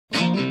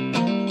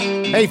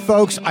Hey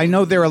folks, I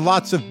know there are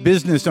lots of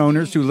business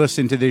owners who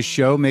listen to this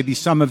show. Maybe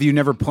some of you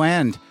never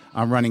planned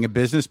on running a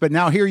business, but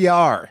now here you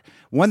are.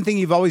 One thing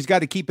you've always got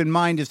to keep in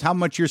mind is how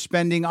much you're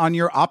spending on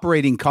your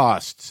operating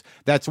costs.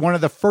 That's one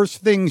of the first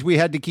things we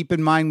had to keep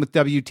in mind with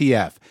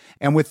WTF.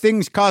 And with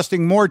things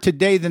costing more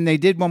today than they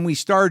did when we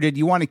started,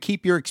 you want to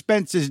keep your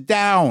expenses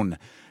down.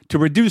 To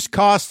reduce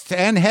costs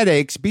and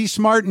headaches, be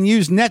smart and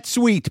use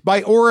NetSuite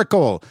by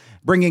Oracle,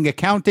 bringing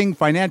accounting,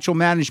 financial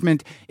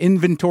management,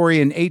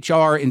 inventory, and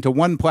HR into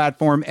one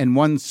platform and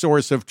one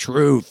source of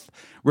truth.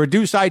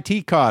 Reduce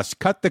IT costs,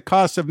 cut the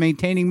costs of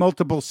maintaining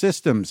multiple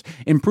systems,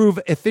 improve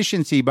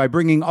efficiency by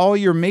bringing all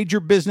your major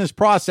business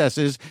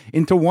processes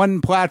into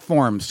one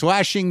platform,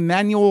 slashing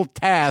manual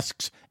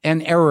tasks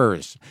and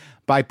errors.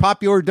 By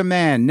popular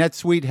demand,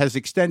 NetSuite has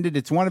extended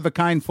its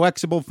one-of-a-kind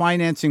flexible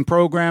financing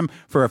program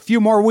for a few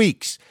more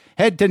weeks.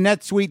 Head to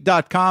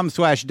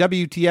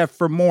netsuite.com/WTF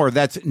for more.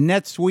 That's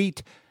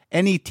NetSuite,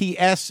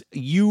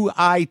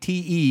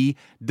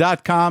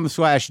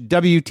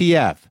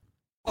 NetSuite.com/WTF.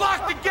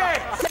 Lock the gate!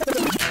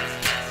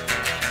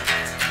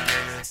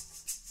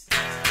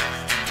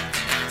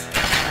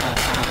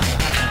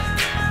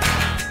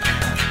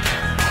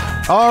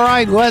 All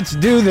right, let's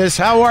do this.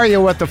 How are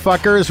you, what the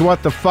fuckers,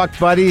 what the fuck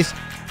buddies,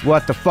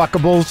 what the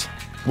fuckables?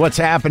 What's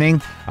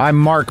happening? I'm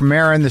Mark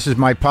Maron. This is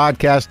my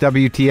podcast,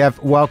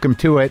 WTF. Welcome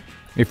to it.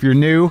 If you're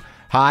new,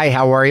 hi,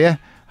 how are you?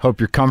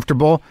 Hope you're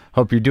comfortable.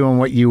 Hope you're doing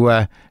what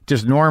you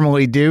just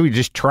normally do. You're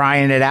just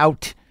trying it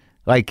out.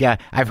 Like,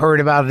 I've heard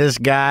about this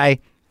guy.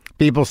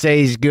 People say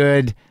he's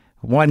good.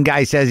 One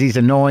guy says he's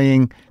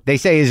annoying. They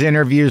say his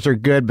interviews are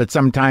good, but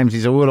sometimes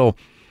he's a little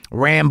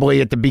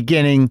rambly at the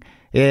beginning.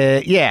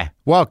 Yeah,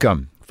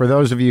 welcome. For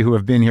those of you who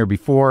have been here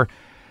before,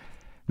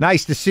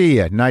 nice to see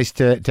you. Nice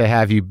to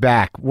have you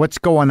back. What's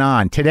going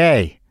on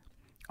today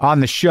on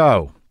the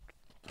show?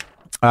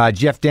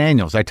 Jeff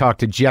Daniels. I talked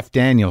to Jeff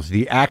Daniels,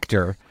 the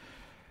actor,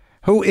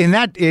 who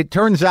it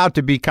turns out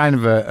to be kind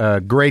of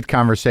a great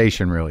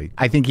conversation, really.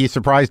 I think he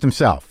surprised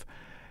himself.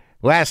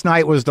 Last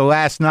night was the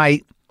last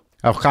night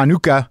of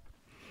Hanukkah,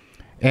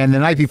 and the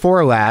night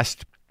before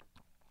last,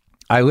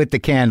 I lit the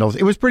candles.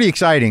 It was pretty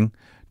exciting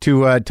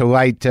to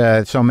light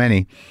so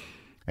many,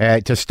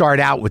 to start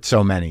out with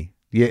so many.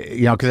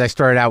 You know, because I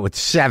started out with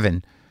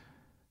 7.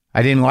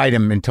 I didn't light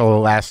them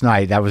until last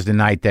night. That was the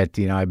night that,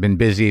 you know, I've been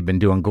busy, been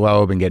doing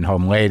Globe and getting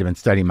home late. I've been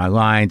studying my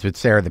lines with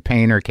Sarah the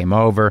painter, came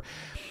over,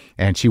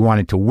 and she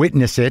wanted to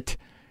witness it.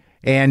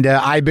 And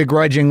I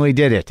begrudgingly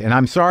did it. And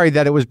I'm sorry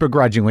that it was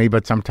begrudgingly,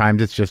 but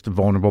sometimes it's just a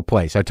vulnerable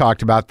place. I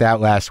talked about that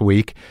last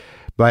week,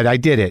 but I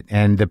did it.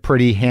 And the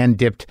pretty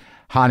hand-dipped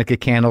Hanukkah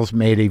candles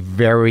made a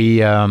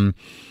very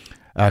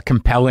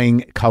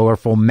compelling,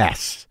 colorful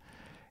mess.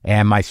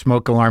 And my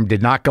smoke alarm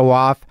did not go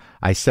off.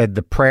 I said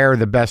the prayer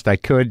the best I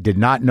could, did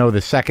not know the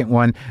second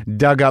one,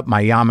 dug up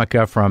my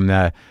yarmulke from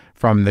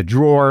the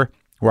drawer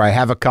where I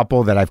have a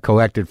couple that I've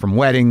collected from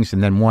weddings,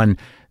 and then one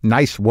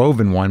nice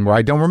woven one where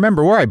I don't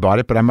remember where I bought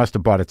it, but I must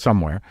have bought it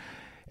somewhere.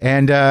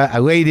 And I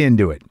laid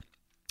into it.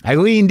 I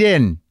leaned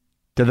in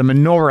to the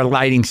menorah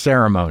lighting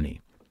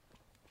ceremony.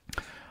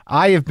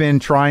 I have been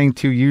trying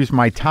to use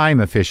my time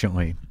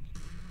efficiently,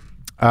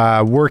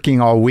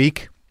 working all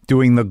week,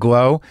 doing the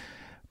Glow.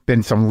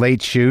 Been some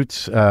late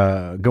shoots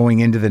going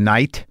into the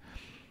night,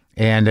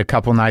 and a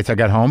couple nights I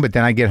got home, but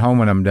then I get home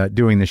when I'm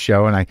doing the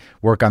show and I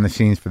work on the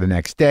scenes for the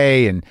next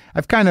day, and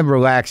I've kind of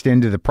relaxed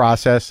into the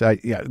process.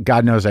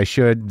 God knows I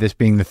should, this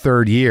being the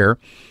 3rd year,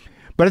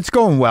 but it's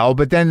going well.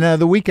 But then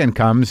the weekend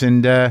comes,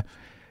 and I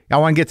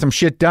want to get some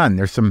shit done.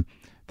 There's some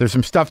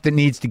stuff that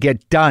needs to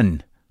get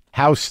done,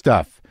 house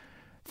stuff,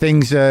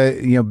 things,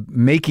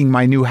 making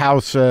my new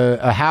house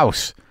a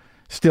house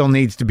still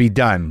needs to be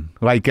done.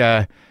 Like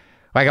I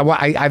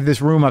have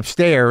this room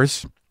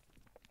upstairs.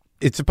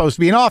 It's supposed to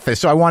be an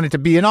office, so I want it to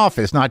be an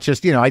office, not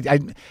just, well,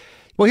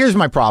 here's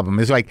my problem.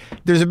 Is like,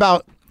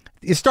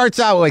 it starts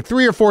out like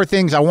 3 or 4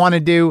 things I want to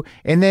do,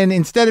 and then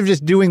instead of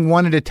just doing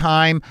one at a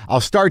time,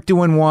 I'll start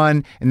doing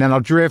one, and then I'll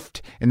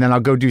drift, and then I'll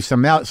go do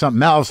something else.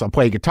 I'll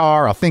play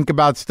guitar, I'll think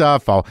about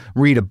stuff, I'll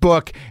read a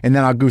book, and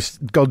then I'll go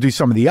do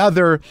some of the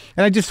other,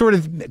 and I just sort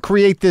of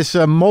create this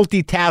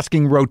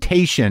multitasking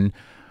rotation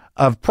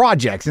of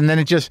projects, and then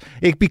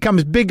it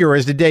becomes bigger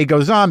as the day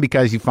goes on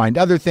because you find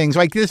other things.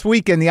 Like this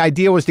weekend, the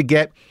idea was to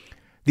get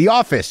the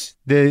office,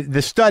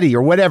 the study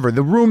or whatever,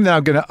 the room that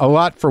I'm going to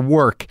allot for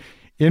work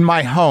in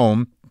my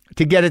home,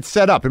 to get it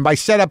set up. And by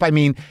set up, I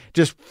mean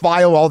just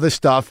file all this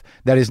stuff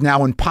that is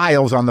now in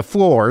piles on the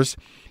floors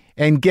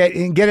and get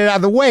it out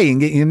of the way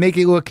and make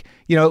it look,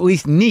 at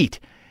least neat.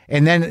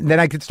 And then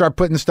I could start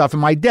putting stuff in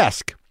my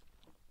desk,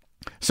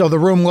 so the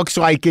room looks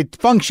like it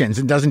functions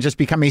and doesn't just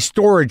become a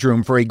storage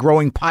room for a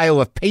growing pile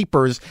of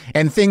papers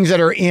and things that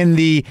are in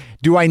the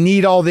do I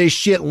need all this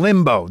shit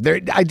limbo.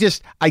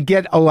 I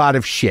get a lot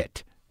of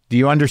shit. Do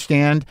you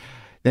understand?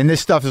 Then this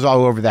stuff is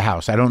all over the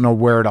house. I don't know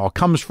where it all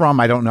comes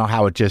from. I don't know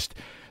how it just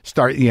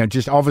start,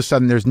 just all of a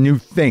sudden there's new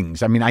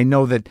things. I mean, I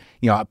know that,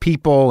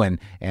 people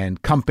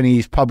and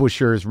companies,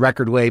 publishers,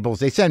 record labels,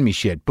 they send me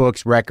shit,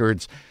 books,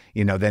 records,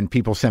 then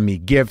people send me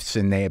gifts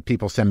and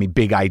people send me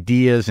big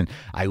ideas and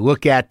I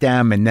look at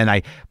them and then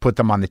I put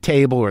them on the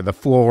table or the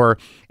floor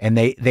and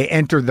they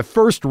enter the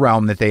first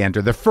realm that they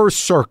enter. The first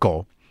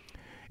circle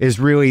is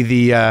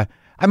really I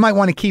might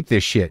want to keep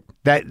this shit.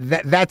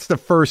 That's the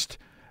first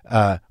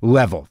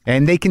level,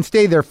 and they can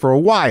stay there for a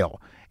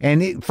while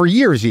and for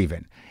years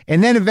even.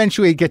 And then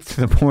eventually it gets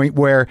to the point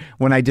where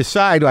when I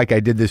decide, like I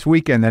did this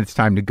weekend, that it's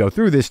time to go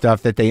through this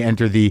stuff, that they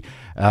enter the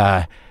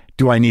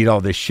do I need all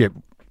this shit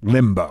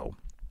limbo.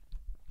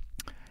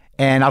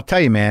 And I'll tell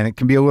you, man, it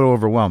can be a little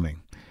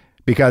overwhelming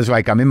because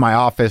like I'm in my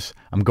office,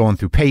 I'm going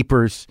through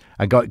papers,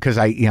 because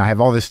I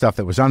have all this stuff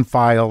that was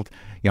unfiled.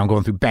 I'm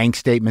going through bank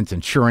statements,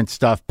 insurance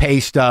stuff,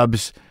 pay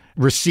stubs,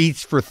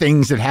 receipts for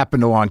things that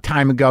happened a long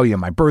time ago.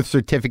 My birth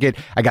certificate.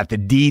 I got the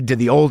deed to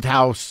the old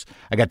house.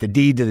 I got the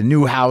deed to the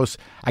new house.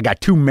 I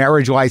got 2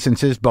 marriage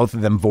licenses, both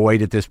of them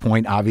void at this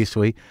point,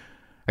 obviously.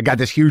 I got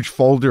this huge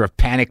folder of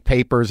panic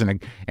papers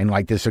and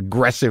like this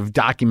aggressive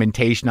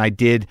documentation I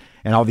did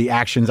and all the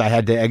actions I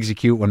had to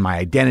execute when my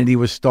identity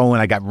was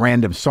stolen. I got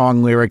random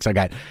song lyrics. I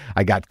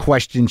got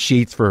question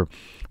sheets for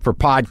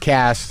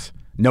podcasts,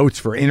 notes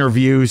for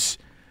interviews,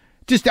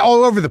 just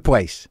all over the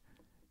place.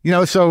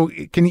 So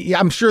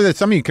I'm sure that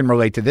some of you can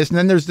relate to this. And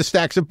then there's the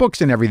stacks of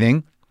books and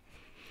everything.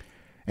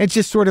 It's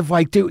just sort of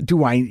like,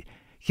 do I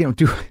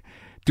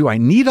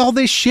need all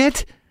this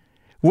shit?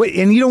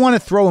 And you don't want to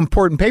throw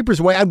important papers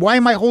away. Why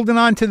am I holding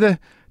on to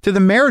the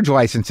marriage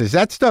licenses?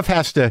 That stuff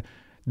has to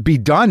be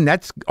done.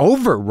 That's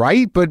over,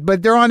 right?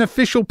 But they're on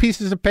official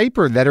pieces of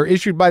paper that are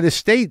issued by the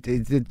state.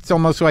 It's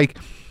almost like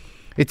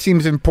it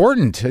seems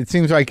important. It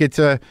seems like it's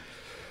for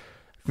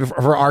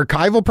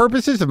archival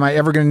purposes. Am I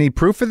ever going to need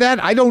proof of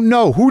that? I don't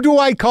know. Who do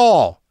I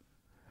call?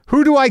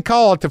 Who do I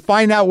call to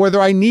find out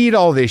whether I need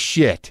all this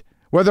shit?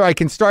 Whether I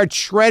can start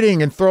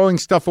shredding and throwing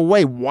stuff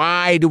away?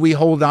 Why do we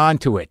hold on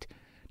to it?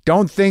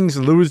 Don't things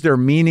lose their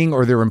meaning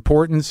or their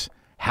importance?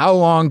 How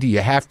long do you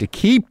have to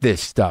keep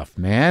this stuff,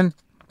 man?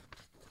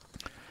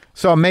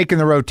 So I'm making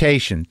the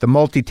rotation, the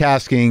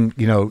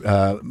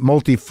multitasking,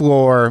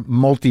 multi-floor,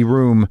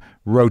 multi-room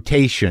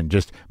rotation,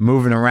 just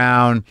moving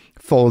around,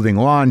 folding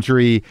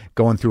laundry,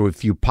 going through a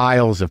few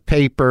piles of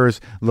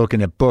papers,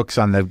 looking at books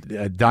on the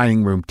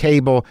dining room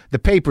table. The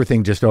paper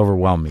thing just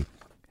overwhelmed me.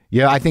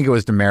 Yeah, I think it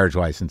was the marriage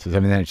licenses. I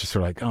mean, then it's just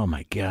sort of like, oh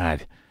my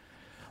God,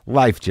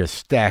 life just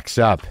stacks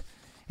up.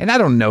 And I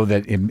don't know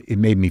that it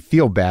made me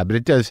feel bad, but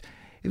it does.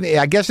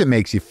 I guess it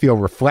makes you feel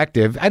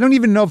reflective. I don't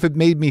even know if it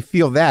made me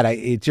feel that.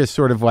 It's just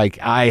sort of like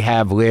I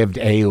have lived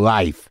a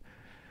life.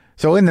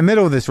 So in the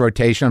middle of this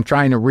rotation, I'm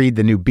trying to read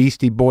the new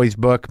Beastie Boys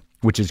book,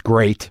 which is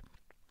great.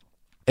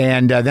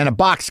 And then a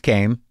box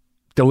came,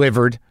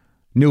 delivered,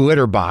 new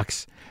litter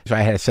box. So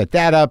I had to set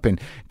that up and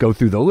go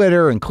through the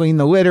litter and clean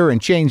the litter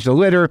and change the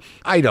litter.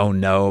 I don't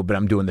know, but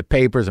I'm doing the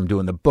papers, I'm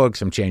doing the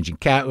books, I'm changing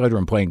cat litter,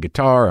 I'm playing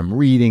guitar, I'm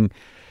reading.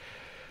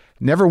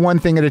 Never one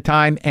thing at a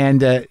time.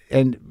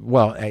 And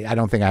well, I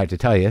don't think I have to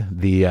tell you,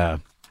 the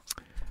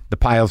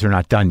piles are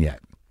not done yet.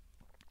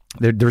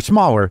 They're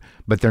smaller,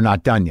 but they're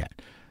not done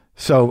yet.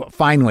 So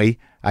finally,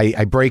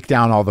 I break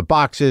down all the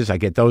boxes. I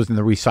get those in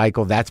the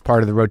recycle. That's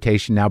part of the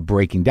rotation now,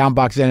 breaking down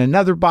boxes. And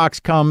another box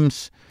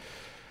comes,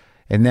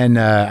 and then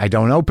I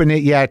don't open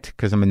it yet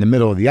because I'm in the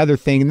middle of the other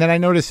thing. And then I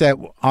notice that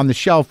on the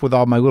shelf with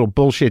all my little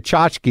bullshit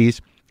tchotchkes,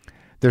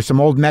 there's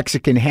some old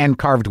Mexican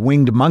hand-carved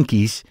winged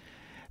monkeys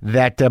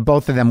that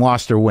both of them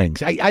lost their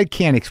wings. I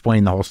can't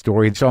explain the whole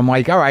story. So I'm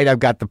like, all right, I've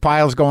got the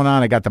piles going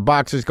on. I got the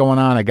boxes going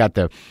on. I got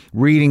the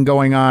reading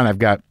going on. I've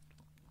got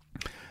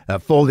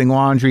folding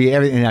laundry,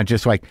 everything. And I'm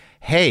just like,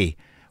 hey,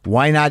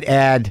 why not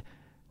add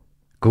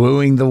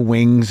gluing the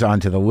wings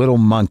onto the little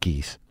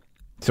monkeys?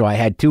 So I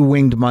had 2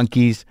 winged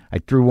monkeys. I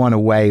threw one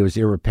away. It was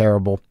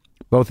irreparable.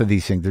 Both of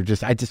these things,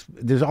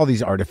 there's all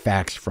these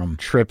artifacts from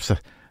trips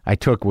I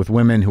took with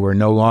women who are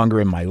no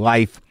longer in my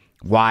life,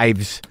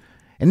 wives.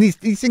 And these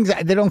things,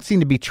 they don't seem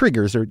to be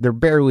triggers. They're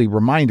barely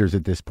reminders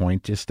at this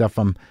point, just stuff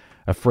I'm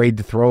afraid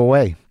to throw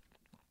away.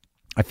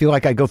 I feel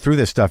like I go through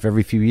this stuff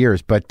every few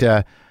years, but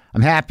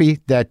I'm happy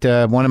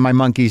that one of my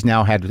monkeys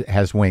now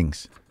has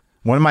wings.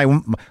 One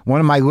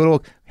of my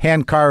little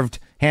hand-carved,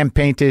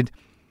 hand-painted,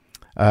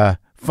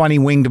 funny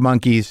winged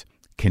monkeys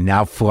can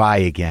now fly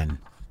again.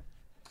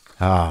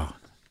 Oh,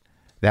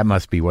 that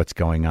must be what's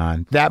going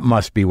on. That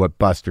must be what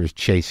Buster's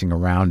chasing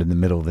around in the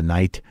middle of the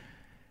night.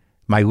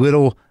 My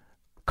little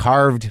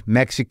carved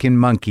Mexican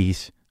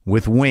monkeys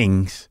with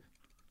wings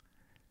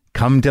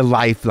come to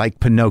life like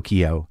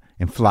Pinocchio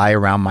and fly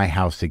around my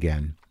house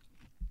again.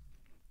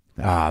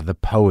 Ah, the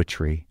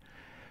poetry.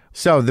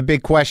 So the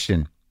big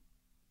question,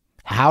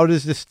 how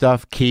does the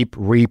stuff keep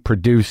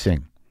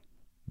reproducing?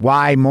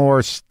 Why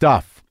more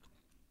stuff?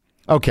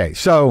 Okay,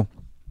 so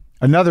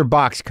another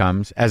box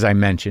comes, as I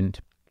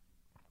mentioned,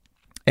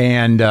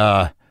 and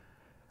I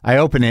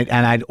open it,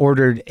 and I'd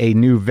ordered a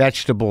new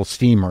vegetable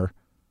steamer,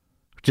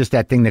 just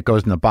that thing that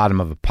goes in the bottom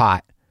of a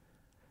pot,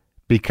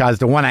 because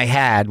the one I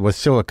had was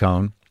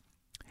silicone,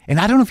 And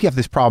I don't know if you have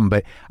this problem,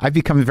 but I've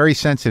become very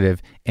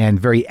sensitive and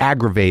very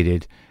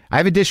aggravated. I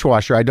have a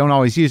dishwasher. I don't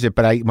always use it,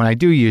 but when I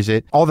do use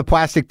it, all the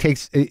plastic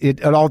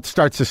it all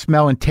starts to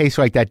smell and taste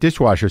like that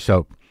dishwasher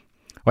soap.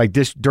 Like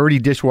this dirty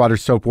dishwater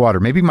soap water.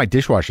 Maybe my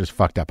dishwasher's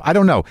fucked up. I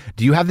don't know.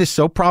 Do you have this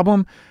soap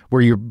problem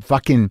where your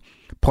fucking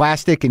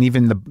plastic and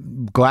even the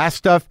glass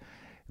stuff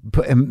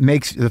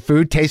makes the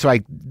food taste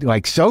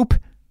like soap?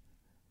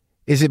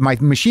 Is it my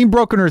machine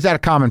broken, or is that a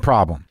common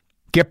problem?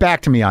 Get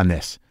back to me on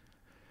this.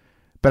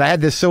 But I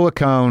had this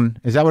silicone,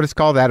 is that what it's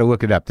called? I had to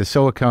look it up. The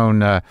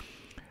silicone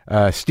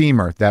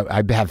steamer that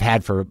I have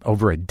had for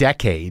over a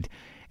decade.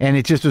 And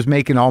it just was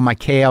making all my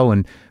kale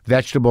and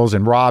vegetables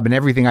and raw and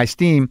everything I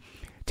steam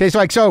taste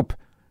like soap.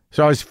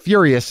 So I was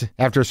furious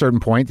after a certain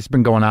point. It's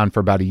been going on for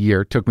about a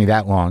year. It took me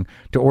that long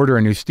to order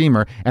a new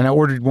steamer. And I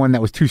ordered one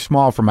that was too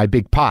small for my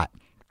big pot.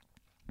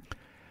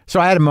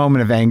 So I had a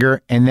moment of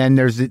anger. And then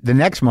there's the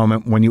next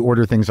moment when you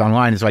order things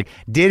online. It's like,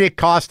 did it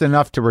cost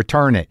enough to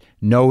return it?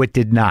 No, it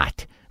did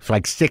not. It's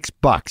like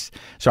 $6.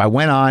 So I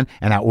went on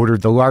and I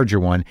ordered the larger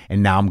one.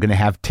 And now I'm going to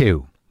have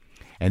two.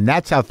 And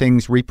that's how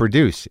things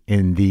reproduce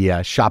in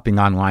the shopping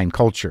online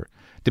culture.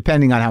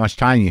 Depending on how much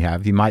time you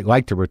have, you might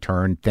like to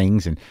return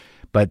things,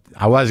 but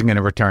I wasn't going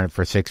to return it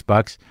for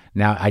 $6.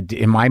 Now,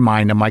 in my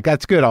mind, I'm like,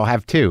 that's good. I'll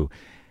have two,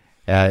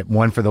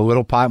 one for the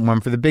little pot and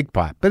one for the big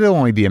pot. But it'll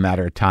only be a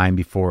matter of time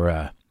before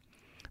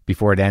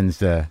it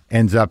ends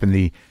up in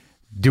the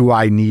do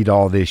I need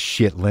all this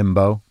shit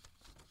limbo.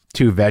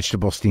 2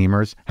 vegetable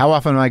steamers. How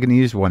often am I going to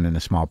use one in a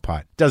small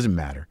pot? Doesn't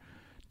matter.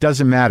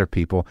 Doesn't matter,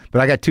 people.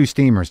 But I got 2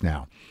 steamers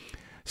now.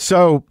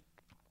 So,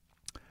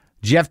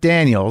 Jeff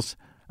Daniels.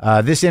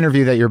 This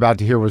interview that you're about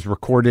to hear was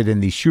recorded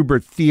in the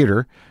Shubert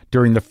Theater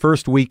during the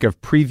first week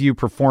of preview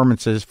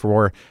performances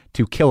for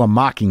To Kill a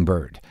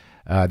Mockingbird.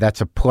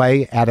 That's a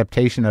play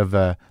adaptation of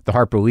the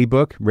Harper Lee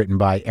book written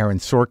by Aaron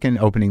Sorkin.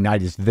 Opening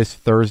night is this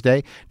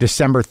Thursday,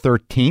 December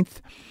 13th.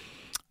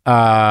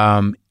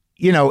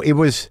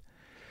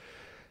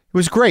 It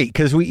was great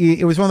because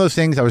it was one of those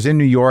things. I was in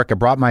New York. I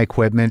brought my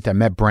equipment. I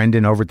met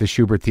Brendan over at the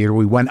Shubert Theater.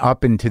 We went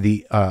up into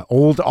the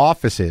old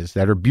offices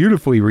that are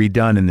beautifully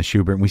redone in the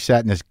Shubert. And we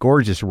sat in this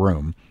gorgeous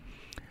room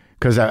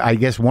because I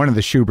guess one of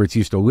the Shuberts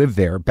used to live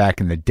there back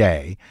in the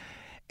day.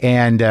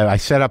 And I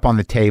set up on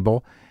the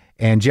table,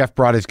 and Jeff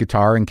brought his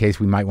guitar in case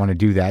we might want to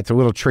do that. It's a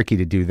little tricky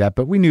to do that,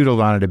 but we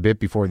noodled on it a bit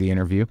before the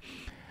interview.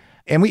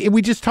 And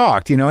we just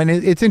talked, and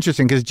it's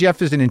interesting because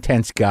Jeff is an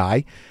intense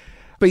guy.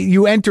 But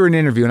you enter an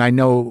interview, and I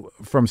know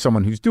from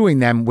someone who's doing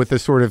them, with a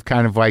sort of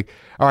kind of like,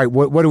 all right,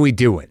 what are we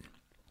doing?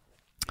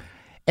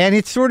 And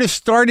it sort of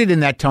started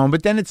in that tone,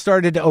 but then it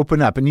started to open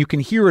up, and you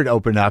can hear it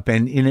open up.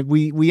 And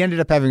we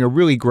ended up having a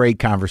really great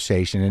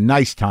conversation, a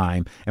nice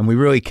time, and we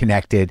really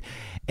connected.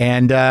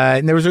 And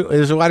there's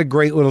a lot of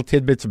great little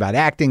tidbits about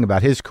acting,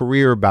 about his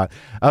career, about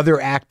other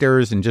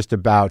actors, and just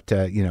about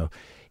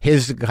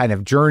his kind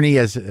of journey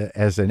as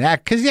an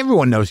actor. Because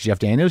everyone knows Jeff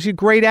Daniels; he's a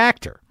great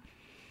actor.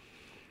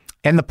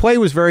 And the play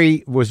was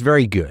very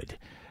good.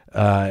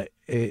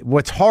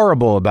 What's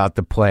horrible about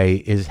the play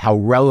is how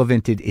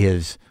relevant it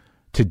is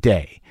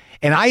today.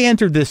 And I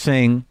entered this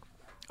thing,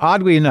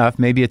 oddly enough,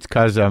 maybe it's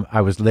because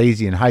I was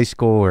lazy in high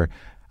school, or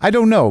I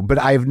don't know, but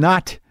I have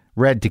not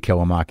read To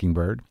Kill a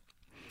Mockingbird.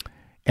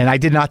 And I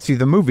did not see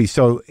the movie.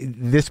 So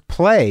this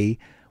play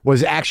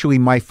was actually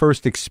my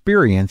first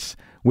experience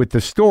with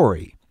the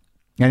story.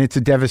 And it's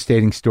a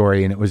devastating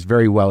story, and it was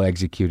very well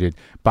executed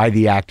by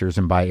the actors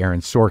and by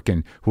Aaron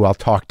Sorkin, who I'll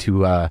talk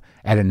to at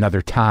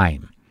another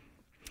time.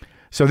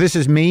 So this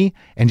is me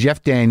and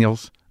Jeff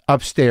Daniels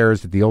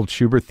upstairs at the old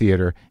Shubert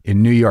Theater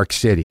in New York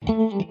City.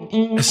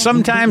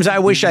 Sometimes I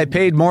wish I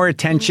paid more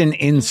attention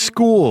in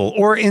school,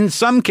 or in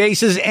some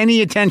cases,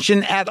 any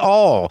attention at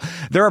all.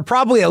 There are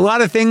probably a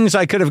lot of things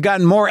I could have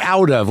gotten more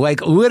out of,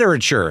 like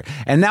literature,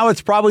 and now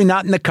it's probably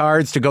not in the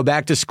cards to go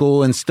back to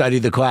school and study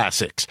the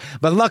classics.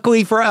 But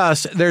luckily for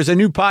us, there's a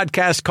new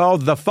podcast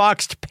called The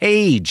Foxed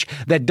Page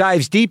that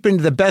dives deep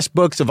into the best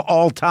books of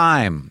all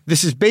time.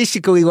 This is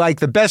basically like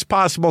the best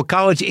possible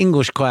college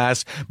English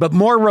class, but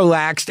more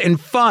relaxed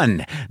and fun.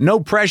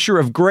 No pressure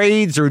of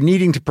grades or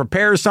needing to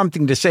prepare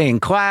something to say in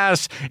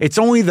class. It's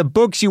only the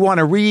books you want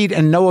to read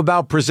and know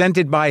about,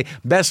 presented by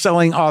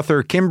best-selling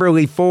author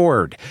Kimberly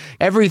Ford.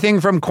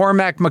 Everything from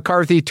Cormac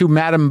McCarthy to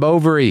Madame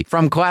Bovary,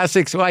 from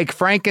classics like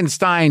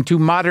Frankenstein to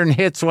modern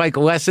hits like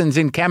Lessons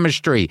in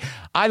Chemistry.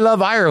 I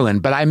love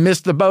Ireland, but I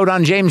missed the boat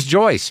on James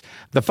Joyce.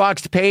 The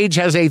Foxed Page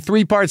has a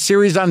 3-part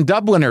series on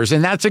Dubliners,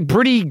 and that's a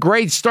pretty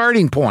great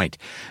starting point.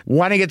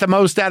 Want to get the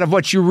most out of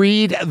what you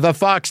read? The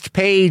Foxed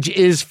Page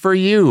is for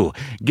you.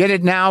 Get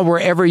it now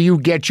wherever you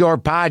get your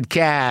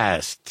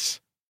podcasts.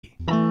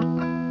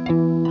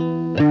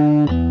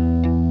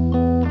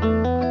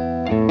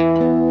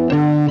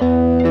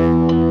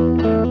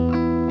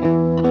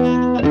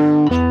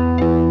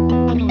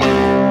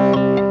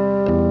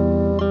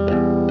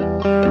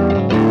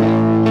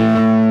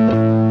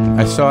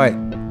 I saw it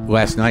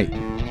last night.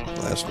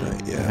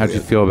 Yeah. How'd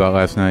you feel about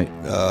last night?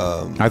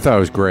 I thought it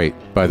was great,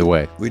 by the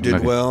way. We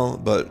did well,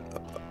 but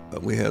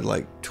we had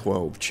like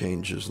 12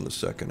 changes in the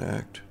second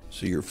act.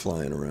 So you're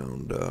flying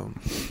around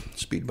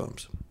speed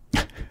bumps.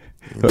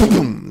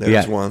 Boom,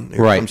 there's one.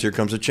 Here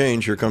comes a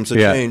change. Here comes a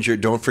change.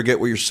 Don't forget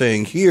what you're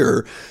saying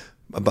here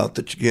about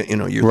the,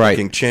 you're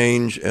thinking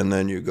change, and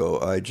then you go,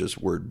 I just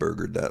word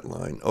burgered that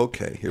line.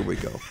 Okay, here we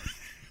go.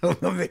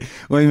 let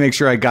me make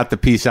sure I got the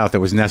piece out that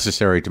was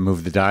necessary to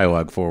move the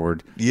dialogue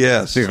forward.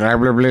 Yes. What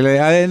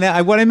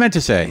I meant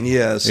to say.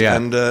 Yes,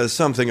 and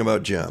something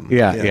about Jem.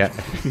 Yeah.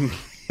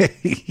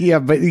 Yeah,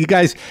 but you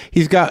guys,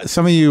 he's got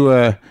some of you,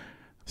 it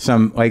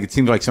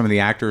seems like some of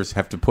the actors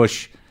have to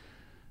push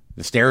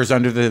the stairs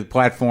under the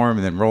platform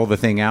and then roll the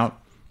thing out.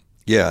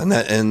 Yeah,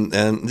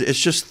 and it's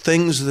just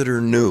things that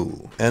are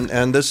new, and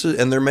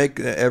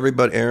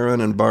everybody,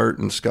 Aaron and Bart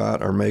and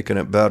Scott are making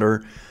it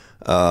better.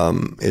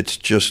 It's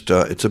just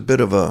it's a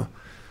bit of a,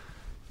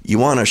 you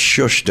want to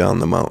shush down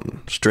the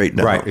mountain, straight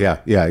down. Right.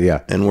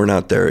 Yeah. And we're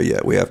not there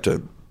yet. We have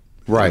to.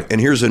 Right. And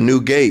here's a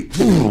new gate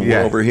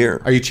over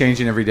here. Are you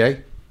changing every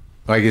day?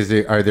 Like,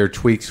 are there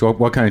tweaks?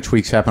 What kind of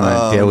tweaks happen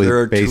on a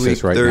daily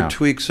basis right now? There are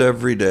tweaks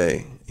every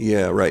day.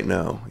 Yeah, right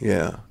now.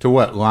 Yeah. To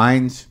what?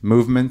 Lines,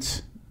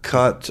 movements,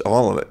 cuts,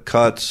 all of it.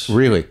 Cuts.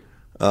 Really.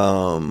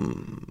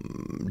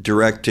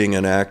 Directing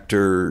an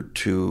actor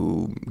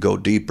to go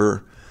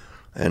deeper,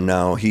 and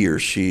now he or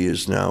she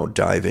is now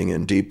diving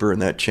in deeper,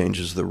 and that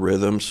changes the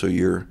rhythm. So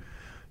you're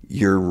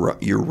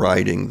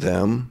riding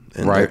them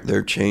and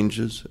their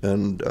changes,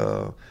 and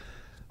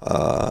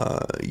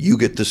you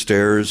get the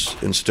stairs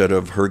instead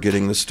of her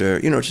getting the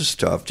stairs. Just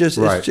stuff.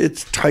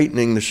 It's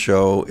tightening the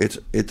show.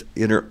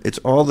 It's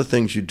all the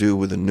things you do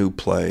with a new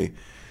play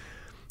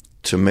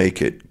to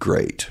make it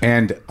great.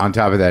 And on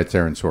top of that, it's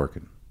Aaron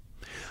Sorkin.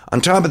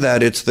 On top of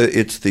that, it's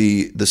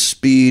the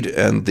speed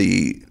and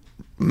the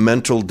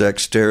mental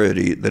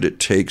dexterity that it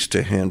takes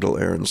to handle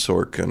Aaron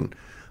Sorkin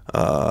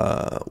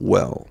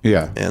well.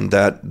 Yeah. And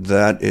that's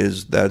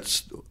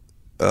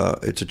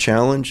it's a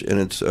challenge, and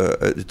it's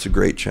a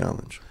great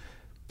challenge.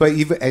 But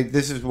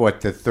this is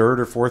what, the third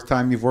or fourth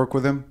time you've worked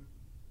with him?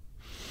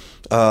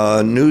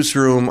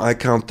 Newsroom, I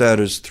count that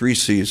as 3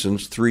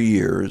 seasons, 3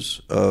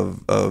 years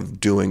of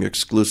doing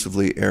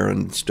exclusively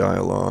Aaron's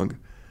dialogue,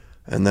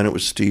 and then it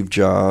was Steve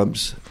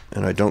Jobs,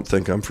 and I don't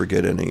think I'm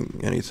forgetting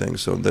anything.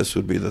 So this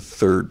would be the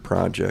third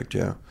project.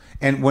 Yeah.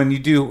 And when you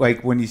do,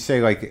 when you say,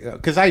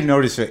 because I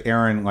notice that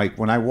Aaron,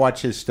 when I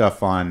watch his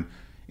stuff in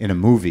a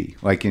movie,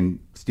 like in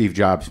Steve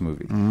Jobs'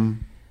 movie. Mm-hmm.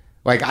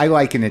 I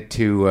liken it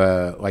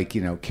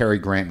to Cary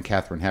Grant and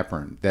Katharine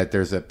Hepburn, that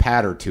there's a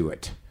patter to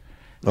it.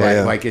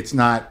 That, it's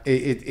not.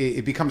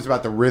 It becomes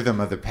about the rhythm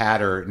of the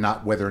patter,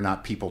 not whether or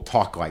not people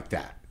talk like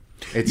that.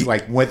 It's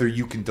whether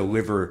you can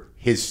deliver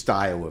his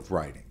style of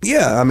writing.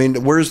 Yeah, I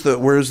mean, where's the?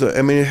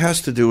 I mean, it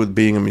has to do with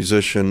being a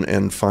musician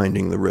and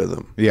finding the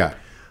rhythm. Yeah,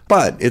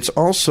 but it's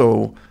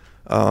also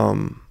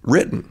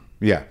written.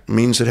 Yeah,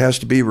 means it has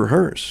to be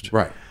rehearsed.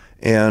 Right.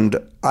 And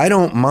I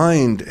don't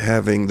mind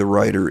having the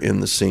writer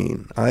in the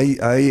scene.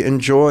 I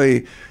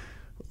enjoy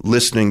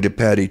listening to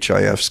Paddy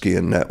Chayefsky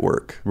in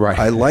Network. Right.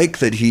 I like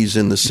that he's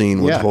in the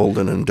scene with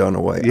Holden and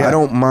Dunaway. Yeah. I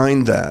don't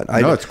mind that.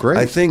 No, it's great.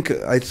 I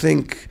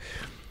think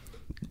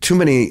too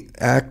many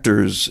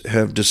actors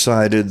have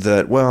decided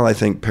that, I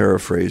think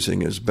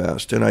paraphrasing is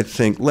best. And I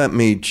think, let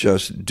me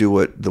just do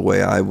it the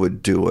way I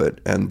would do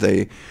it. And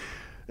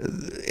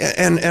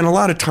And a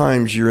lot of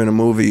times you're in a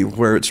movie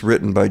where it's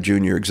written by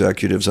junior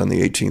executives on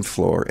the 18th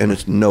floor, and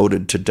it's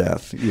noted to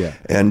death. Yeah.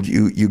 And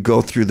you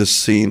go through the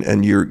scene,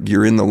 and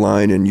you're in the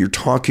line, and you're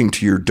talking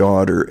to your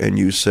daughter, and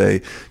you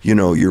say,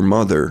 your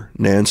mother,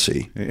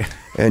 Nancy,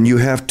 and you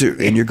have to,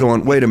 and you're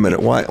going, wait a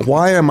minute,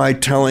 why am I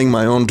telling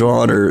my own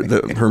daughter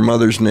her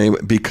mother's name?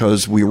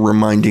 Because we're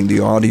reminding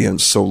the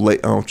audience so late.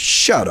 Oh,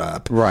 shut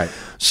up. Right.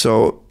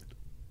 So,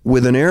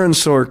 with an Aaron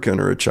Sorkin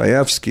or a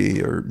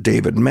Chayefsky or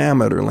David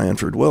Mamet or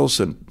Lanford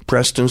Wilson,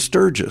 Preston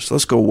Sturgis,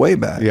 let's go way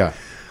back. Yeah.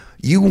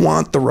 You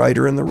want the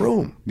writer in the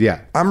room.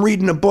 Yeah. I'm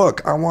reading a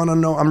book. I want to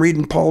know. I'm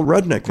reading Paul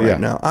Rudnick right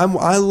now.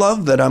 I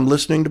love that I'm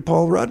listening to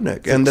Paul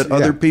Rudnick and that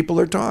other people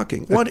are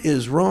talking. What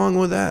is wrong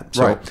with that?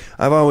 So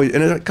I've always,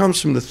 and it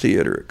comes from the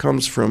theater. It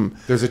comes from.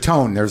 There's a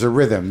tone. There's a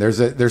rhythm. There's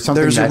something.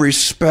 There's a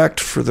respect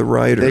for the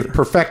writer. They've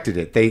perfected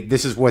it.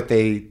 This is what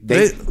they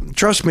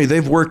trust me.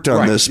 They've worked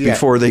on this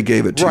before they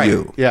gave it to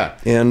you. Yeah.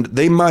 And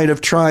they might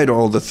have tried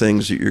all the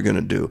things that you're going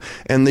to do.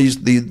 And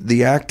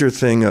the actor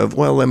thing of,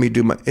 let me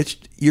do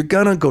you're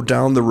going to go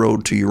down the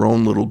road to your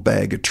own little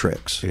bag of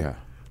tricks. Yeah.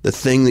 The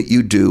thing that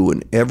you do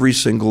in every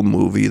single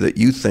movie that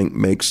you think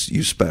makes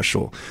you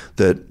special,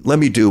 that let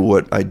me do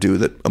what I do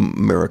that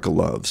America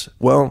loves.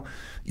 Well,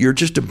 you're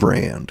just a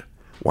brand.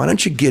 Why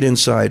don't you get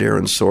inside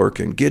Aaron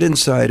Sorkin, get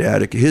inside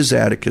his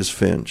Atticus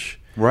Finch,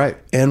 right,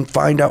 and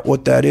find out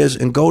what that is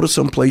and go to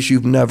some place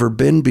you've never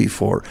been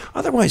before.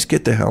 Otherwise,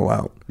 get the hell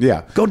out.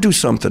 Yeah. Go do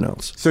something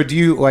else. So do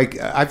you,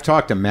 I've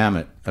talked to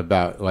Mamet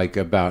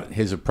about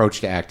his approach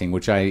to acting,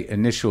 which I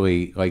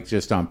initially,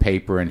 just on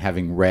paper and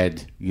having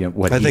read,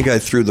 what I think I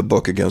threw the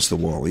book against the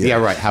wall. Yeah. Yeah,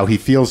 right. How he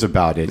feels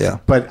about it. Yeah.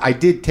 But I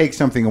did take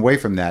something away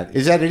from that,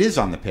 is that it is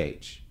on the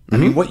page. Mm-hmm. I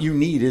mean, what you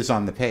need is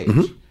on the page.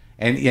 Mm-hmm.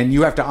 And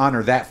you have to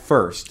honor that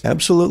first.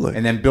 Absolutely.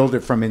 And then build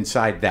it from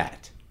inside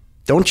that.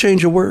 Don't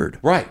change a word.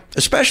 Right.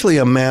 Especially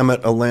a Mamet,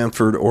 a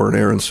Lanford, or an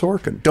Aaron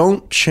Sorkin.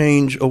 Don't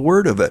change a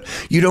word of it.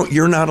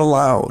 You're not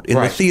allowed. In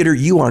the theater,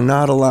 you are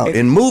not allowed.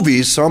 In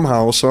movies,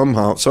 somehow,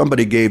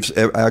 somebody gave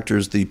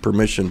actors the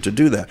permission to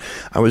do that.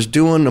 I was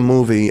doing a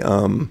movie,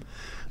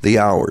 The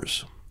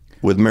Hours,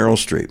 with Meryl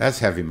Streep.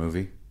 That's a heavy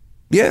movie.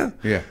 Yeah.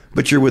 Yeah.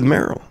 But you're with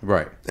Meryl.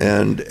 Right.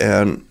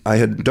 And I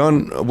had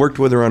worked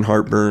with her on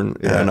Heartburn,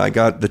 and I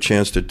got the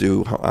chance to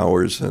do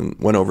Hours and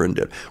went over and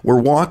did.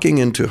 We're walking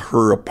into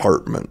her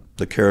apartment,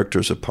 the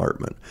character's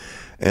apartment,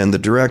 and the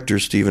director,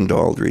 Stephen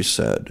Daldry,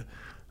 said,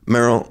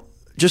 Meryl,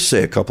 just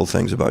say a couple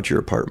things about your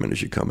apartment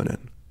as you're coming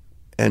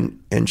in.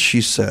 And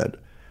she said,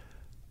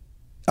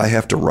 I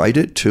have to write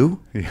it too?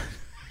 Yeah.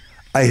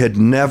 I had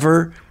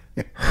never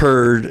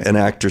heard an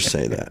actor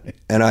say that.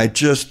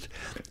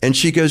 And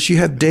she goes, you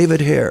have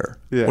David Hare,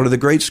 one of the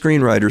great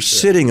screenwriters,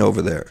 sitting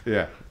over there.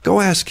 Yeah. Go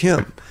ask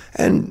him.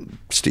 And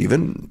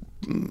Stephen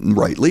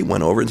rightly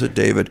went over and said,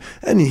 David,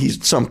 and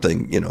he's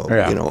something,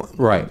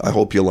 right. I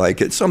hope you like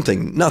it.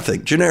 Something,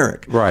 nothing,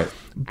 generic. Right.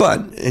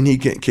 And he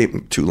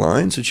came 2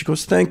 lines, and she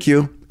goes, thank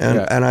you.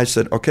 And I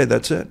said, okay,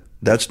 that's it.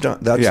 That's done.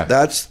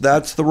 That's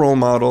the role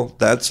model.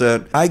 That's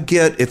it. I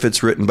get if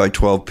it's written by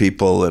 12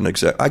 people and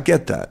I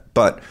get that.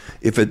 But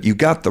if you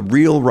got the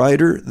real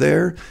writer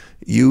there,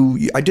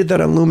 I did that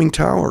on Looming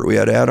Tower. We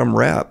had Adam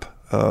Rapp,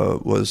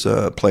 was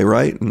a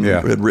playwright and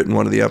had written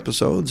one of the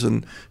episodes,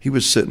 and he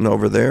was sitting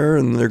over there,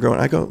 and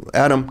I go,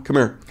 Adam, come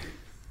here.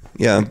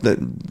 Yeah,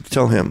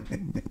 tell him.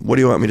 What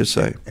do you want me to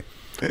say?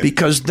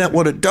 Because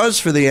what it does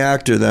for the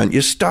actor, then,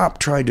 you stop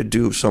trying to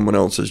do someone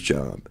else's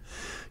job.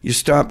 You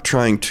stop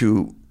trying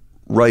to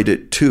write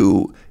it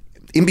too.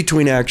 In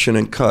between action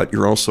and cut,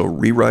 you're also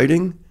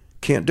rewriting.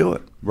 Can't do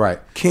it. Right.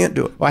 Can't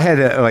do it. Well, I had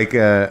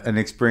an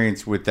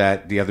experience with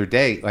that the other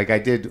day. Like I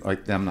did,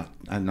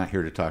 I'm not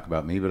here to talk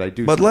about me, but I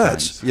do. But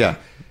sometimes. Yeah.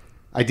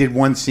 I did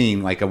one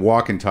scene, like a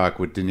walk and talk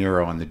with De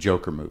Niro on the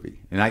Joker movie.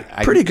 And I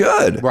pretty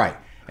good. Right.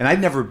 And I'd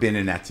never been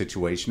in that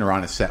situation or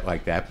on a set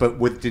like that. But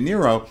with De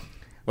Niro,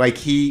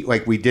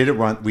 we did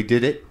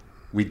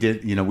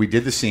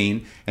the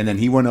scene, and then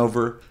he went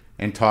over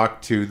and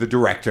talked to the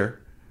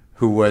director,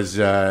 who was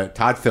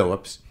Todd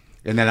Phillips,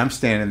 and then I'm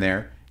standing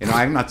there, and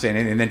I'm not saying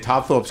anything, and then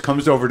Todd Phillips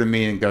comes over to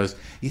me and goes,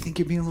 you think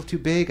you're being a little too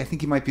big? I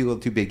think you might be a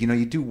little too big.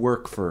 You do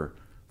work for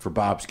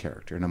Bob's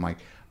character. And I'm like,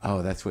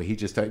 oh, that's what he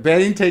just thought. But I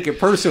didn't take it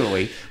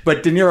personally.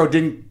 But De Niro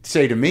didn't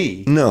say to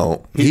me.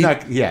 No. He's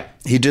not, yeah.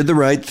 He did the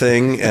right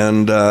thing,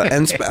 and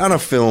on a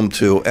film,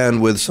 too,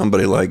 and with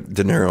somebody like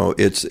De Niro,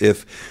 it's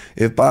if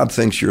Bob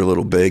thinks you're a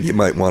little big, you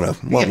might want to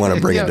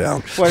bring it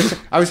down. Well,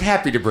 I was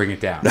happy to bring it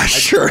down.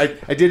 Sure.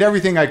 I did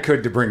everything I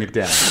could to bring it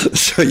down.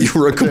 So you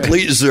were a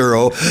complete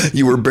zero.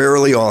 You were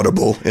barely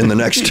audible in the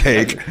next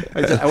take.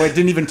 I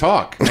didn't even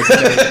talk.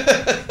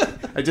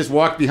 I just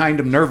walked behind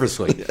him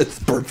nervously. It's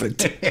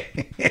perfect.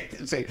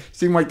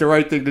 Seemed like the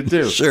right thing to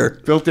do. Sure.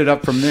 Built it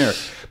up from there.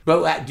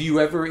 But do you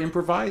ever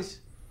improvise?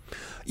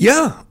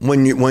 Yeah,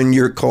 when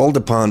you're called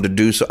upon to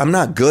do so. I'm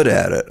not good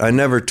at it. I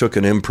never took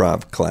an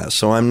improv class,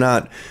 so I'm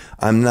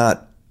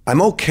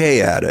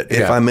okay at it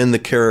if I'm in the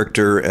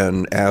character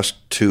and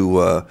asked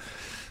to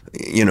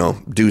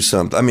do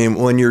something. I mean,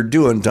 when you're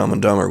doing Dumb and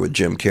Dumber with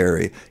Jim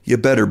Carrey, you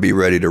better be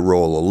ready to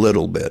roll a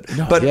little bit.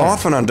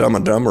 Often on Dumb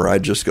and Dumber, I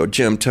just go,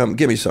 Jim,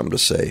 give me something to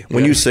say.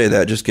 When you say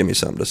that, just give me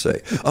something to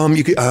say.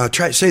 You could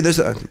try say this.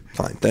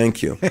 Fine,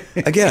 thank you.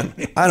 Again,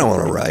 I don't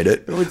want to write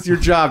it. It's your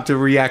job to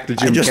react to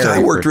Jim Carrey.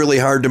 I worked really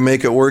hard to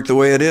make it work the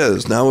way it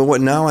is.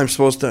 Now I'm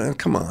supposed to?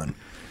 Come on.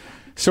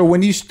 So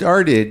when you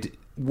started,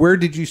 where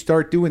did you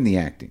start doing the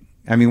acting?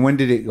 I mean, when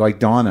did it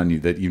dawn on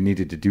you that you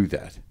needed to do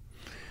that?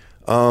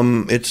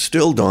 It's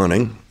still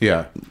dawning.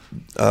 Yeah,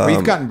 but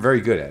you've gotten very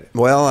good at it.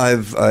 Well, I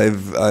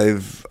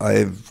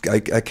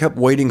kept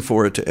waiting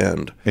for it to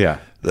end. Yeah,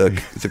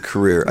 the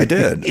career. I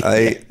did.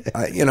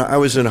 I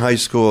was in high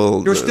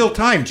school. There's still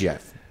time,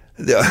 Jeff.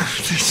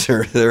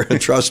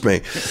 Trust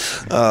me.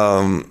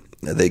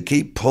 They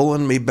keep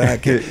pulling me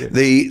back.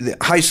 The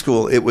high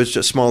school. It was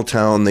just a small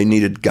town. They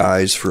needed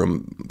guys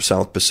from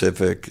South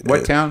Pacific.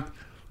 What town?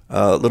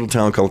 A little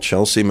town called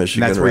Chelsea,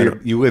 Michigan. And that's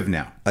where you live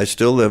now. I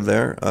still live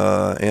there,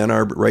 Ann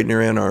Arbor, right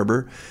near Ann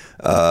Arbor.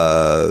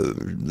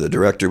 The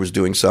director was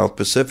doing South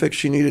Pacific.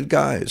 She needed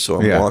guys.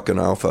 So I'm walking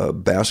off a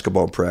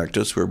basketball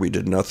practice where we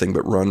did nothing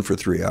but run for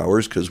 3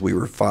 hours because we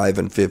were 5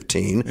 and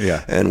 15.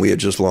 Yeah. And we had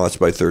just lost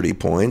by 30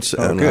 points.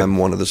 And good. I'm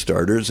one of the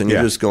starters. And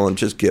you're just going,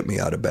 just get me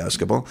out of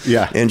basketball.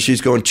 Yeah. And she's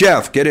going,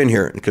 Jeff, get in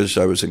here. Because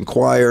I was in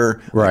choir.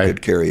 Right. I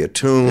could carry a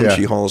tune. Yeah.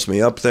 She hauls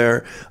me up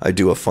there. I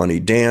do a funny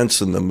dance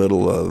in the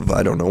middle of,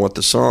 I don't know what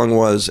the song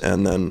was.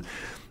 And then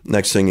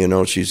next thing you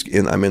know,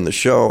 I'm in the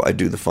show. I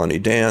do the funny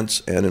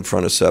dance and in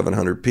front of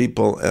 700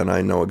 people, and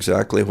I know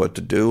exactly what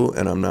to do,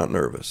 and I'm not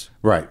nervous.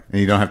 Right, and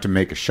you don't have to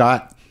make a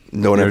shot.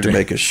 Don't have to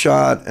make a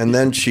shot. And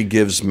then she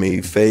gives me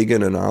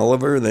Fagin and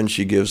Oliver. Then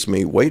she gives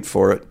me, wait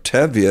for it,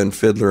 Tevye and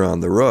Fiddler on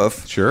the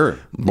Roof. Sure.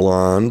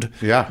 Blonde,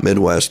 Yeah.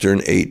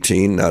 Midwestern,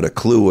 18, not a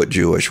clue what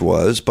Jewish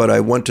was. But I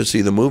went to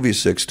see the movie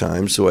 6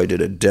 times, so I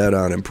did a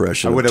dead-on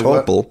impression of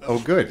Topol. Oh,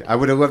 good. I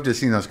would have loved to have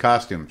seen those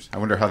costumes. I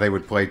wonder how they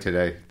would play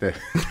today.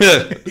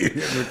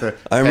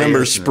 I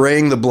remember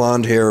spraying the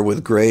blonde hair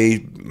with gray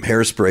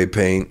hairspray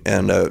paint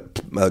and a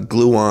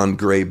glue-on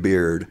gray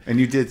beard. And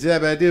you did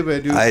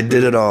Zabba-dubba-doo. I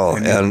did it all,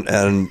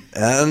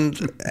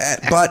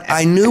 but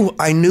I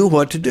knew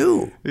what to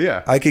do.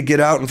 Yeah. I could get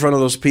out in front of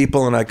those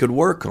people and I could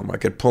work them. I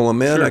could pull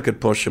them in. Sure. I could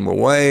push them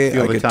away.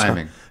 Feel I the could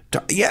timing.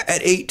 Yeah,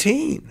 at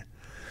 18.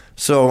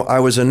 So I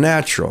was a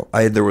natural.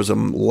 There was a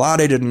lot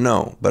I didn't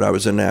know, but I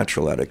was a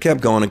natural at it.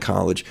 Kept going to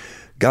college,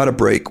 got a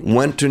break,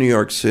 went to New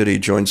York City,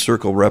 joined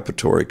Circle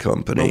Repertory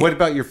Company. Well, what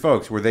about your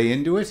folks? Were they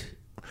into it?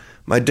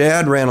 My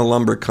dad ran a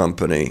lumber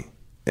company,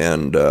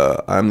 and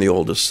I'm the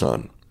oldest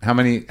son. How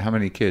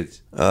many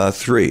kids?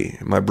 3.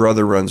 My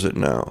brother runs it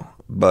now.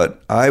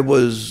 But I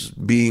was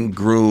being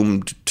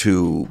groomed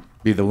to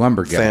Be the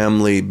lumber guy.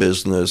 family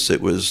business. They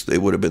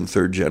would have been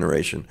 3rd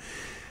generation.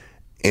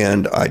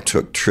 And I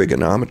took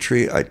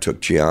trigonometry, I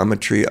took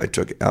geometry, I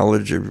took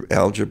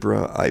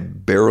algebra. I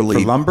barely...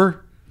 For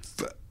lumber?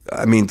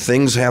 I mean,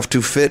 things have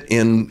to fit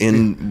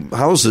in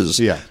houses.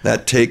 Yeah.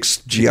 That takes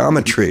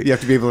geometry. You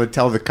have to be able to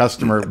tell the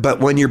customer. But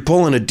when you're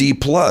pulling a D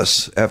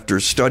plus after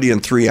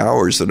studying 3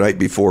 hours the night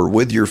before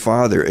with your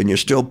father, and you're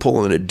still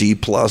pulling a D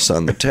plus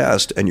on the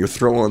test, and you're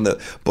throwing the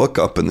book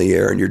up in the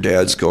air, and your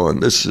dad's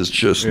going, "This is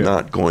just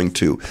not going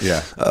to."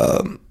 Yeah.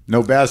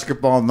 No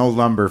basketball, no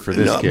lumber for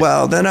this kid.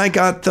 Well, then I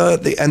got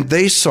and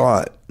they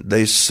saw it.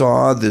 They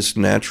saw this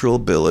natural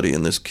ability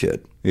in this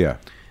kid. Yeah.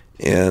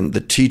 And the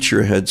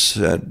teacher had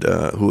said,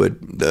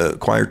 the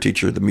choir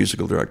teacher, the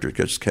musical director,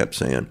 just kept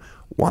saying,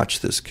 "Watch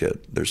this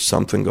kid. There's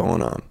something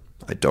going on.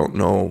 I don't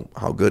know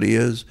how good he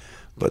is,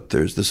 but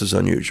this is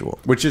unusual."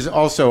 Which is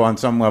also, on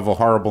some level,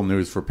 horrible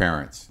news for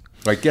parents.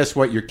 Like, guess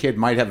what? Your kid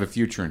might have a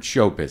future in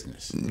show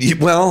business.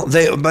 Well,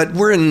 but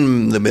we're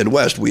in the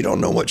Midwest. We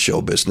don't know what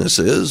show business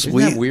is. Isn't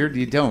that weird?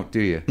 You don't, do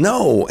you?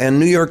 No, and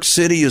New York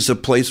City is a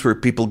place where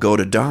people go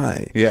to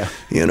die. Yeah.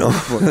 You know?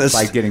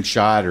 By getting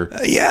shot or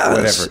yeah,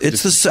 whatever.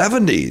 It's the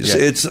 70s.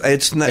 Yeah.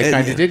 It's not. It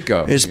kind of did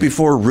go. It's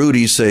before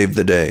Rudy saved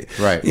the day.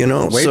 Right. You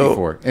know, way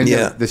before. And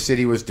yeah. the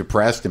city was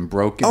depressed and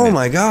broken. Oh and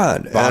my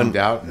God! bombed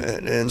out.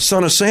 And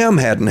Son of Sam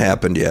hadn't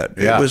happened yet.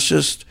 Yeah. It was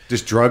just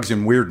drugs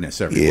and weirdness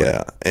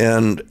everywhere.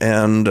 Yeah,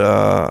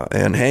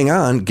 and hang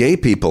on, gay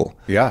people.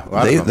 Yeah, a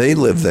lot of them. they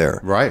live there.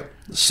 Right.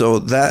 So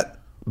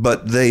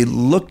but they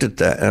looked at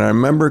that, and I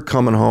remember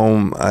coming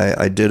home.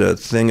 I did a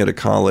thing at a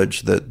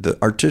college that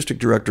the artistic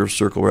director of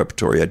Circle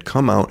Repertory had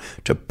come out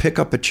to pick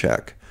up a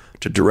check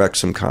to direct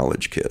some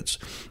college kids.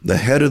 The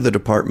head of the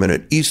department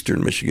at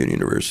Eastern Michigan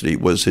University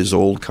was his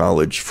old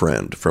college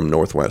friend from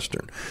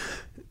Northwestern.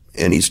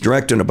 And he's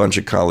directing a bunch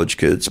of college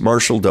kids.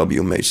 Marshall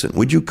W. Mason,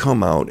 would you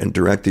come out and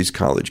direct these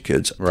college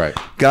kids? Right.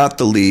 Got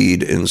the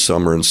lead in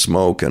Summer and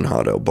Smoke and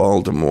Hot of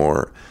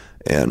Baltimore.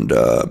 And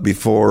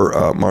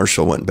before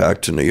Marshall went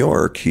back to New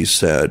York, he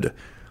said,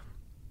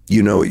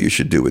 "You know what you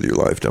should do with your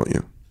life, don't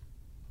you?"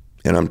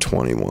 And I'm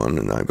 21,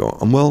 and I go,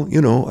 "Well,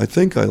 I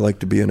think I like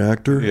to be an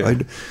actor."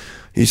 Yeah.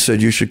 He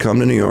said, "You should come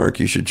to New York.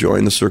 You should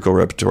join the Circle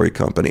Repertory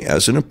Company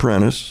as an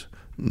apprentice.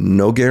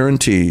 No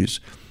guarantees,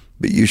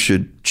 but you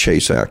should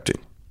chase acting."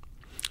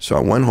 So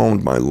I went home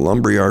to my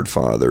lumberyard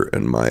father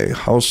and my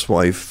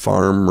housewife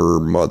farmer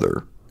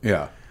mother.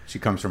 Yeah. She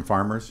comes from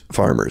farmers?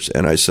 Farmers.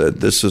 And I said,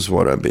 "This is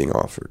what I'm being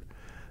offered."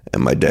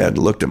 And my dad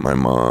looked at my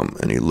mom,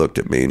 and he looked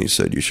at me, and he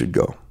said, "You should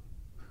go."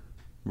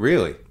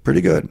 Really?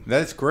 Pretty good.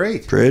 That's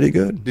great. Pretty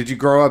good. Did you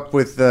grow up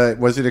with,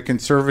 was it a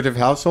conservative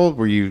household?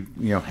 Were you,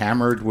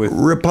 hammered with?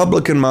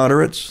 Republican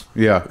moderates.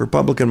 Yeah.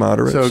 Republican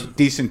moderates. So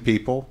decent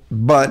people,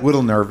 but a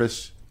little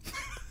nervous.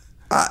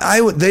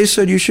 They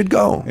said you should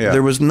go. Yeah.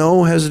 There was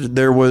no hesitation.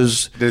 There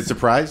was. Did it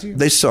surprise you?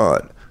 They saw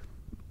it.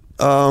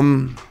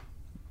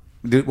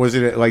 Was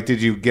it like?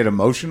 Did you get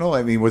emotional?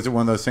 I mean, was it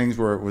one of those things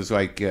where it was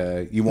like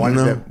you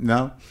wanted to?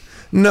 No.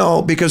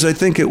 No, because I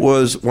think it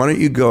was, why don't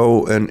you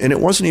go, and it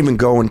wasn't even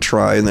go and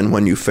try, and then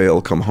when you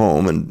fail, come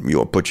home, and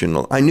you'll put you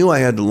in. I knew I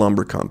had the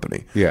lumber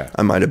company. Yeah.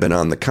 I might have been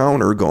on the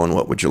counter going,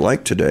 "What would you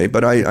like today?"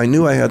 But I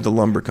knew I had the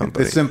lumber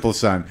company. The simple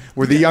son.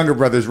 Were the younger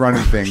brothers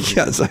running things?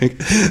 Yes,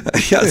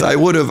 I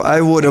would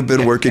have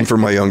been working for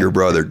my younger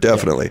brother,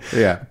 definitely.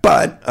 Yeah.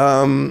 But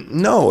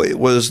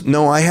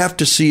no, I have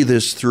to see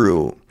this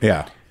through.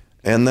 Yeah.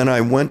 And then I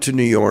went to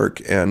New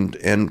York and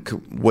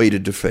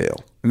waited to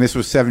fail. And this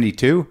was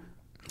 72?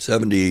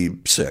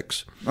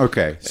 76.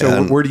 Okay.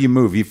 So where do you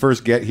move? You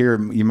first get here,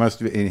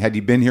 had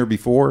you been here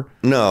before?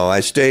 No,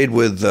 I stayed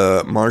with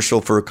Marshall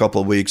for a couple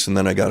of weeks, and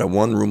then I got a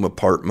one-room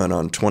apartment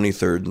on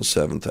 23rd and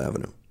 7th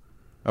Avenue.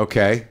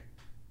 Okay.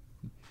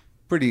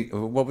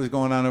 What was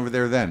going on over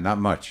there then? Not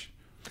much.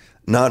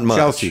 Not much.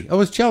 Chelsea. Oh, it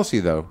was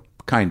Chelsea, though.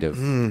 Kind of.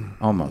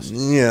 Almost.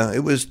 Yeah,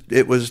 it was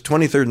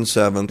 23rd and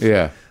 7th.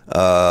 Yeah.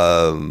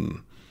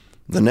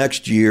 The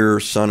next year,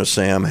 Son of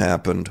Sam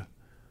happened.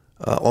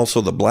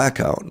 Also, the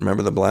Blackout.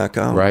 Remember the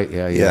Blackout? Right,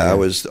 yeah. I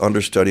was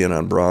understudying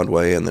on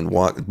Broadway, and then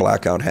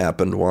Blackout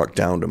happened. Walked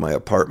down to my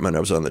apartment. I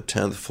was on the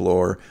 10th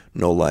floor.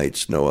 No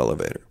lights, no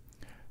elevator.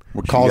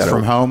 What calls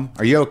from home?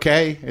 Are you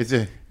okay? Is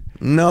it?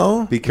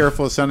 No. Be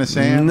careful, son of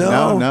Sam.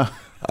 No.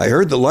 I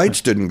heard the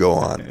lights didn't go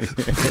on.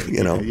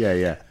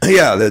 Yeah.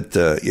 Yeah, they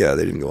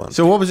didn't go on.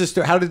 So what was this?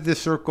 How did the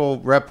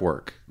Circle rep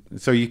work?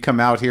 So you come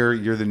out here.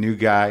 You're the new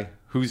guy.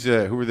 Who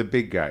are the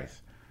big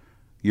guys?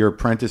 You're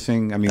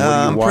apprenticing. I mean, what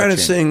are you watching?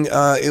 Apprenticing.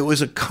 It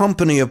was a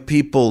company of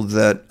people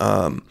that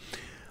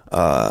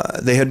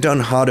they had done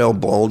Hot L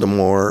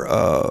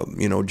Baltimore.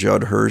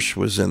 Judd Hirsch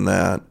was in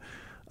that.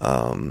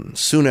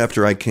 Soon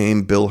after I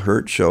came, Bill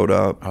Hurt showed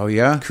up. Oh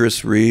yeah,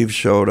 Chris Reeves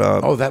showed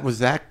up. Oh, that was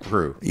that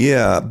crew.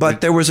 Yeah,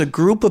 but there was a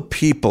group of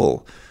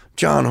people: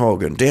 John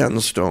Hogan, Danton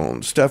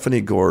Stone,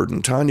 Stephanie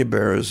Gordon, Tanya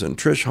Berezin,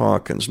 Trish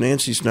Hawkins,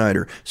 Nancy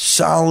Snyder,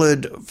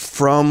 solid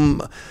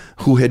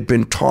who had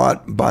been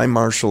taught by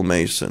Marshall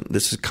Mason.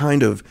 This is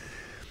kind of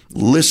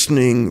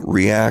listening,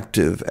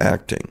 reactive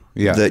acting.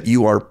 Yeah. That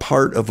you are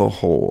part of a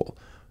whole.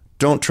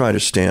 Don't try to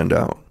stand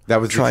out.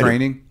 That was the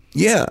training?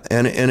 Yeah,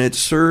 and it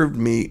served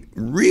me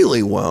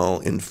really well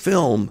in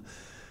film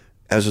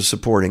as a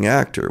supporting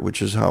actor,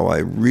 which is how I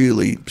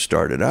really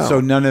started out. So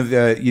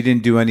you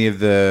didn't do any of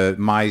the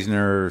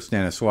Meisner,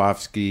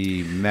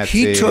 Stanislavski method?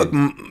 He took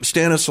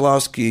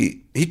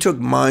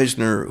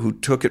Meisner, who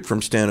took it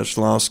from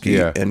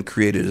Stanislavski and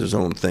created his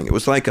own thing. It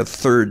was like a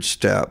third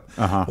step,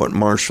 what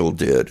Marshall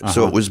did.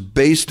 So it was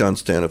based on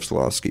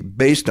Stanislavski,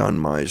 based on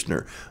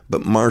Meisner,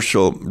 but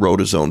Marshall wrote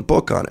his own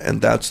book on it,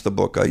 and that's the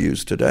book I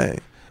use today.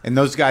 And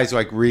those guys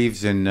like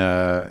Reeves and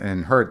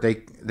Hurt, they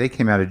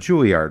came out of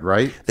Juilliard,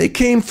 right? They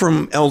came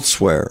from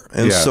elsewhere,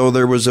 and so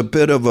there was a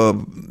bit of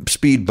a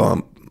speed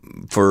bump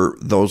for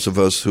those of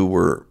us who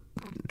were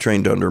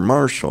trained under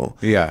Marshall.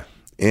 Yeah,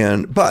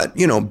 but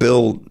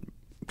Bill,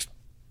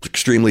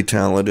 extremely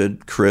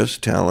talented, Chris,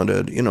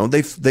 talented.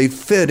 They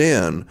fit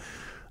in,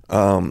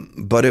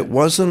 but it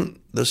wasn't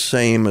the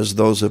same as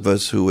those of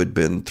us who had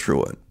been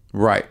through it.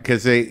 Right,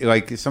 because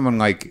someone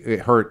like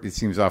Hurt, it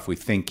seems awfully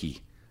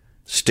thinky.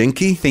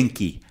 Stinky?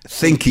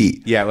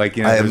 Thinky. Yeah, I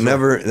have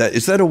never.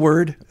 Is that a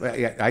word?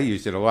 Yeah, I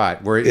used it a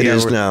lot. It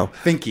is now.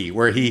 Thinky,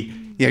 where he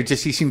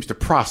seems to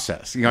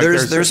process.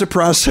 There's a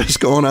process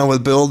going on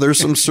with Bill. There's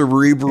some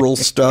cerebral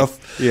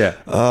stuff. Yeah.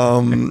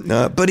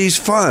 But he's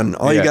fun.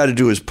 All you got to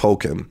do is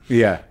poke him.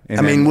 Yeah.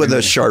 With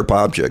a sharp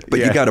object, but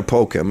you got to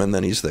poke him, and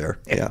then he's there.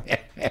 Yeah.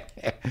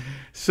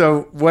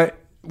 So what?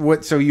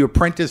 So you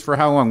apprentice for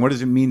how long? What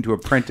does it mean to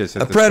apprentice?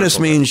 Apprentice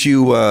means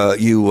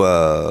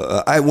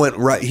I went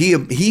right.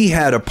 He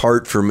had a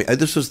part for me.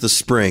 This was the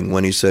spring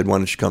when he said, "Why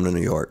don't you come to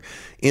New York?"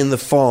 In the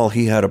fall,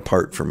 he had a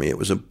part for me. It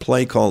was a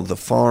play called The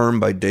Farm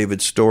by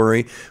David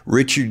Story.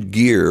 Richard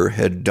Gere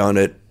had done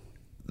it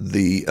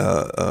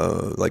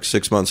like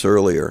 6 months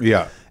earlier.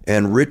 Yeah.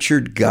 And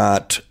Richard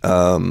got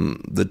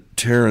the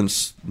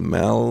Terrence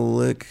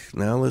Malick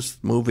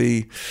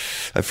movie.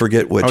 I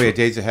forget which. Oh, yeah,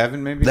 Days of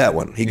Heaven, maybe? That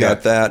one. He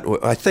got that.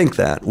 I think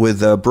that,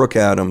 with Brooke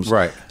Adams.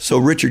 Right. So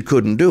Richard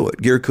couldn't do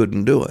it. Gere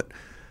couldn't do it.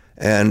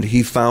 And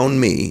he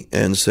found me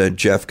and said,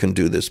 Jeff can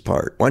do this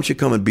part. Why don't you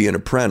come and be an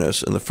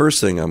apprentice? And the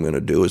first thing I'm going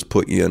to do is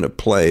put you in a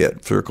play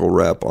at Circle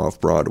Rep off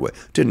Broadway.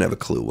 Didn't have a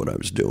clue what I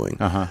was doing.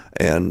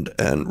 And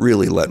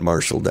really let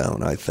Marshall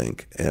down, I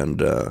think.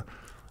 And...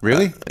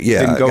 Really?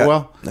 Yeah. Didn't go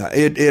well?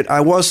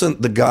 I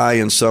wasn't the guy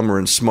in Summer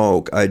and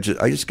Smoke. I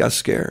just got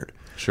scared.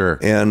 Sure.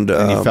 And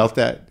you felt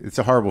that? It's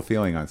a horrible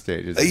feeling on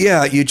stage, isn't it?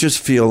 Yeah, you just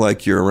feel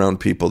like you're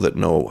around people that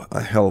know a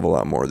hell of a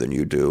lot more than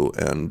you do,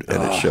 and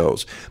it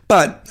shows.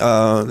 But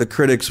the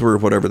critics were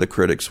whatever the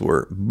critics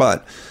were.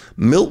 But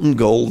Milton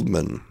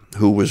Goldman,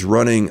 who was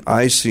running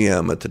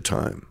ICM at the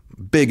time,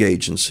 big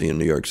agency in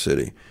New York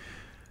City,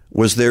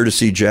 was there to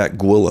see Jack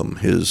Gwillim,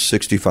 his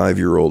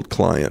 65-year-old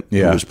client,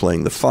 who was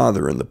playing the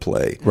father in the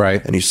play.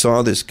 Right. And he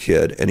saw this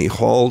kid, and he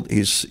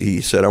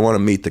said, I want to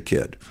meet the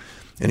kid.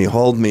 And he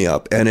hauled me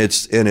up, and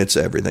it's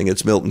everything.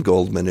 It's Milton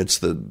Goldman.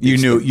 You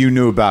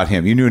knew about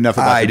him. You knew enough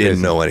about. I didn't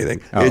know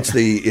anything. Oh. It's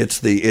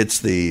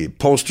the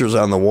posters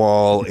on the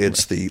wall.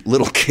 It's the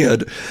little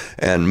kid,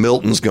 and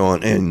Milton's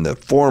going in the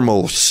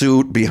formal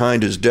suit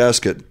behind his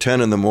desk at 10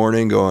 in the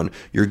morning, going,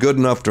 "You're good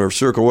enough to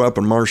circle up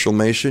in Marshall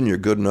Mason. You're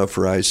good enough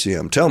for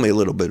ICM. Tell me a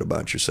little bit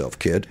about yourself,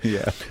 kid."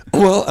 Yeah.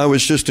 Well, I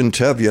was just in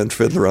Tevye and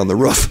Fiddler on the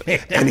Roof,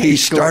 and he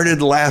started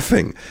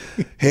laughing,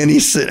 and he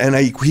said,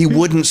 he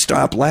wouldn't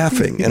stop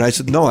laughing, and I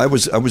said, "No, I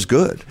was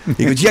good."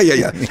 He goes,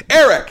 yeah.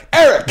 Eric,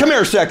 come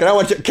here a second. I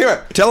want you. Come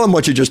here. Tell him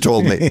what you just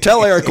told me.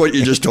 Tell Eric what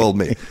you just told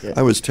me.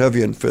 I was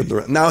Tevye and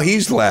Fiddler. Now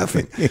he's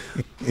laughing,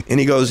 and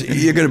he goes,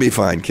 "You're going to be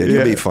fine, kid.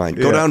 You'll be fine.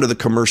 Go down to the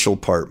commercial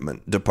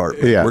department.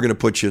 Yeah. We're going to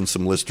put you in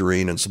some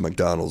Listerine and some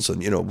McDonald's,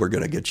 and we're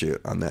going to get you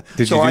on that."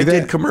 I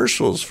did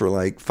commercials for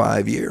like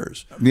 5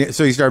 years. Yeah,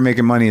 so you started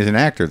making money as an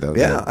actor, though.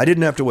 Yeah, I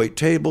didn't have to wait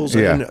tables.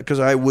 Because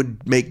I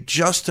would make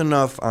just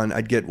enough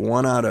I'd get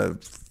 1 out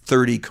of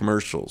 30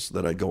 commercials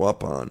that I'd go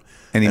up on.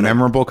 Any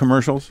memorable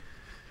commercials?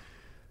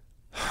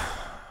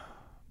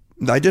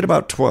 I did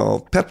about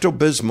 12.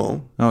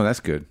 Pepto-Bismol. Oh,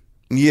 that's good.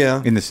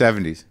 Yeah. in the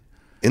 70s.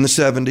 In the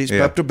 70s,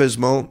 Yeah.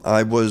 Pepto-Bismol.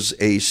 I was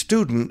a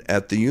student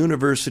at the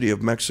University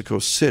of Mexico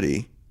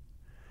City,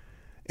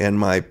 and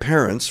my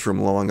parents from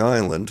Long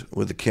Island,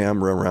 with the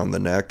camera around the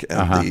neck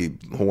and the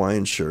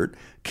Hawaiian shirt,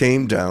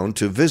 came down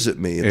to visit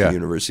me at the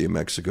University of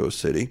Mexico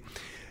City.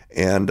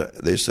 And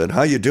they said,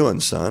 "How you doing,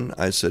 son?"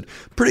 I said,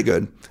 "Pretty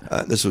good."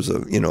 This was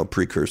a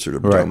precursor to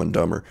Dumb and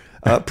Dumber.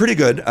 Pretty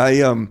good.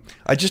 I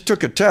just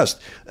took a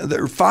test.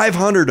 There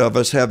 500 of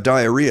us have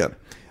diarrhea.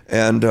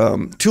 And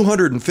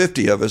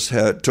 250 of us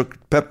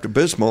took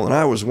Pepto-Bismol, and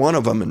I was one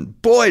of them.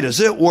 And boy, does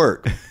it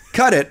work!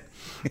 Cut it.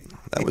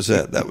 That was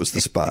it. That was the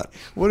spot.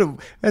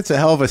 That's a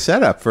hell of a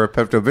setup for a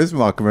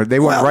Pepto-Bismol commercial. They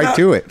went right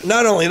to it.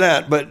 Not only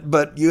that,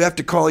 but you have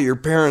to call your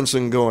parents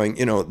and going,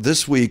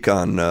 this week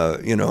on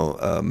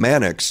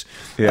Mannix,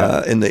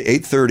 in the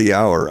 8:30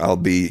 hour,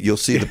 you'll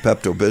see the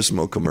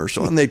Pepto-Bismol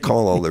commercial, and they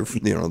call all their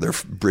their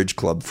bridge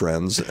club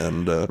friends,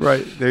 and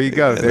right there you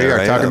go. There you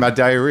are talking about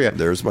diarrhea.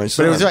 There's my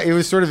son. But it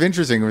was sort of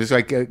interesting. It was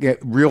like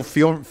real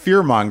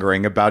fear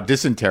mongering about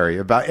dysentery,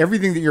 about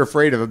everything that you're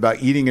afraid of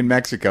about eating in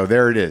Mexico.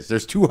 There it is.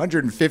 There's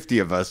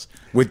 250 of us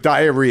with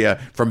diarrhea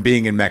from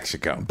being in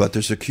Mexico. But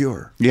there's a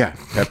cure. Yeah,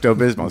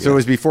 Pepto-Bismol. So it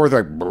was before it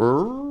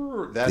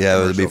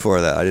was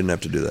before that. I didn't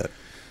have to do that.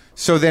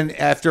 So then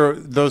after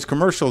those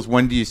commercials,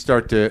 when do you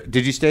start to...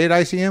 Did you stay at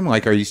ICM?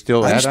 Like, are you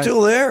still I'm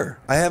still there.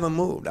 I haven't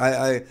moved.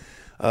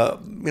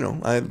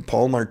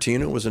 Paul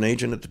Martino was an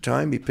agent at the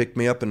time. He picked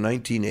me up in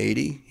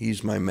 1980.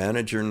 He's my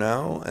manager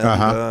now.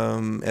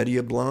 And Eddie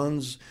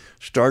Ablons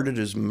started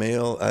as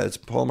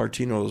Paul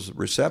Martino's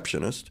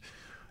receptionist.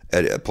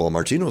 At Paul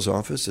Martino's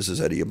office. This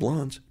is Eddie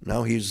Ablons.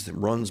 Now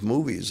runs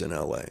movies in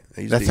L.A.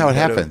 That's how it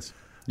happens.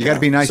 You got to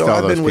be nice to all those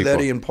people. So I've been with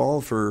Eddie and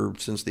Paul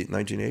since the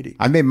 1980.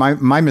 I made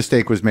my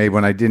mistake was made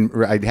when I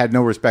had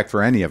no respect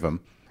for any of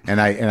them,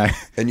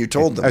 and you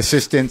told them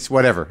assistants,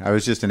 whatever. I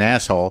was just an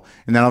asshole,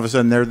 and then all of a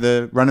sudden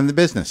they're running the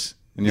business,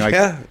 and you're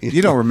like,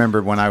 you don't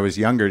remember when I was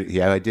younger?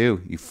 Yeah, I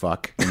do. You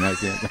fuck. And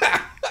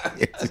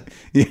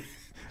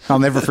I'll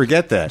never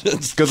forget that.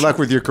 Good luck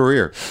with your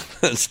career.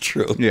 That's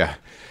true. Yeah.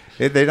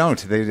 They don't.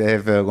 They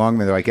have they're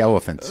like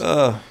elephants.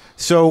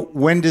 So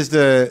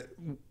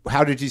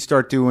how did you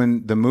start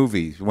doing the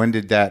movies? When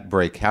did that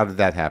break? How did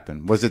that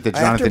happen? Was it the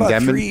Jonathan Demme? After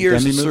about 3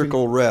 years Demme at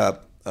Circle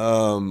Rep.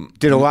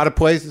 Did a lot of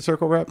plays at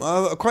Circle Rep?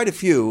 Quite a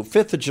few.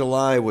 5th of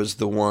July was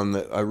the one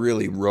that I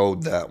really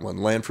rode that one.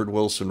 Lanford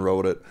Wilson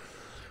wrote it.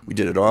 We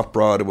did it off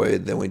Broadway,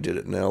 then we did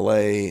it in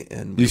L.A.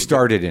 And you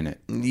started in it.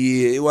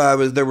 Yeah, well,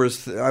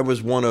 I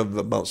was one of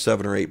about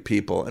 7 or 8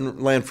 people, and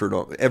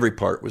Lanford, every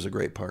part was a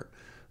great part.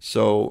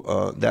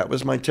 So that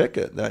was my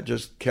ticket. That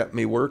just kept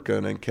me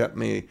working and kept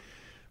me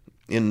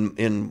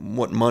in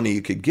what money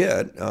you could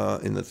get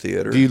in the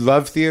theater. Do you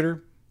love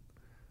theater?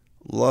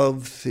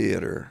 Love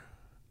theater.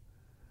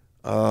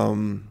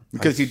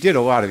 Because you did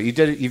a lot of it.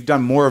 You've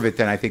done more of it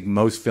than I think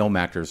most film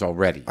actors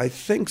already. I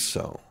think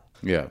so.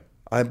 Yeah.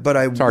 But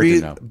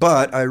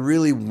I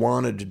really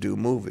wanted to do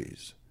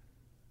movies.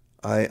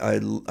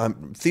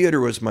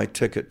 Theater was my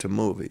ticket to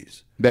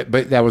movies.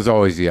 But that was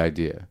always the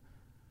idea.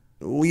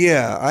 Well,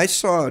 yeah, I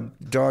saw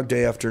Dog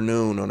Day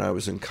Afternoon when I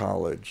was in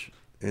college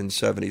in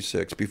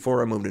 '76,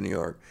 before I moved to New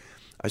York.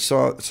 I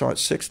saw it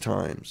 6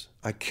 times.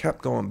 I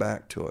kept going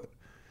back to it.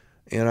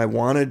 And I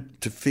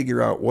wanted to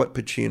figure out what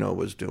Pacino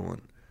was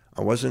doing.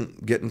 I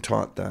wasn't getting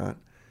taught that.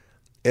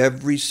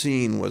 Every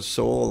scene was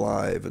so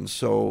alive and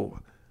so...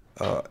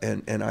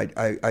 and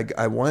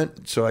I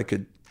went so I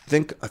could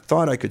think... I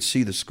thought I could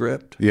see the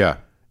script. Yeah.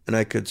 And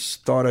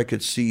thought I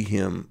could see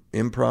him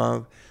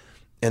improv.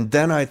 And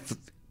then I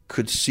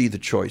could see the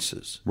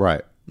choices.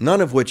 Right. None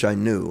of which I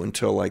knew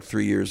until like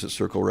 3 years at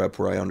Circle Rep,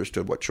 where I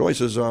understood what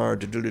choices are.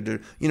 De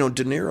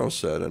Niro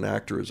said an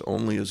actor is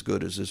only as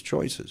good as his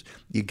choices.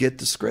 You get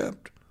the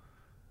script.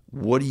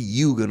 What are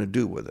you going to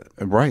do with it?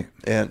 Right.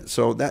 And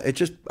so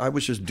I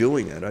was just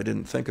doing it. I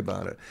didn't think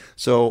about it.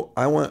 So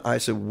I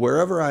said,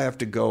 wherever I have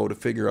to go to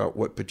figure out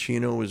what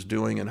Pacino is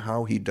doing and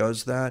how he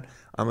does that,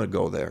 I'm going to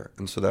go there.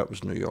 And so that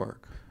was New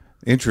York.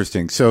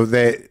 Interesting. So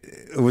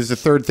it was the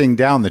third thing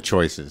down, the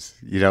choices.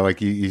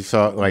 Like you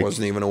saw, like I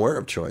wasn't even aware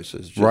of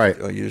choices. Just, right.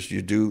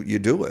 You do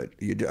it.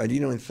 You don't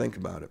even think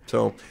about it.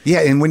 So yeah,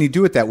 and when you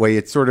do it that way,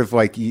 it's sort of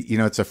like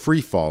it's a free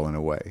fall in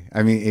a way.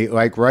 I mean,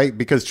 right,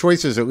 because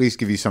choices at least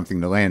give you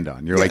something to land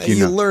on. You're like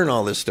you learn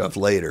all this stuff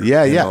later.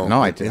 Yeah, yeah.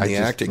 No, in the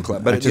acting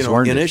class. But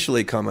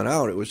initially coming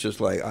out, it was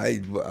just like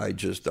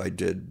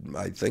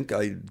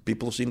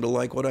people seemed to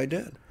like what I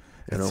did.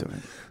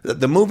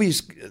 The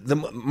movies,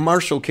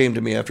 Marshall came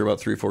to me after about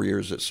 3 or 4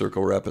 years at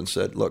Circle Rep and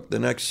said, look, the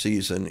next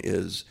season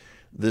is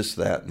this,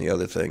 that, and the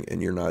other thing,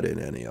 and you're not in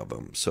any of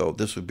them. So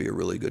this would be a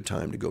really good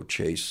time to go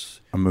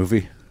chase a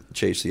movie,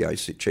 chase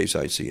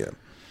ICM.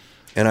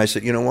 And I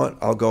said, you know what,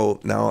 I'll go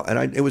now.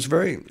 And it was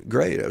very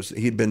great.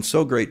 He'd been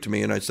so great to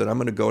me. And I said, I'm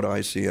going to go to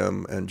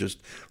ICM and just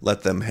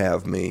let them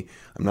have me.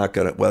 I'm not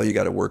going to, you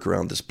got to work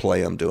around this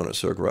play I'm doing at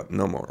Circle Rep.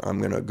 No more. I'm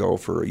going to go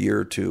for a year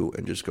or two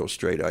and just go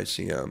straight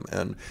ICM.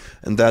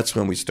 And that's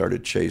when we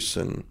started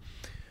chasing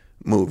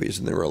movies,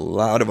 and there were a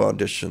lot of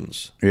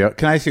auditions. Yeah.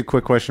 Can I ask you a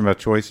quick question about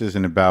choices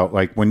and about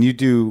like when you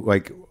do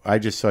like I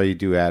just saw you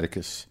do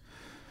Atticus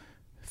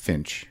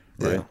Finch,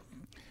 right? Yeah.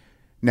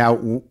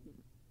 Now,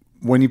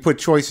 when you put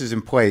choices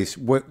in place,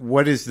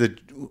 what is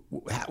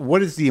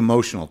the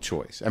emotional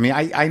choice? I mean,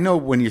 I know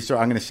when you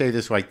start, I'm going to say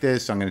this like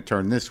this, I'm going to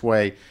turn this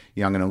way,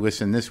 I'm going to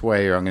listen this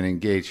way, or I'm going to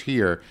engage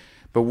here.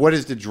 But what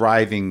is the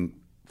driving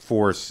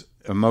force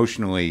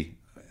emotionally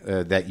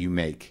that you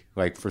make,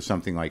 like for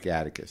something like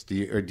Atticus? Do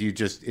you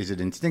just, is it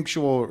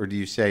instinctual, or do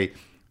you say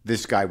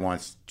this guy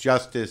wants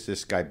justice,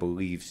 this guy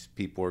believes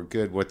people are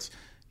good?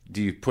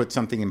 Do you put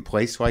something in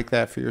place like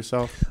that for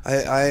yourself?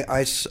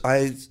 I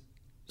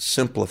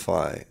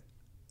simplify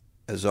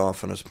as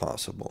often as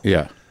possible.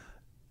 Yeah.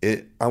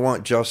 I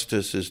want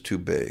justice is too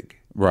big.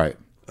 Right.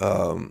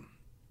 I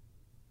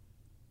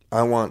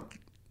want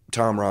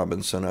Tom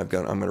Robinson. I'm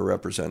going to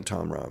represent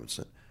Tom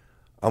Robinson.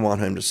 I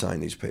want him to sign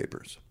these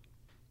papers.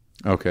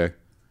 Okay.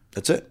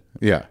 That's it.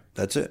 Yeah.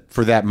 That's it.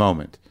 For that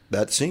moment.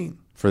 That scene.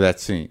 For that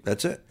scene.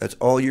 That's it. That's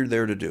all you're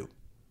there to do.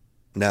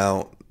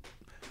 Now,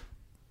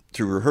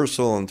 through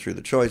rehearsal and through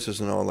the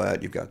choices and all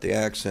that, you've got the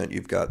accent,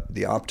 you've got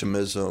the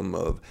optimism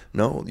of,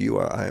 no,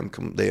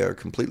 they are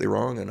completely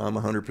wrong and I'm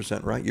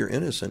 100% right. You're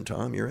innocent,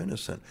 Tom. You're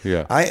innocent.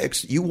 Yeah.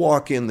 You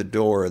walk in the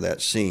door of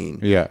that scene,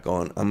 yeah,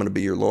 going, I'm going to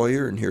be your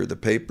lawyer, and here are the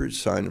papers.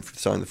 Sign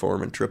the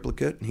form in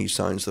triplicate, and he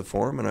signs the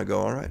form, and I go,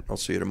 all right, I'll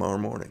see you tomorrow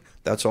morning.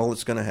 That's all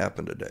that's going to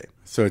happen today.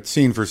 So it's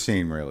scene for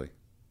scene, really.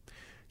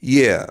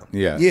 Yeah.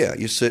 Yeah. Yeah.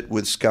 You sit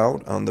with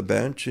Scout on the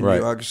bench and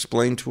right. you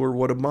explain to her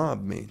what a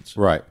mob means.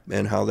 Right.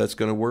 And how that's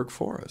going to work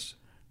for us.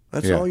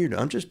 That's all you're doing.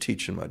 I'm just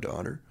teaching my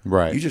daughter.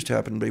 Right. You just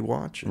happen to be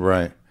watching.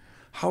 Right.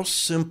 How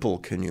simple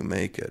can you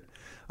make it?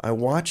 I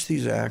watch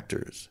these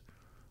actors,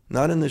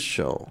 not in this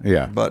show,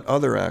 but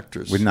other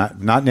actors. With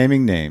not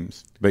naming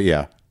names, but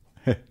yeah.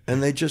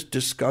 And they just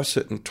discuss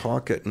it and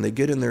talk it, and they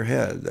get in their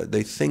head.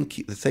 They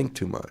think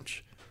too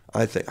much.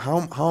 I think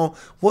how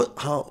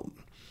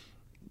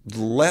the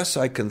less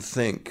I can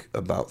think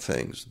about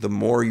things, the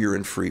more you're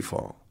in free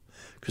fall.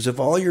 Because if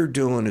all you're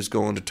doing is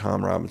going to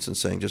Tom Robinson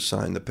saying, just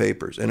sign the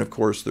papers, and of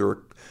course there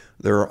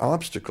are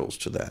obstacles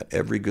to that.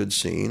 Every good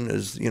scene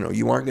is,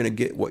 you aren't going to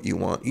get what you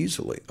want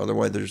easily.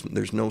 Otherwise,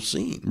 there's no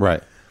scene.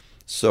 Right.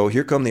 So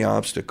here come the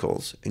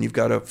obstacles, and you've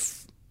got to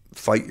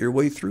fight your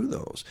way through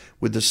those.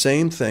 With the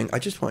same thing, I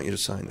just want you to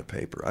sign the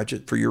paper.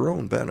 For your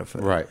own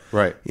benefit. Right.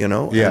 Right.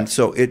 Yeah. And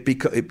so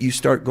you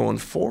start going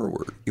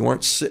forward. You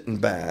aren't sitting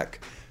back,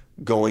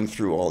 going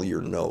through all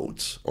your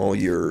notes, all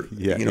your,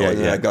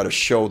 and I got to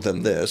show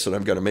them this, and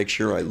I've got to make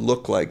sure I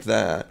look like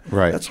that.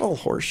 Right. That's all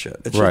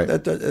horseshit. It's right.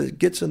 Just, that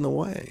gets in the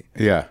way.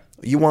 Yeah.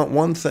 You want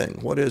one thing.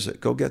 What is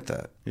it? Go get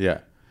that. Yeah.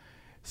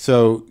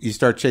 So you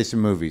start chasing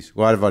movies. A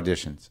lot of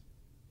auditions.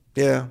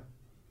 Yeah.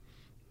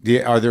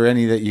 Are there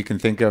any that you can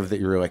think of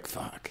that you were like,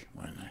 fuck,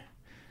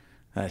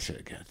 I should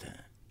have got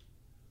that?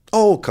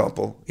 Oh, a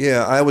couple.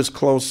 Yeah, I was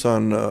close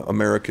on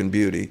American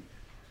Beauty.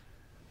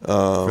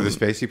 For the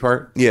Spacey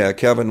part? Yeah,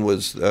 Kevin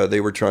was,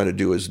 they were trying to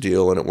do his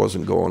deal and it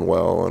wasn't going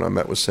well, and I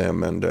met with Sam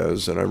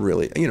Mendes, and I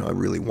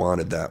really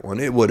wanted that one.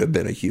 It would have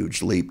been a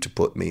huge leap to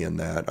put me in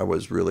that. I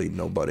was really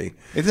nobody.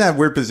 Isn't that a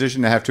weird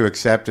position to have to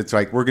accept? It's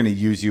like, we're going to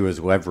use you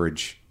as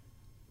leverage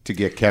to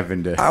get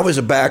Kevin to... I was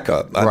a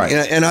backup. Right.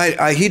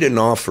 He didn't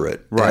offer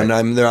it. Right. And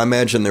I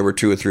imagine there were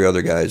 2 or 3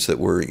 other guys that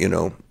were, in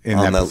on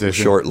that that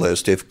short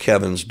list if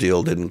Kevin's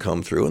deal didn't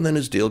come through, and then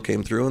his deal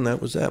came through, and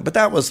that was that. But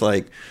that was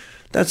like...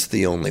 That's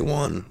the only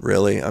one,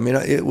 really. I mean,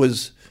 it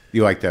was...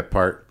 You like that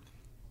part?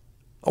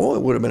 Oh,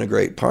 it would have been a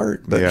great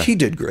part, but he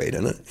did great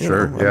in it.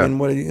 Sure, I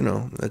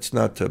mean, that's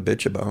not to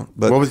bitch about.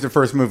 But what was the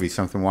first movie?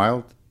 Something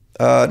Wild?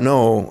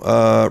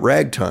 No,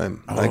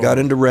 Ragtime. Oh. I got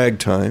into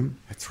Ragtime.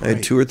 That's right. I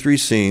had 2 or 3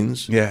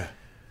 scenes. Yeah.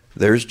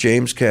 There's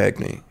James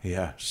Cagney.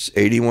 Yeah.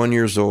 81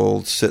 years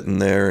old, sitting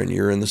there, and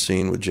you're in the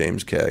scene with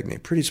James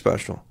Cagney. Pretty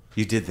special.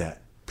 You did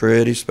that.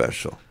 Pretty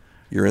special.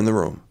 You're in the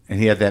room. And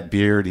he had that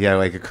beard. He had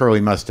like a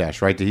curly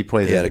mustache, right? Did he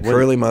play? He had a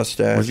curly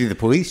mustache. Was he the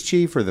police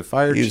chief or the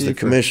fire chief? He was the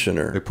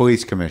commissioner. The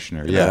police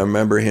commissioner, yeah. I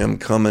remember him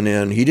coming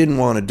in. He didn't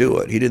want to do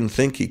it. He didn't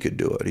think he could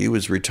do it. He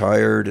was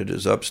retired at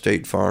his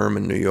upstate farm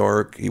in New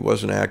York. He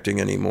wasn't acting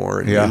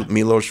anymore. And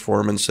Milos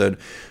Forman said,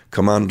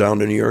 come on down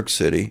to New York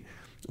City.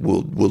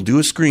 We'll do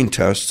a screen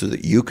test so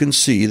that you can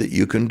see that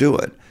you can do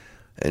it.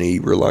 And he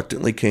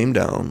reluctantly came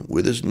down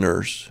with his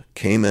nurse,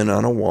 came in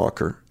on a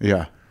walker.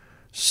 Yeah.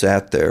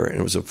 Sat there, and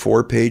it was a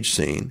 4-page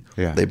scene.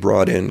 Yeah. They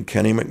brought in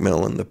Kenny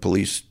McMillan, the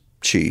police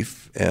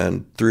chief,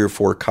 and 3 or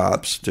 4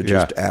 cops to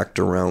just act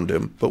around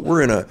him. But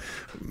we're in a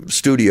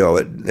studio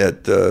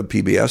at the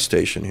PBS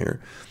station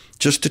here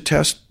just to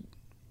test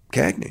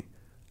Cagney,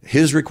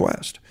 his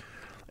request.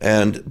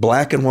 And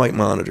black and white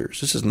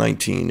monitors. This is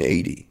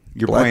 1980.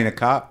 You're playing a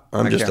cop?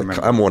 I'm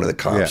one of the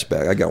cops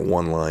back. I got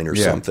one line or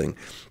something.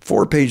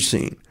 4-page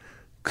scene.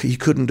 He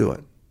couldn't do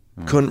it.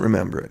 Couldn't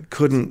remember it.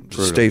 Couldn't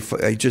stay.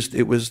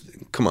 It was,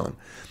 come on.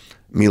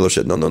 Milo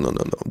said, no.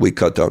 We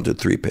cut down to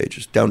 3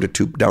 pages, down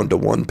to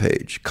 1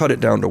 page. Cut it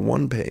down to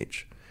 1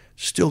 page.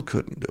 Still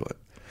couldn't do it.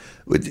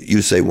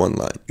 You say one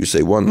line. You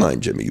say one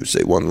line, Jimmy. You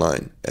say one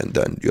line, and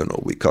then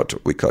we cut,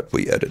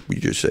 we edit. We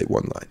just say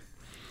one line,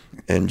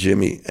 and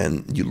Jimmy,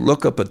 and you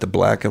look up at the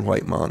black and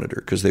white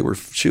monitor because they were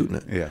shooting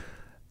it, Yeah.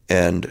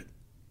 and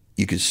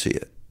you could see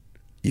it.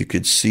 You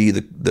could see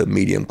the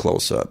medium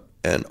close up,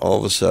 and all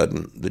of a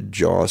sudden the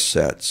jaw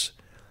sets,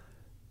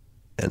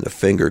 and the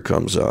finger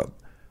comes up,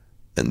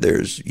 and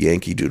there's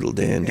Yankee Doodle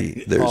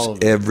Dandy. There's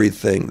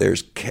everything.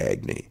 There's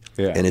Cagney.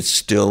 Yeah. And it's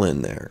still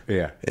in there.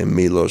 Yeah. And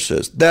Milo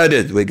says, "That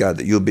is, we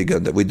got it. You'll be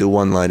good. We do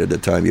one line at a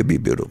time. You'll be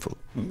beautiful."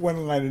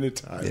 One line at a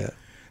time. Yeah.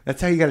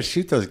 That's how you got to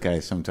shoot those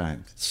guys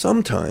sometimes.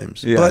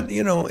 Sometimes. Yeah. But,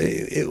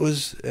 it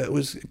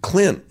was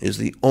Clint is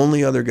the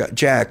only other guy.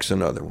 Jack's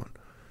another one.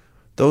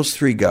 Those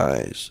three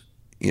guys,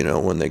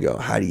 when they go,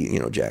 "How do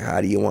you, Jack,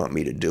 how do you want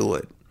me to do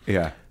it?"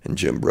 Yeah. And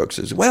Jim Brooks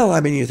says, "Well, I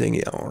mean, you think,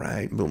 yeah, all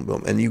right, boom,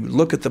 boom." And you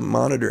look at the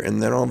monitor,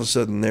 and then all of a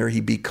sudden there he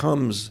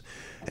becomes,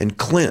 and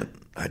Clint,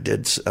 I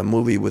did a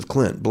movie with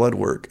Clint,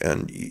 Bloodwork,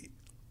 and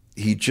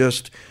he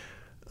just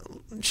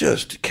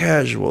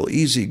casual,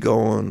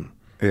 easygoing,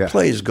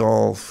 plays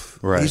golf.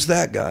 Right. He's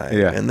that guy.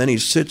 Yeah. And then he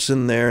sits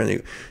in there,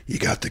 and you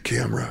got the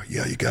camera.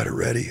 Yeah, you got it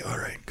ready. All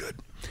right, good.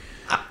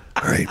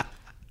 All right.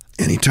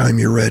 Anytime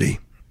you're ready.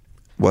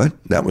 What?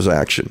 That was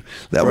action.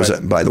 That was,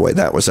 by the way,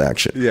 that was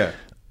action. Yeah.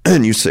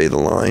 And you say the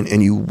line,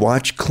 and you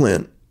watch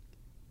Clint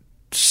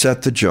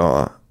set the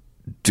jaw,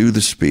 do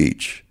the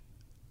speech,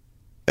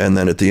 and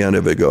then at the end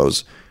of it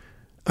goes,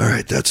 "All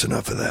right, that's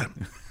enough of that."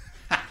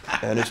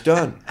 And it's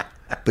done.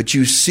 But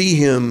you see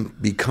him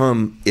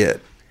become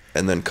it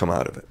and then come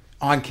out of it.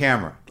 On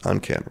camera. On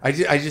camera. I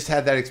just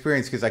had that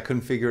experience because I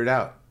couldn't figure it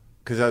out.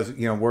 Because I was,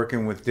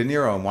 working with De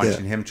Niro and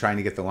watching him trying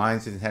to get the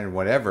lines in his head and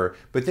whatever.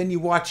 But then you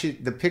watch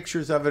it, the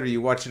pictures of it, or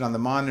you watch it on the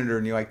monitor,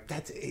 and you're like,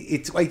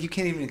 it's like you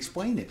can't even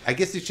explain it. I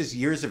guess it's just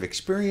years of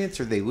experience,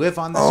 or they live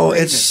on the screen.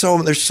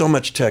 There's so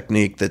much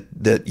technique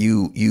that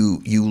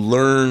you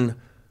learn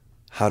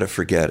how to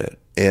forget it.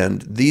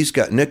 And these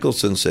guys,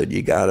 Nicholson said,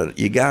 you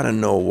gotta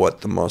know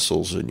what the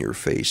muscles in your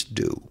face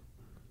do.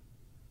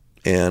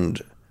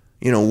 And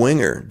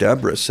Winger,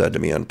 Deborah said to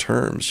me on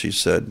Terms, she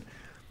said,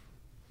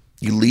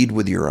 "You lead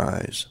with your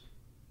eyes."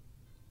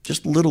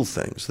 Just little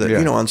things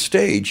that, on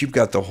stage, you've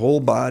got the whole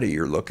body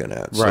you're looking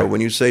at. So when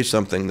you say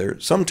something,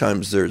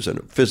 sometimes there's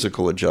a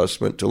physical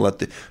adjustment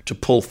to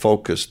pull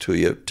focus to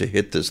you to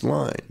hit this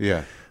line.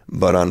 Yeah.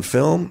 But on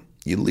film,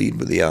 you lead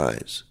with the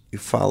eyes. You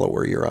follow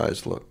where your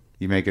eyes look.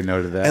 You make a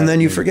note of that. And then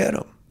you forget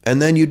them.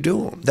 And then you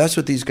do them. That's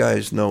what these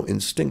guys know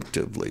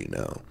instinctively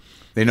now.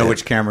 They know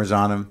which camera's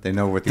on them. They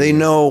know what they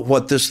know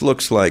what this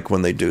looks like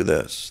when they do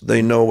this.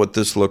 They know what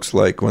this looks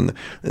like when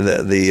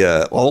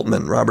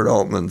the Robert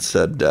Altman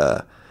said,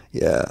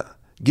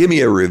 "Give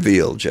me a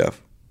reveal, Jeff."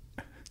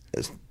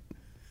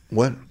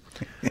 What?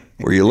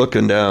 Where you're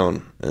looking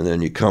down and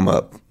then you come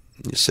up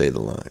and you say the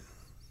line.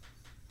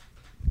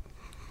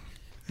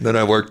 Then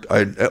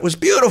it was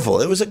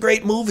beautiful. It was a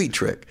great movie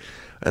trick.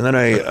 And then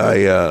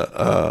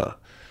I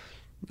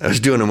was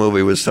doing a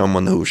movie with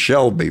someone who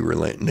shall be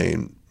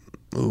named,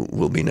 who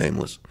will be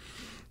nameless.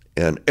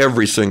 And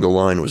every single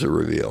line was a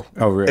reveal.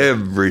 Oh, really?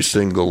 Every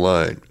single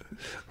line.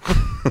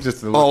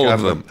 Just all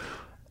of them.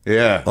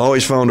 Yeah.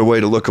 Always found a way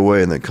to look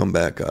away and then come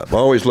back up.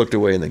 Always looked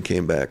away and then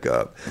came back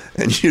up.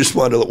 And you just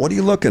wanted to look, what are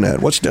you looking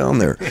at? What's down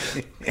there?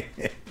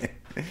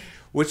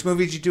 Which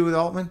movie did you do with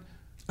Altman?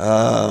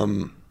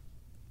 What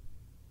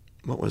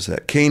was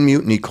that? Caine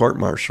Mutiny Court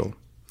Martial.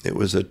 It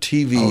was a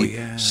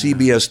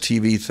CBS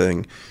TV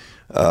thing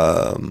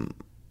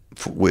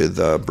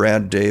with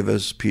Brad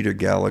Davis, Peter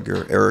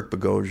Gallagher, Eric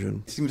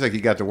Bogosian. Seems like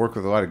you got to work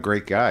with a lot of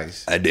great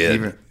guys. I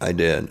did.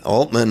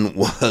 Altman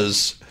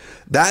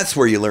that's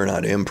where you learn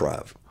how to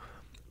improv.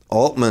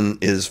 Altman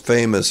is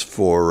famous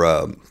for,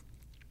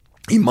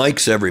 he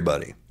mics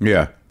everybody.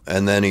 Yeah.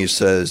 And then he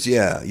says,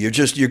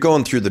 you're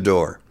going through the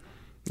door.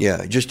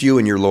 Yeah, just you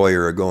and your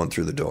lawyer are going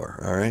through the door,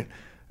 all right?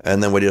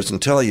 And then what he doesn't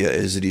tell you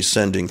is that he's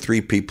sending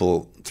 3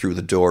 people through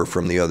the door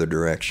from the other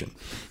direction.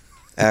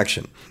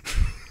 Action.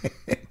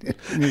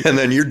 And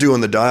then you're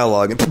doing the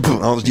dialogue, and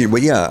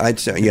I'd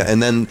say,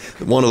 and then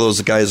one of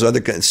those guys,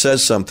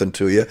 says something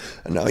to you,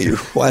 and now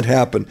what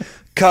happened?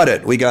 Cut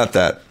it. We got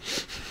that.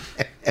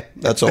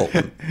 That's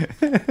Altman.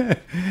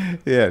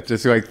 Yeah,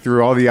 just like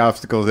threw all the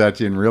obstacles at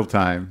you in real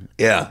time.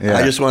 Yeah.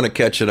 I just want to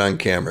catch it on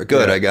camera.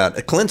 Good, I got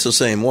it. Clint's the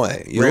same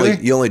way.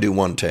 You only do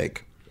one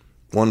take.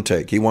 One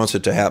take. He wants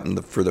it to happen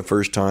for the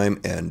first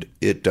time, and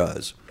it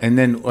does. And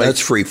then that's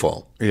free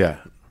fall. Yeah.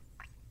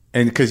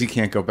 And because you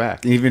can't go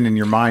back, even in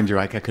your mind, you're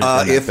like, I could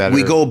have done that better. If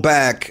we go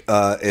back,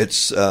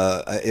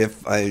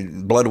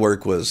 blood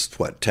work was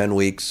 10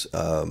 weeks.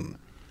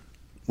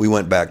 We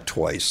went back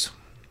twice.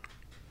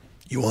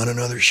 You want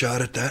another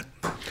shot at that?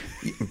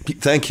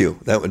 Thank you.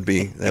 That would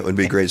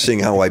be great. Seeing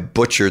how I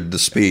butchered the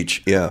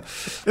speech. Yeah.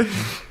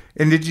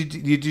 And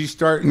did you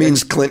start? It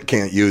means Clint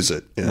can't use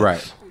it. Yeah.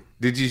 Right.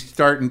 Did you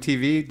start in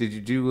TV? Did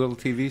you do little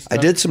TV stuff? I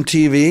did some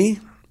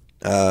TV.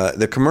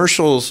 The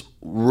commercials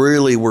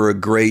really were a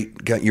great.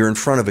 You're in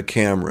front of a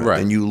camera, Right.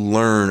 and you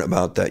learn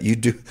about that. You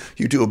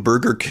do a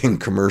Burger King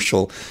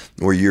commercial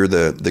where you're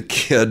the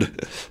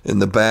kid in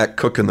the back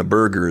cooking the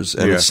burgers,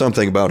 and Yeah. it's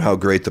something about how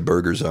great the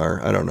burgers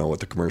are. I don't know what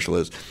the commercial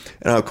is,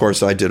 and of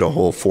course I did a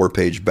whole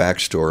 4-page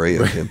backstory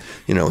of him.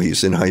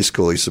 He's in high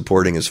school. He's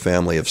supporting his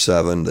family of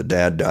 7. The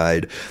dad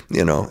died.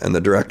 And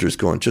the director's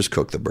going, just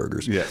cook the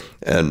burgers. Yeah.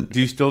 And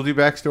Do you still do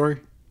backstory?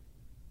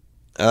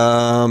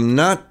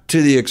 not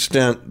to the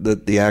extent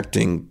that the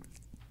acting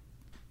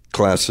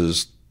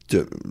classes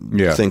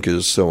think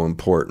is so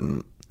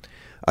important.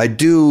 I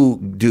do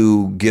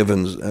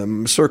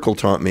given Circle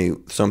taught me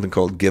something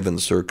called given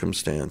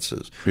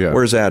circumstances. Yeah.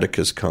 Where's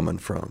Atticus coming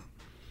from?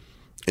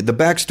 The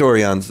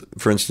backstory on,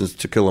 for instance,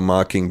 To Kill a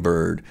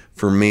Mockingbird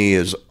for me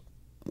is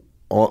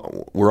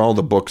were all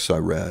the books I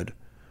read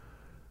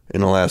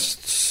in the last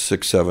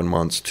 6-7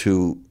 months.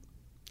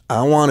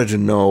 I wanted to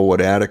know what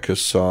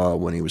Atticus saw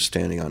when he was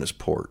standing on his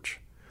porch.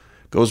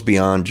 Goes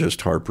beyond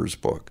just Harper's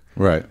book.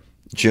 Right.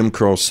 Jim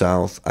Crow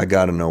South, I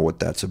got to know what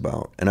that's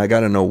about. And I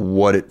got to know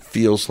what it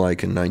feels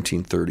like in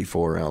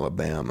 1934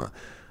 Alabama,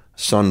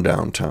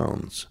 sundown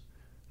towns,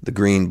 the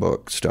Green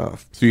Book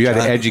stuff. So you got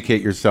to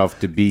educate yourself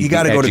to be. You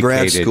got to go to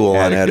grad educated school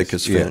on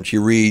Atticus Finch.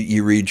 Yeah.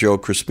 You read Joe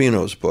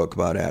Crispino's book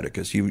about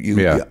Atticus.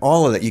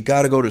 All of that. You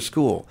got to go to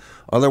school.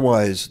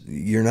 Otherwise,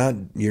 you're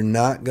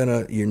not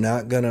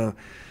gonna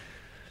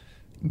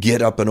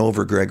get up and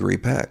over Gregory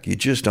Peck. You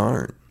just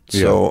aren't.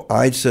 So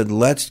I said,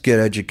 let's get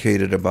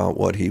educated about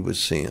what he was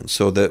seeing,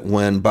 so that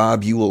when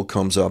Bob Ewell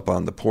comes up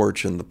on the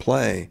porch in the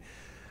play,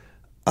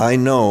 I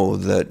know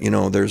that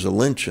there's a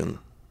lynching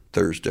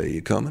Thursday.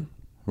 You coming?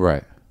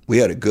 Right. We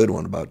had a good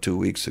one about 2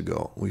 weeks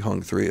ago. We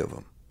hung 3 of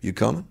them. You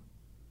coming?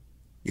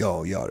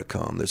 Yo, you ought to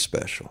come. They're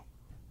special.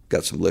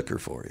 Got some liquor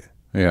for you.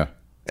 Yeah.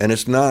 And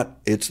it's not.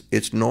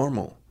 It's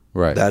normal.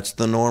 Right. That's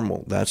the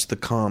normal. That's the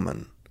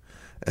common.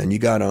 And you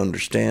got to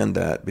understand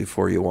that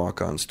before you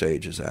walk on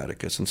stage as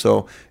Atticus. And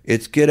so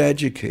it's get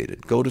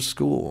educated, go to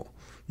school,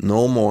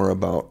 know more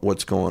about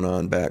what's going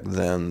on back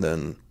then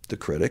than the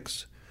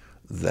critics,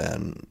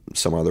 than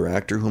some other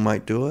actor who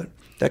might do it.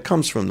 That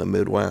comes from the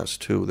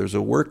Midwest too. There's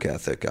a work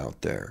ethic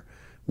out there.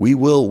 We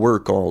will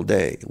work all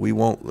day. We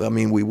won't. I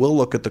mean, we will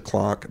look at the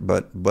clock,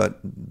 but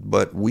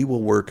we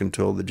will work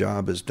until the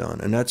job is done.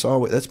 And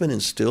that's been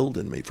instilled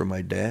in me from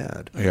my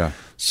dad. Yeah.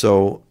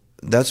 So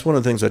that's one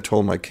of the things I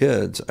told my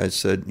kids. I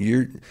said,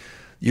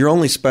 you're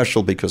only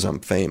special because I'm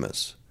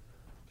famous.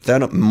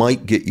 That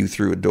might get you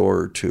through a door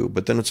or two,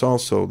 but then it's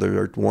also there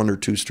are 1 or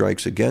 2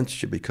 strikes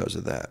against you because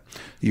of that.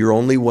 Your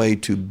only way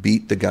to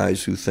beat the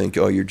guys who think,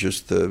 oh, you're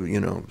just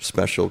the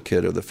special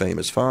kid of the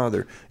famous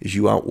father is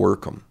you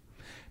outwork them.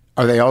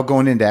 Are they all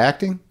going into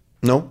acting?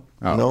 No.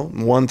 Oh. No.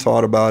 One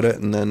thought about it,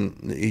 and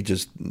then he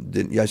just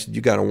didn't. I said,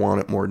 you got to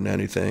want it more than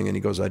anything. And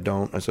he goes, I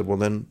don't. I said, well,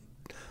 then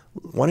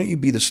why don't you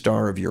be the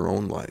star of your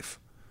own life?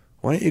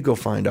 Why don't you go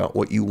find out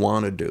what you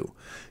want to do?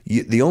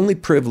 The only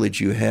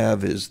privilege you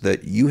have is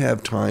that you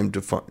have time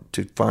to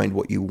find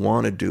what you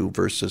want to do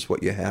versus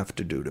what you have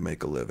to do to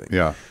make a living.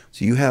 Yeah.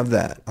 So you have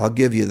that. I'll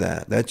give you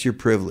that. That's your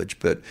privilege.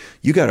 But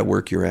you got to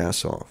work your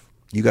ass off.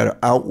 You got to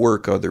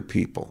outwork other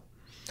people.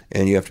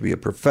 And you have to be a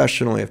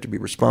professional. You have to be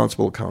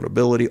responsible,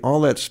 accountability,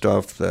 all that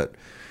stuff that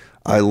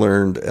I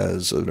learned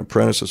as an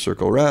apprentice, a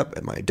circle rep,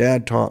 and my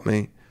dad taught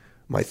me.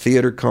 My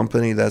theater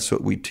company, that's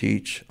what we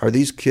teach. Are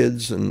these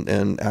kids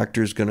and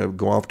actors going to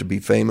go off to be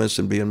famous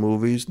and be in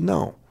movies?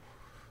 No.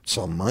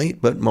 Some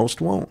might, but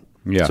most won't.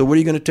 Yeah. So what are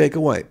you going to take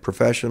away?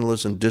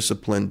 Professionalism,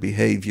 discipline,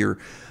 behavior,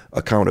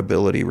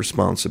 accountability,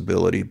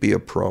 responsibility, be a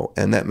pro.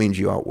 And that means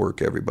you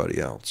outwork everybody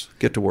else.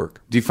 Get to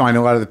work. Do you find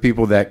a lot of the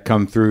people that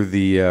come through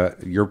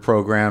your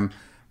program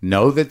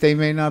know that they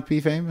may not be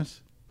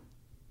famous?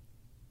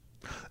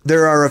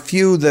 There are a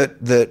few that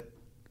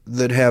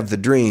have the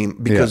dream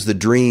because the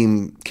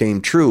dream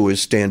came true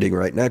is standing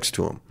right next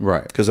to them.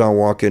 Right. Because I'll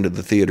walk into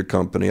the theater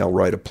company, I'll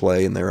write a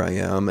play, and there I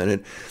am.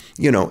 And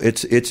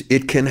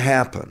it can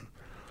happen.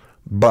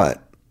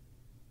 But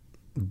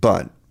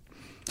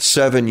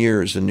 7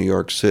 years in New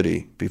York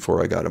City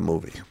before I got a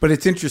movie. But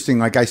it's interesting,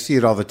 like I see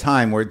it all the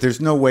time, where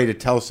there's no way to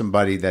tell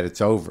somebody that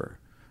it's over.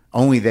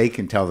 Only they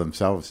can tell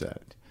themselves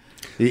that.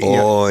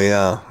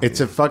 Yeah.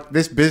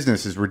 This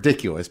business is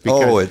ridiculous.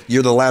 Because,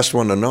 you're the last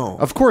one to know.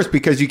 Of course,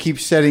 because you keep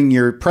setting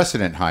your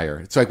precedent higher.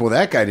 It's like, well,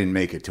 that guy didn't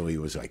make it till he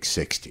was like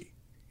 60.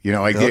 You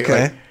know,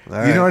 Okay.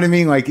 You know what I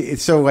mean? Like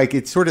it's so like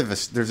it's sort of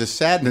there's a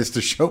sadness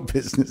to show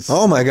business.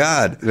 Oh my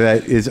God,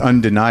 that is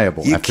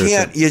undeniable. You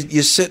can't.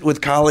 You sit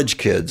with college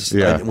kids,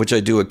 which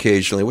I do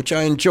occasionally, which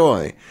I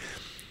enjoy,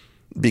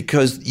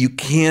 because you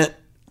can't.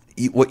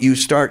 What you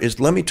start is,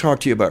 let me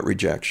talk to you about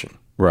rejection,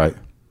 right,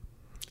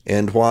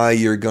 and why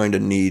you're going to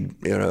need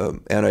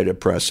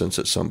antidepressants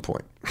at some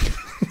point.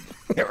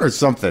 Or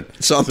something.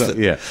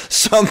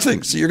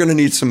 Something. So you're going to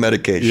need some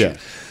medication.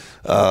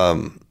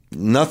 Yeah.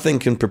 Nothing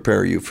can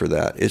prepare you for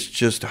that. It's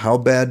just, how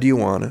bad do you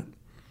want it?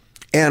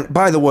 And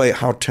by the way,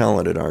 how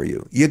talented are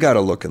you? You got to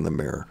look in the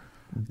mirror.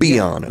 Be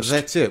honest.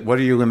 That's it. What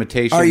are your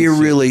limitations? Are you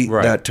really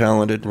Right. that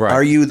talented? Right.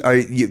 Are you?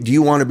 Do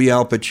you want to be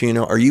Al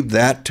Pacino? Are you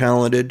that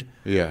talented?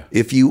 Yeah.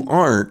 If you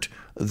aren't,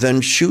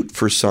 then shoot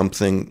for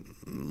something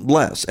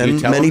less. You And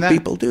tell many them that?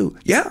 people do.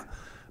 Yeah.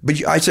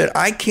 But I said,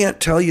 I can't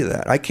tell you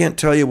that. I can't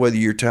tell you whether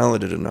you're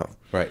talented enough.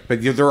 Right.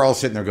 But they're all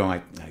sitting there going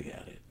like, I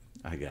got it.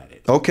 I got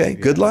it. Okay,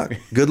 good luck.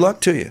 Good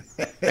luck to you.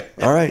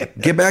 All right,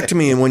 get back to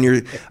me. And when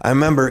you're, I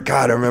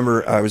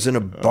remember I was in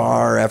a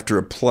bar after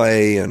a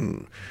play,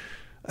 and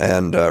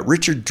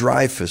Richard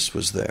Dreyfuss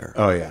was there.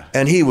 Oh, yeah.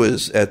 And he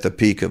was at the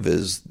peak of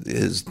his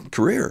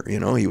career. You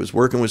know, he was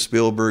working with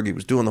Spielberg. He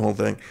was doing the whole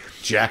thing.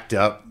 Jacked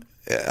up.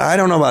 I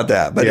don't know about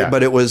that, but Yeah.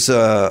 it was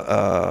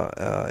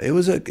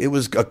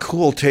a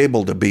cool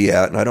table to be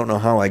at, and I don't know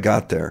how I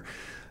got there.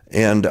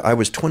 And I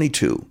was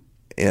 22,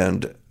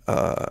 and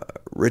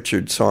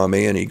Richard saw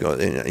me, and he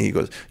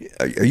goes,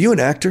 "Are you an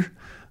actor?"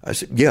 I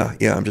said, "Yeah,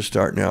 I'm just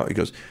starting out." He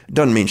goes, "It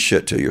doesn't mean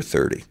shit till you're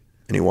 30,"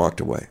 and he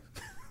walked away.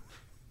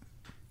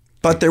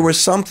 But there was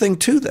something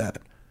to that.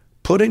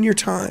 Put in your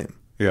time.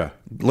 Yeah.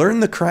 Learn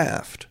the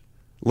craft.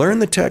 Learn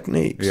the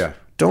techniques. Yeah.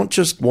 Don't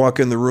just walk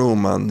in the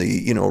room on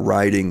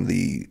riding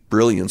the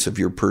brilliance of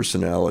your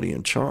personality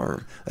and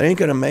charm. That ain't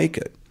gonna make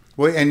it.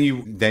 Well, and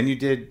you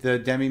did the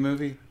Demi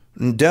movie?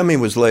 And Demi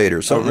was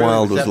later. Something really?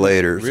 Wild was That was-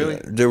 later. really?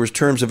 There was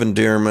Terms of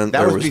Endearment.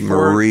 There was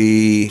before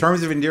Marie.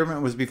 Terms of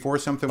Endearment was before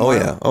Something Oh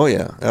Wild? yeah, oh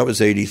yeah. That was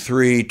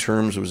 83.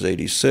 Terms was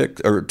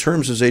 86. Or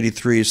Terms was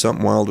 83.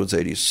 Something Wild was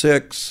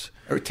 86.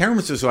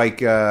 Terms was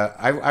like,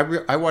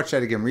 I watched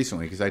that again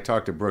recently because I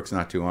talked to Brooks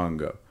not too long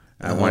ago.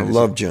 And I I wanted to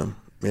love Jim.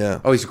 Yeah.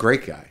 Oh, he's a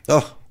great guy.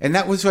 Oh. And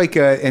that was like,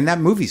 and that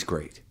movie's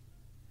great.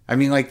 I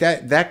mean, like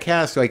that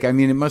cast, like, I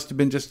mean, it must have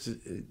been just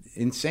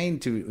insane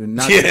to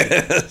not.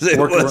 Yes, it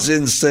was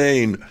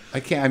insane. I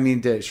can't, I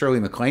mean, Shirley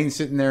MacLaine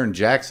sitting there and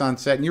Jack's on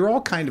set, and you're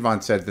all kind of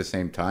on set at the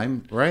same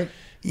time, right?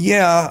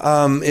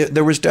 Yeah,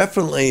 there was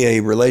definitely a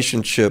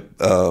relationship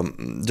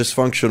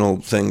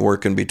dysfunctional thing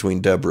working between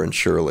Deborah and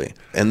Shirley.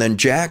 And then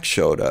Jack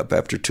showed up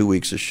after 2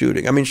 weeks of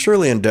shooting. I mean,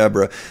 Shirley and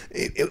Deborah,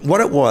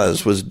 what it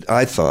was,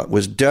 I thought,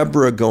 was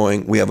Deborah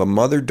going, we have a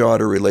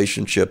mother-daughter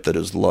relationship that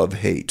is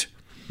love-hate.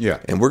 Yeah.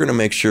 And we're going to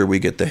make sure we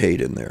get the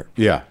hate in there.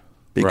 Yeah.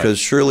 Because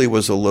Shirley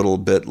was a little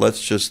bit,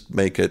 let's just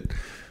make it,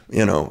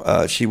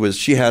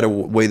 she had a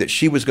way that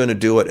she was going to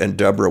do it, and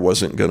Deborah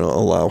wasn't going to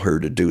allow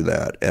her to do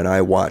that. And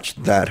I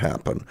watched that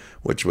happen,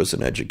 which was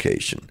an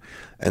education.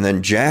 And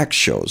then Jack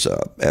shows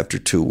up after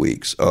 2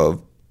 weeks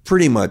of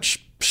pretty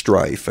much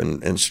strife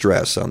and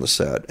stress on the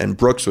set. And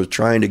Brooks was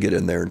trying to get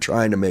in there and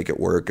trying to make it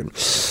work. And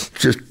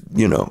just,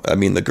 I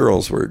mean, the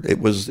girls were, it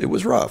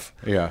was rough.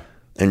 Yeah.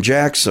 And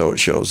Jack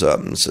shows up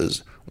and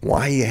says,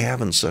 "Why are you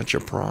having such a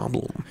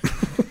problem?"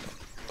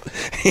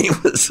 He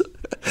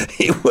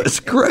was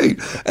great.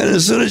 And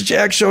as soon as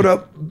Jack showed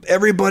up,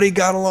 everybody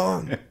got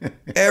along.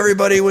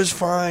 Everybody was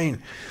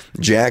fine.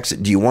 Jack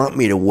said, "Do you want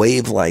me to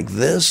wave like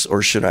this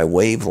or should I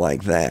wave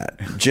like that?"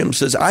 Jim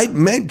says,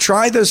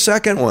 try the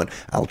second one.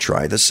 "I'll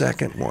try the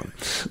second one."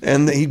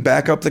 And he'd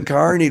back up the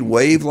car and he'd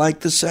wave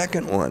like the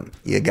second one.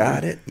 "You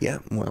got it?" "Yeah,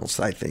 well,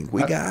 I think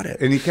we got it."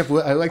 And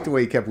I like the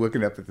way he kept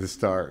looking up at the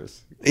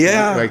stars.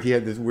 Yeah. Like he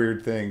had this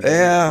weird thing.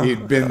 Yeah.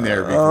 He'd been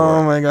there before.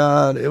 Oh, my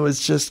God. It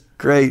was just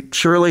great.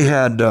 Shirley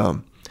had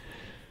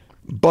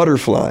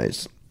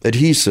butterflies,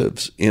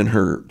 adhesives in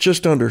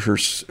just under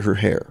her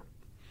hair.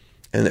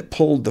 And it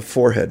pulled the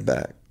forehead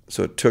back.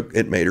 So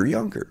it made her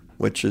younger,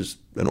 which is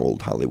an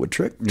old Hollywood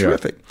trick. Yeah.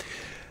 Terrific.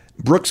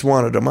 Brooks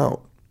wanted them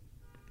out.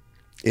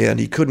 And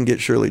he couldn't get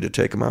Shirley to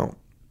take them out.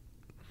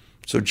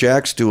 So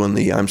Jack's doing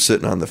I'm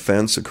sitting on the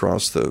fence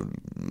across the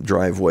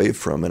driveway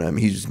from it.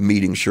 He's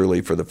meeting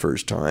Shirley for the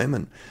first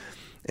time.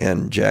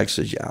 And Jack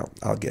says, "Yeah,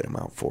 I'll get him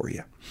out for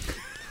you."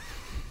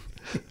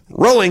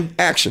 Rolling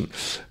action.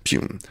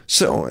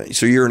 So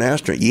you're an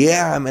astronaut?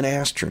 "Yeah, I'm an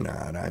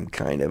astronaut. I'm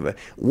kind of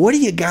what do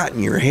you got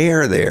in your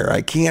hair there?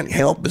 I can't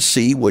help but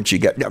see what you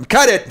got." "No,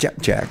 cut it,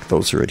 Jack.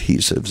 Those are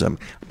adhesives.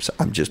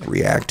 I'm just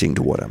reacting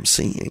to what I'm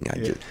seeing."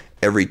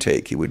 Every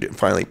take he would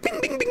finally,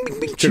 bing, bing, bing, bing,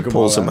 bing. She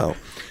pulls him out.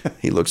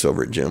 He looks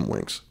over at Jim,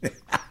 winks.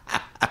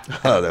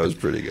 Oh, that was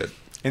pretty good.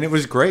 And it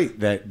was great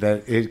that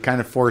it kind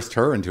of forced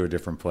her into a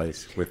different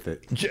place with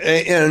it.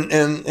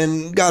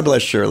 And God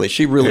bless Shirley.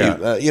 She really,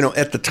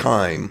 at the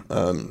time,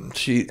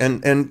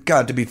 and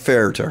God, to be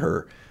fair to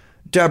her,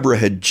 Deborah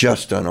had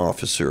just done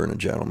Officer and a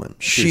Gentleman.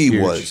 She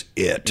was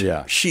it.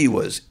 Yeah. She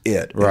was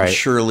it. Right. And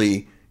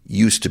Shirley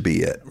used to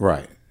be it.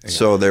 Right. Yeah.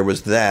 So there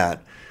was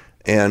that.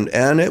 And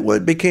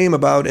it became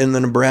about in the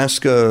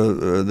Nebraska,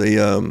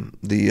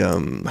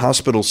 the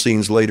hospital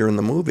scenes later in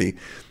the movie.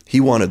 He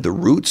wanted the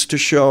roots to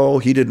show.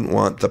 He didn't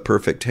want the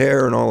perfect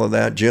hair and all of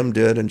that. Jim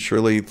did, and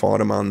Shirley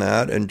fought him on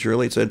that. And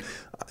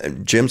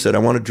Jim said, "I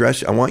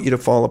want you to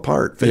fall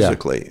apart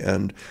physically." Yeah.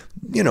 And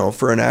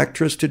for an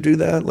actress to do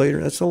that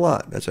later, that's a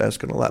lot. That's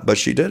asking a lot. But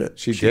she did it.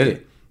 She did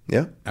it.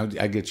 Yeah.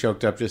 I get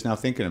choked up just now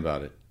thinking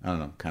about it. I don't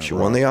know. She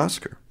won the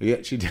Oscar. Yeah,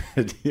 she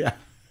did. Yeah.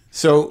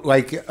 So,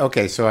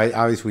 so I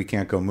obviously we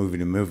can't go movie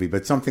to movie,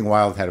 but Something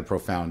Wild had a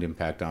profound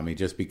impact on me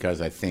just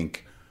because I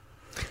think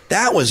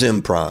That was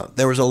improv.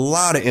 There was a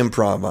lot of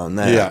improv on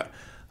that. Yeah.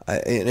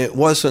 And it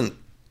wasn't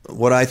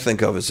what I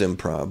think of as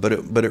improv,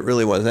 but it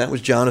really was. That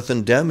was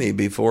Jonathan Demme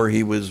before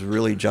he was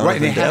really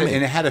Jonathan Demme.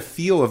 And it had a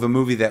feel of a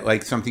movie that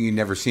like something you'd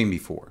never seen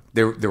before.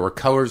 There were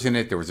colors in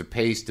it. There was a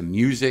pace, the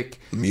music.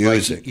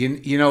 Like,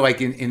 you know,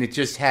 like, and it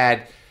just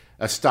had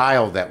a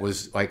style that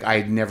was like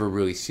I'd never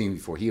really seen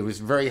before. He was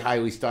very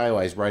highly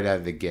stylized right out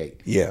of the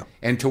gate. Yeah.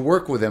 And to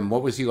work with him,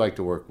 what was he like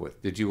to work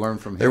with? Did you learn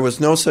from him? There was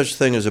no such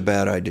thing as a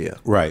bad idea.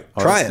 Right.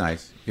 Oh, Try that's it.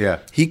 Nice. Yeah.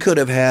 He could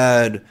have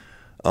had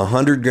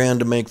 $100,000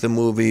 to make the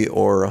movie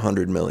or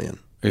 $100 million.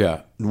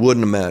 Yeah. It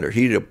wouldn't have mattered.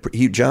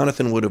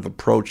 Jonathan would have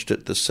approached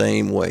it the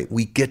same way.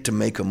 We get to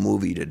make a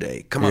movie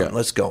today. Come on,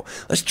 let's go.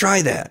 Let's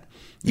try that.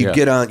 You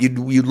get on.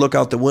 You look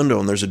out the window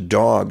and there's a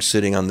dog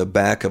sitting on the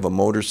back of a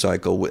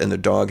motorcycle, and the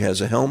dog has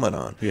a helmet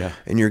on. Yeah.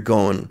 And you're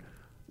going,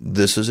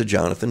 this is a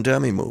Jonathan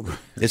Demme movie.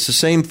 It's the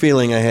same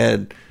feeling I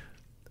had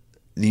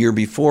the year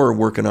before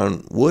working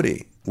on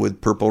Woody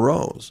with Purple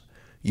Rose.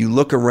 You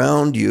look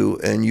around you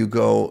and you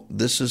go,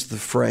 this is the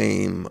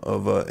frame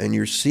of and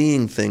you're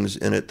seeing things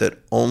in it that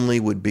only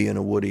would be in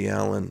a Woody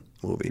Allen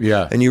movie.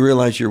 Yeah. And you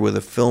realize you're with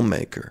a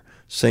filmmaker.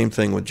 Same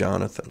thing with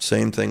Jonathan.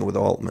 Same thing with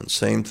Altman.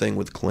 Same thing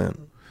with Clint.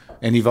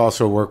 And you've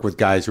also worked with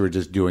guys who are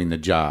just doing the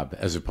job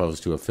as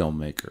opposed to a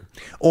filmmaker.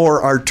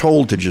 Or are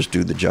told to just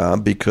do the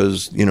job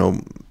because, you know,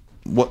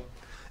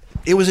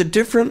 it was a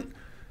different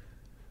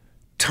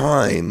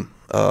time.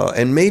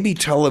 And maybe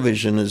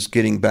television is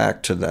getting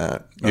back to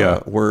that,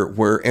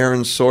 where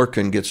Aaron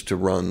Sorkin gets to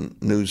run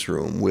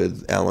Newsroom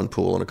with Alan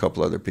Poole and a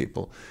couple other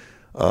people,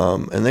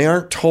 and they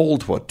aren't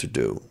told what to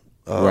do.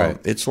 Right.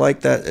 It's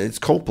like that. It's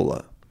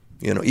Coppola,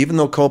 you know. Even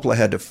though Coppola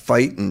had to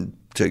fight and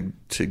to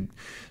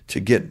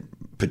get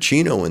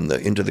Pacino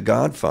into The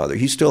Godfather,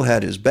 he still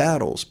had his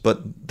battles.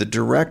 But the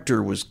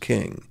director was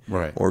king,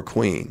 or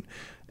queen,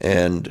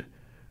 and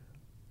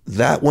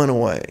that went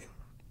away.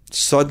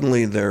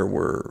 Suddenly, there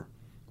were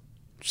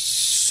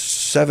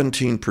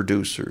 17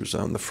 producers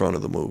on the front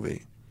of the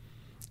movie,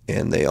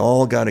 and they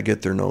all got to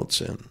get their notes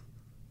in,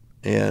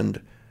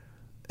 and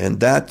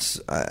that's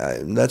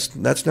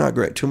not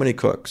great. Too many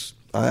cooks.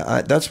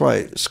 That's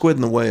why Squid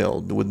and the Whale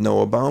with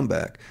Noah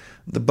Baumbach,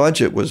 the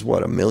budget was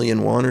what, $1.1 million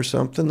or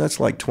something. That's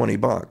like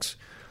 $20.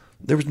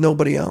 There was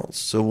nobody else.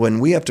 So when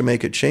we have to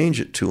make a change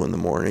at 2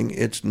 a.m,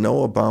 it's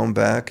Noah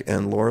Baumbach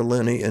and Laura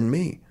Linney and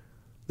me.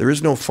 There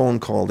is no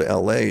phone call to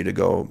L.A. to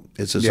go,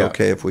 is this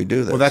okay if we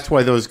do this? Well, that's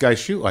why those guys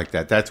shoot like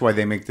that. That's why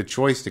they make the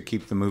choice to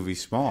keep the movie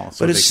small.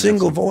 So but it's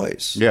single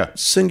voice. Yeah.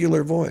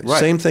 Singular voice. Right.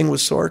 Same thing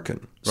with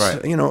Sorkin.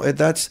 Right. So, you know,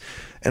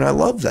 and I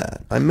love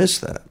that. I miss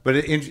that. But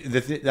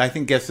I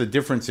think the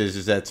difference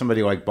is that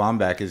somebody like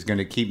Baumbach is going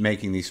to keep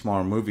making these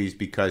smaller movies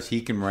because he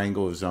can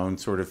wrangle his own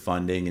sort of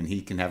funding and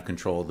he can have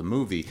control of the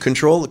movie.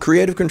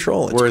 Creative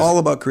control. It's all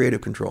about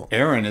creative control.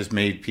 Aaron has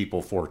made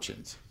people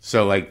fortunes.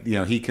 So, like, you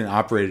know, he can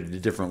operate at a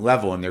different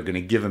level and they're going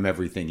to give him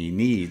everything he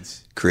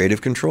needs.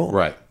 Creative control.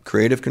 Right.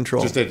 Creative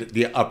control. Just the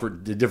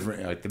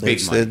different, like the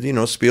big money. You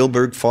know,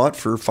 Spielberg fought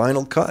for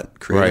Final Cut.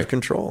 Creative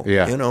control.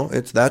 Yeah. You know,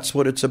 that's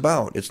what it's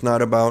about. It's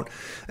not about,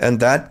 and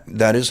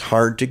that is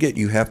hard to get.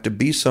 You have to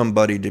be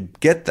somebody to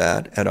get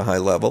that at a high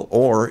level,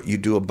 or you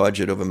do a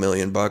budget of $1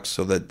 million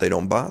so that they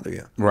don't bother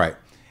you. Right.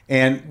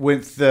 And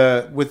with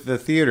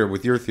the theater,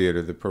 with your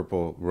theater, the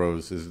Purple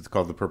Rose, is it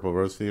called the Purple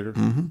Rose Theater?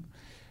 Mm-hmm.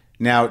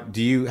 Now,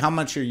 how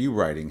much are you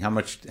writing? How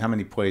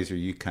many plays are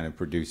you kind of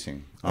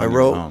producing on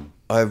your own?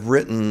 I've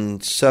written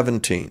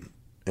 17,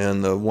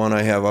 and the one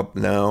I have up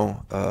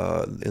now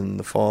in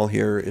the fall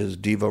here is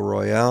Diva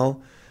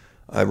Royale.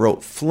 I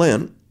wrote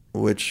Flint,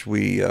 which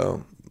we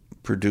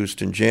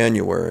produced in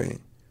January.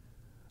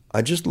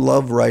 I just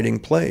love writing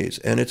plays,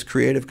 and it's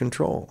creative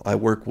control. I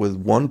work with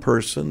one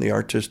person, the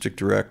artistic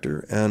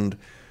director, and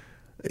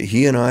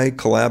he and I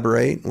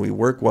collaborate, and we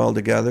work well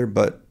together,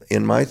 but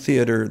in my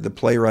theater, the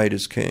playwright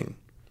is king.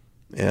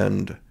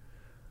 And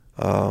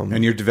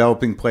you're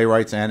developing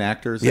playwrights and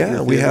actors?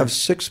 Yeah, we have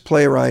 6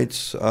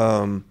 playwrights,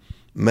 men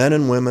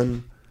and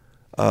women,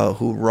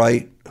 who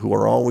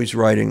are always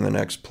writing the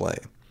next play.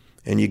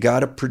 And you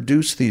got to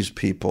produce these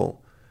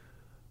people.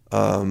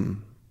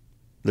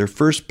 Their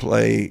first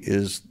play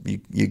is,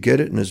 you get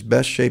it in as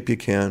best shape you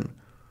can,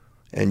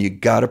 and you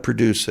got to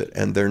produce it.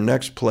 And their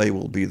next play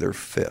will be their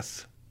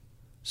 5th,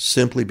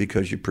 simply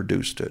because you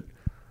produced it.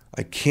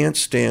 I can't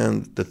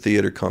stand the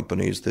theater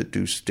companies that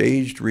do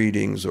staged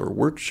readings or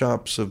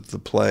workshops of the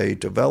play,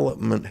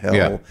 development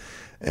hell,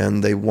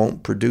 and they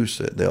won't produce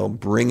it. They'll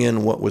bring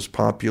in what was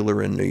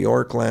popular in New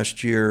York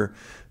last year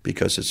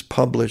because it's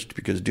published,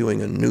 because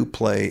doing a new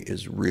play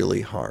is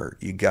really hard.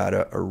 You got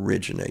to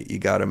originate. You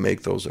got to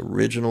make those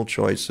original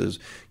choices.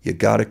 You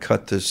got to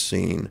cut this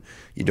scene.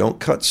 You don't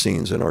cut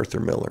scenes in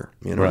Arthur Miller.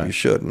 You know, you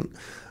shouldn't.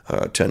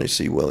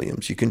 Tennessee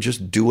Williams. You can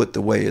just do it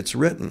the way it's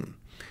written.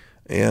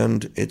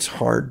 And it's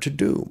hard to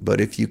do.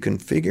 But if you can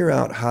figure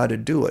out how to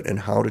do it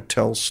and how to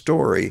tell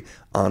story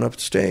on a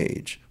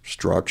stage,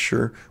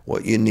 structure,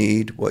 what you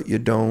need, what you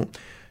don't,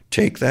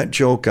 take that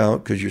joke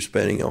out because you're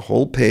spending a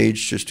whole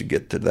page just to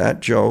get to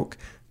that joke,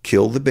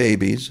 kill the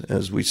babies,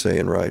 as we say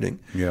in writing.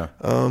 Yeah.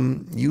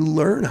 You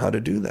learn how to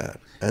do that.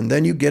 And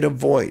then you get a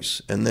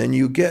voice. And then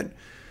you get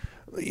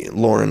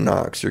Lauren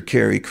Knox or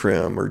Carrie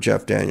Krim or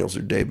Jeff Daniels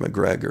or Dave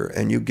McGregor.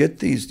 And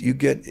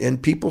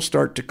and people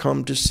start to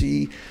come to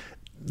see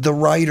the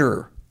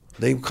writer.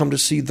 They come to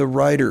see the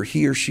writer.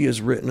 He or she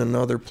has written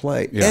another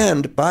play. Yeah.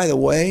 And, by the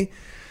way,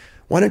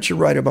 why don't you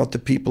write about the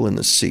people in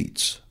the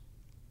seats?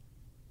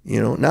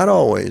 Not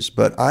always,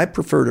 but I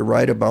prefer to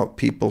write about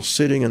people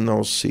sitting in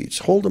those seats.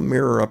 Hold a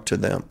mirror up to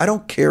them. I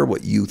don't care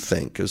what you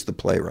think as the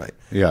playwright.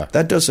 Yeah.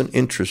 That doesn't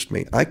interest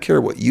me. I care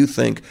what you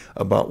think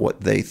about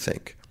what they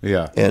think.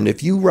 Yeah. And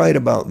if you write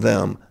about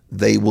them,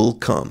 they will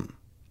come.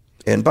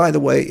 And by the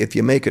way, if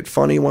you make it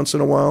funny once in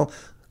a while,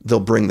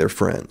 they'll bring their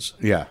friends.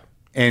 Yeah.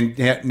 And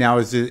now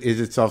is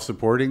it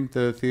self-supporting,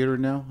 the theater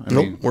now?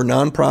 Nope, we're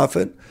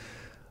nonprofit.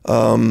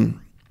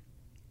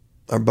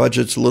 Our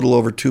budget's a little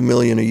over $2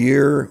 million a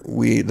year.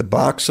 The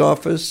box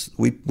office,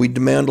 we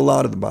demand a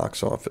lot of the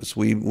box office.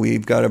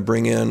 We've got to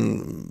bring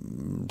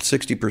in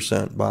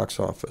 60% box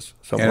office.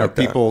 And are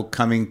people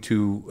coming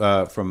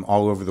to from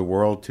all over the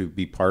world to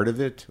be part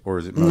of it, or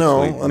is it mostly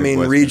No, I mean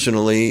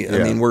regionally.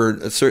 I mean,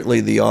 we're certainly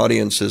the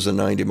audience is a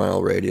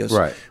 90-mile radius.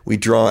 Right. We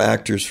draw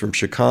actors from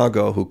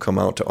Chicago who come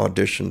out to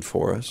audition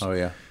for us. Oh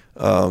yeah.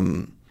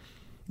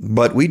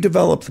 But we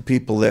develop the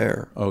people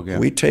there. Okay.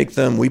 We take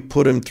them, we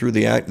put them through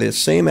the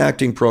same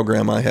acting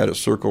program I had at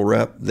Circle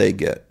Rep, they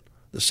get.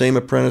 The same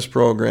apprentice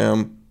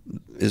program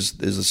is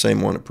the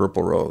same one at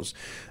Purple Rose.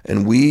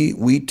 And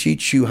we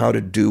teach you how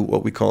to do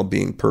what we call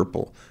being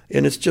purple.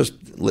 And it's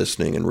just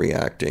listening and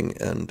reacting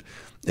and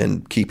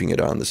keeping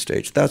it on the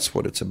stage. That's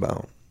what it's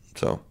about.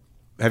 So...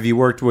 Have you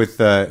worked with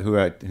who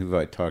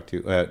I talked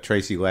to?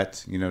 Tracy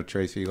Letts. You know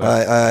Tracy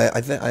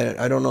Letts?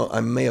 I don't know.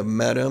 I may have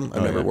met him.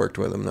 I've never worked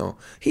with him. No,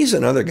 he's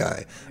another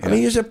guy. Yeah. I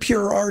mean, he's a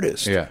pure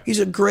artist. Yeah. He's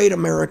a great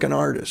American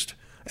artist,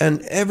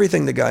 and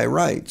everything the guy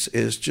writes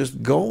is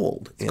just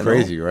gold. It's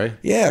crazy, right?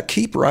 Yeah,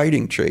 keep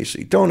writing,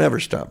 Tracy. Don't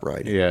ever stop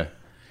writing. Yeah.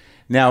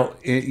 Now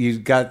you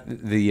got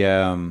the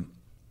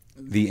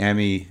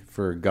Emmy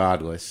for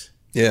Godless.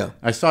 Yeah,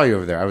 I saw you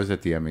over there. I was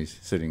at the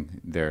Emmys, sitting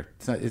there.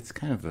 It's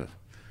kind of a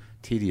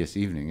tedious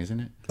evening, isn't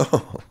it?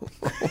 Oh.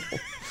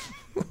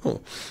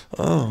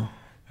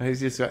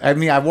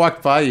 I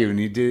walked by you and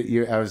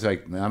I was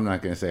like, I'm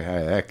not going to say hi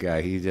to that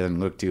guy. He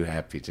doesn't look too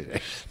happy today.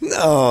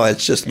 No,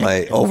 it's just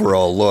my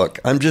overall look.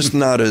 I'm just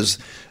not as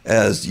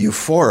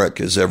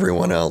euphoric as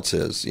everyone else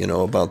is,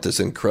 about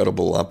this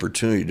incredible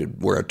opportunity to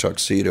wear a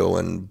tuxedo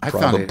and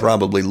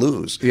probably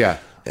lose. Yeah.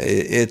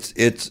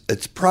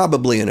 It's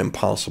probably an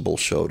impossible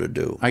show to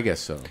do. I guess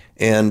so.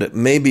 And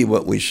maybe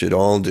what we should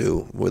all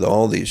do with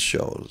all these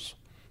shows,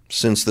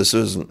 since this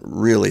isn't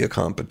really a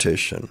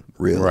competition,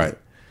 really, right,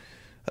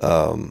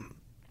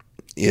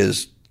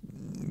 is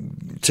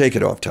take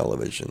it off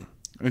television.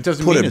 It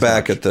doesn't put mean it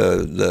back much. at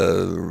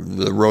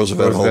the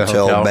Roosevelt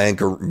Hotel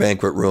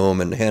banquet room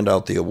and hand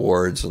out the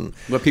awards and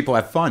let people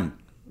have fun.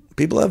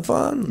 People have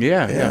fun.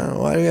 Yeah.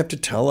 Why do we have to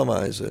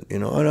televise it?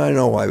 And I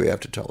know why we have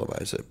to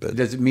televise it, but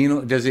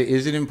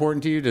is it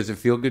important to you? Does it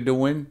feel good to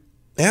win?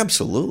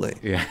 Absolutely.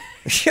 Yeah.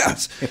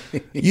 Yes.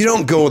 You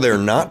don't go there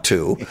not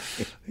to,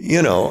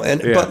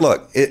 but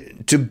look,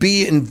 to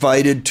be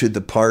invited to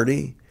the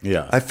party.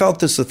 Yeah. I felt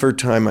this the first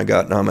time I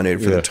got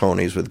nominated for the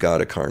Tonys with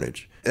God of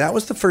Carnage. That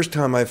was the first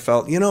time I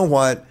felt, you know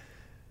what?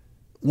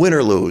 Win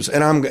or lose,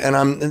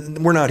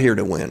 we're not here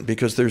to win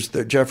because there's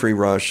the Jeffrey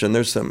Rush and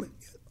there's some.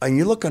 And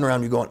you're looking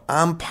around, you're going,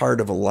 I'm part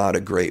of a lot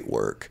of great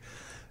work.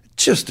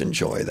 Just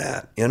enjoy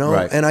that,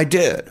 Right. And I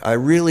did. I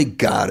really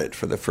got it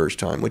for the first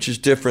time, which is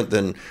different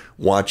than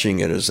watching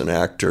it as an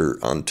actor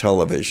on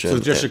television. So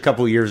just a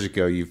couple of years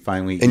ago, you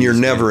finally... And you're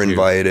never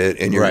invited,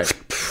 and you're... Right.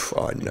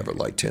 I never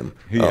liked him.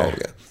 Yeah. Oh,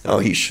 yeah. Oh,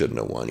 he shouldn't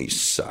have won. He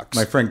sucks.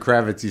 My friend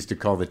Kravitz used to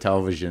call the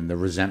television the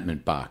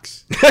resentment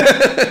box.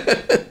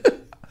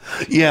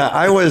 Yeah,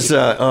 I was.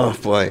 Oh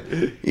boy,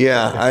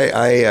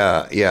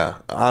 yeah, yeah.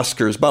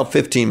 Oscars. About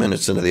 15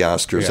 minutes into the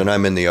Oscars, and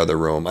I'm in the other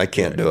room. I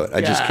can't do it.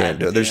 I just can't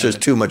do it. There's just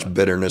too much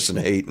bitterness and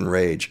hate and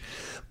rage.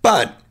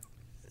 But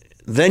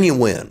then you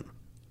win,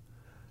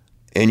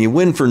 and you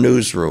win for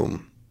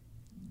Newsroom,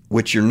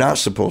 which you're not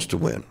supposed to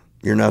win.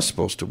 You're not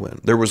supposed to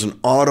win. There was an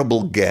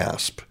audible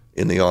gasp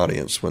in the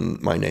audience when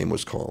my name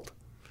was called.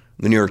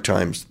 The New York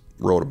Times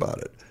wrote about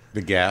it.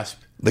 The gasp.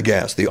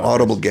 The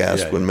audible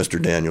gasp when Mr.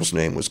 Daniels'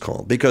 name was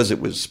called, because it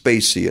was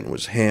Spacey and it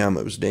was Ham,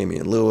 it was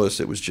Damian Lewis,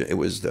 it was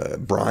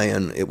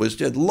Brian, it was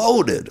just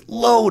loaded,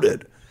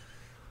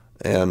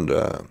 and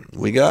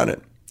we got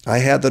it. I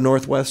had the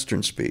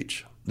Northwestern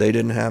speech. They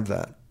didn't have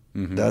that.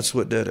 Mm-hmm. That's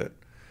what did it,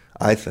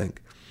 I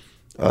think.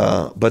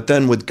 But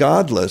then with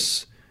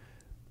Godless,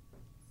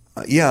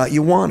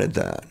 you wanted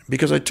that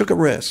because I took a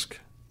risk.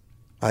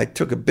 I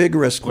took a big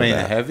risk with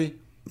that. Playing heavy.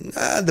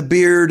 The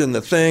beard and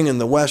the thing and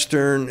the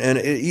Western, and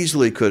it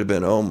easily could have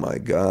been, oh my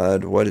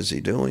God, what is he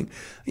doing?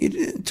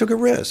 He took a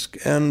risk,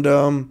 and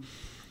I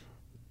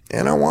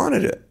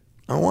wanted it.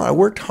 I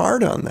worked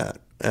hard on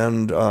that,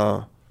 and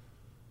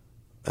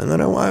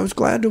then I was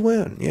glad to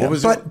win. Yeah,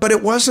 but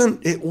it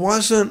wasn't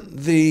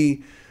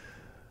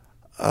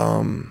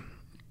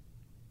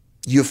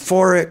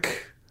euphoric.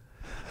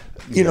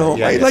 Yeah, I'd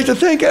yeah. like to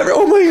thank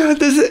everyone. Oh my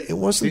God, it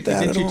wasn't that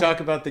Didn't at you all. talk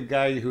about the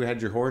guy who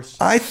had your horse?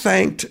 I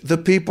thanked the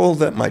people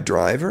that my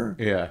driver.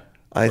 Yeah.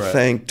 I Right.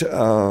 thanked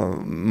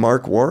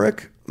Mark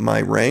Warwick,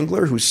 my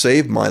wrangler, who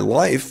saved my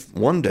life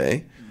one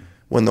day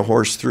when the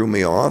horse threw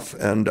me off,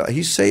 and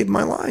he saved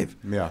my life.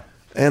 Yeah.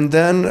 And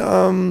then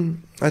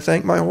I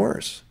thanked my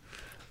horse,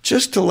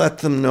 just to let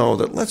them know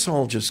that let's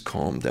all just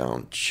calm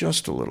down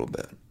just a little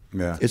bit.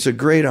 Yeah. It's a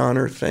great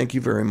honor. Thank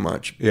you very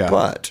much. Yeah.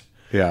 But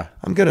Yeah.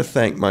 I'm going to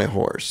thank my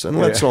horse, and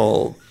let's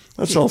all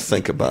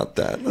think about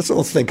that. Let's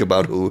all think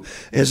about who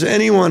has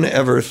anyone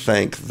ever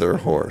thanked their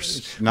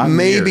horse? Not in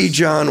Maybe years.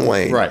 John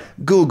Wayne. Right.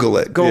 Google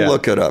it. Go Yeah.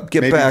 look it up.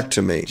 Get Maybe back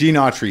to me. Gene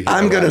Autry.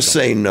 I'm going to hit the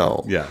say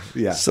no. Yeah.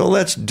 Yeah. So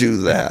let's do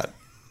that.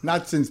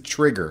 Not since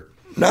Trigger.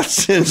 Not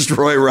since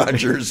Roy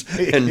Rogers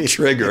and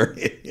Trigger.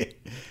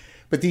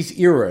 But these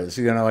eras,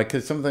 like,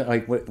 cause something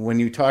like when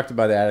you talked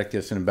about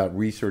Atticus and about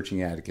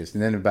researching Atticus,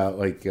 and then about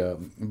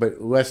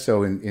but less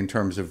so in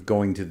terms of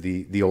going to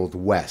the Old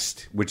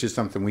West, which is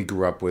something we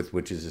grew up with,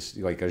 which is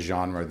like a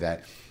genre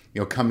that,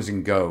 comes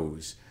and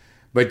goes.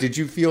 But did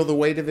you feel the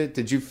weight of it?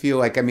 Did you feel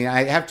like,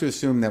 I have to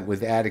assume that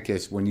with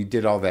Atticus, when you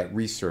did all that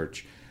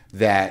research,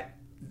 that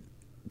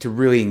to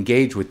really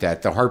engage with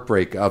that, the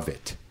heartbreak of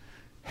it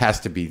has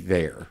to be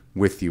there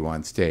with you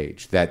on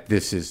stage, that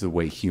this is the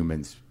way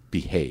humans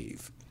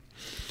behave.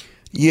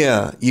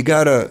 Yeah, you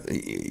gotta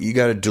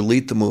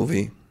delete the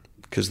movie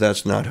because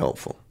that's not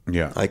helpful.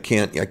 Yeah. I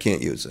can't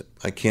use it.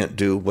 I can't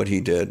do what he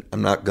did.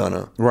 I'm not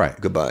gonna. Right.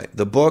 Goodbye.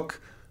 The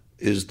book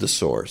is the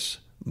source,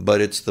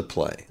 but it's the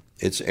play.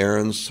 It's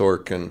Aaron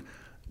Sorkin.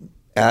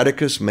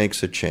 Atticus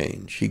makes a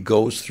change. He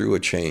goes through a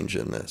change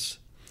in this.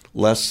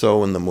 Less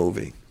so in the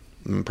movie.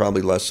 And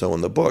probably less so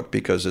in the book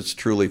because it's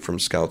truly from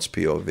Scout's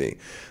POV.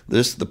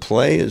 The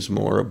play is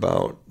more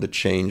about the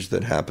change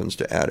that happens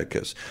to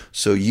Atticus.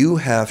 So you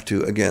have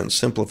to, again,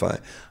 simplify.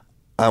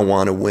 I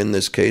want to win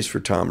this case for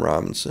Tom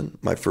Robinson.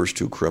 My first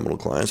two criminal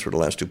clients were the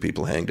last two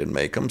people hanged in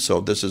Macomb.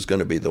 So this is going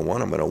to be the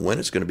one. I'm going to win.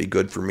 It's going to be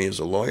good for me as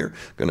a lawyer.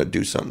 I'm going to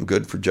do something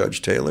good for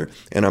Judge Taylor.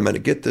 And I'm going to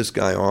get this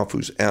guy off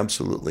who's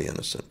absolutely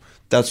innocent.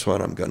 That's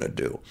what I'm going to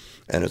do.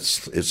 And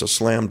it's a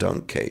slam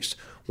dunk case.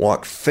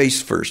 Walk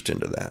face first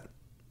into that.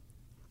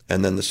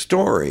 And then the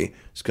story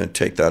is going to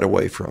take that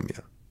away from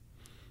you.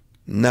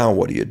 Now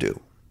what do you do?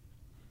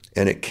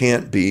 And it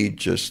can't be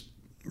just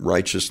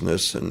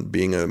righteousness and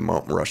being a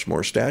Mount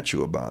Rushmore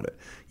statue about it.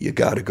 You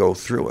got to go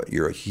through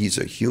it. He's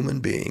a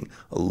human being,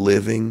 a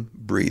living,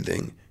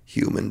 breathing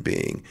human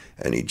being,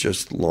 and he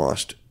just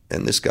lost.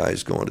 And this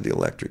guy's going to the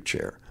electric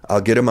chair. I'll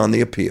get him on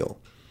the appeal,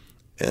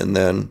 and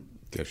then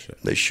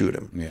they shoot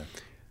him. Yeah.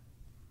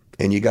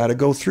 And you got to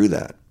go through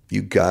that.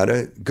 You got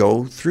to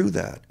go through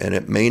that. And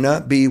it may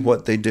not be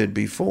what they did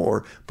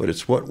before, but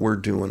it's what we're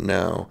doing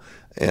now.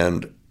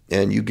 And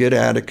you get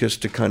Atticus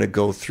to kind of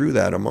go through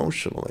that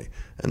emotionally.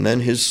 And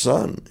then his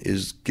son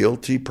is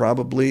guilty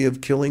probably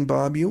of killing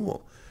Bob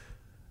Ewell.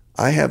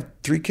 I have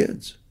 3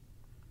 kids.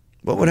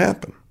 What would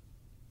happen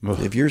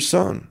if your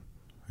son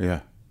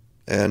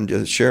and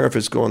the sheriff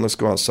is going, let's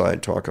go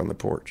outside, talk on the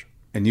porch.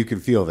 And you can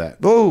feel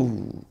that.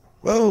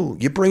 Whoa,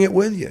 you bring it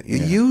with you. You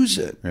use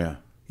it. Yeah.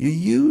 You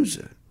use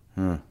it.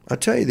 I'll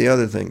tell you the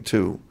other thing,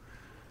 too,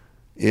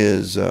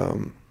 is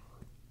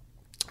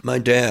my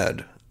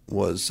dad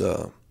was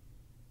an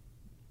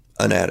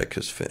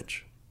Atticus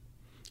Finch.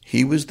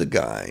 He was the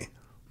guy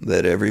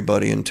that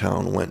everybody in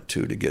town went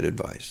to get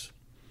advice.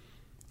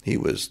 There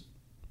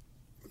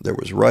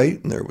was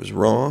right and there was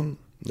wrong.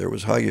 There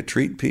was how you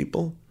treat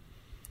people.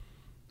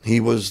 He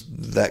was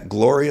that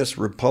glorious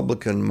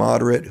Republican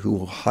moderate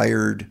who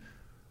hired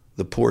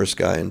the poorest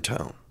guy in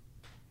town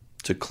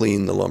to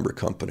clean the lumber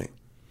company.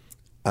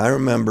 I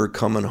remember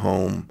coming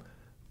home,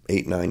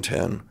 8, 9,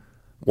 10,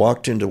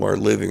 walked into our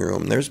living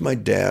room. There's my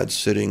dad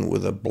sitting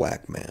with a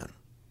black man,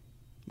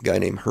 a guy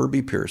named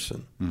Herbie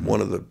Pearson, one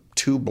of the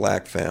 2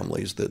 black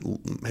families that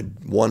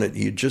had won it.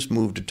 He had just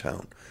moved to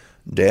town.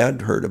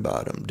 Dad heard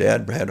about him.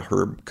 Dad had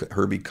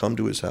Herbie come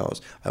to his house.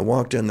 I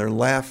walked in there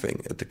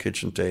laughing at the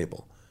kitchen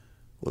table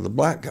with a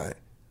black guy.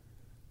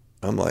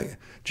 I'm like,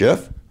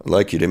 Jeff, I'd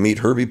like you to meet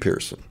Herbie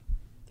Pearson.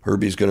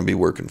 Herbie's going to be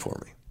working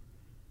for me.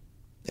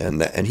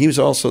 And he was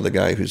also the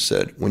guy who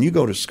said, when you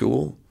go to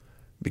school,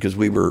 because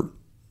we were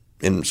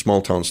in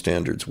small town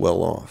standards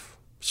well off.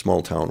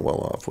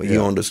 When he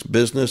owned a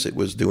business, it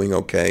was doing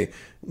okay.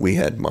 We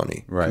had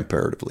money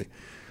comparatively.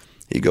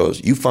 He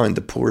goes, you find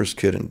the poorest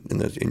kid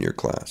in your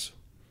class.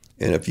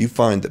 And if you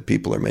find that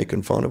people are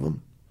making fun of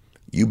him,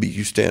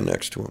 you stand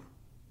next to him.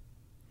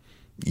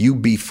 You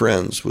be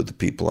friends with the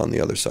people on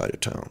the other side of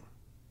town.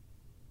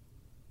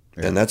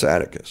 Yeah. And that's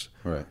Atticus.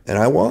 Right. And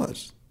I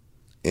was.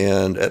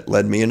 And it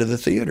led me into the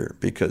theater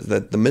because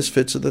the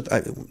misfits of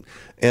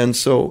and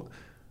so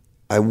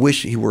I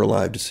wish he were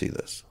alive to see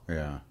this.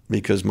 Yeah.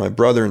 Because my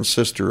brother and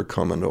sister are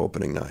coming to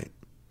opening night.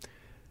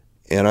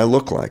 And I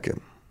look like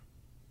him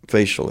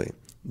facially.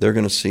 They're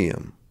going to see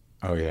him.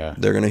 Oh, yeah.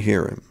 They're going to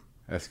hear him.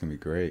 That's going to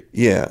be great.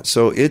 Yeah.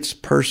 So it's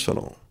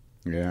personal.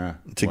 Yeah.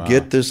 To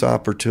get this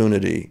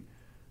opportunity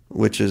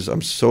which is,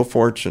 I'm so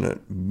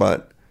fortunate.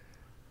 But,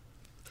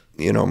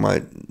 you know,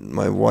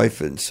 my wife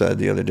had said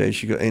the other day,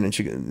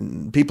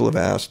 people have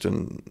asked,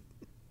 and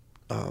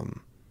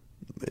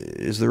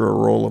is there a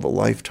role of a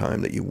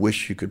lifetime that you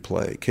wish you could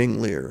play,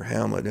 King Lear,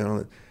 Hamlet, you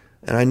know?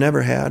 And I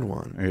never had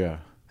one. Yeah.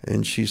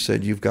 And she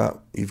said, you've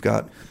got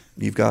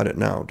it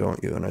now,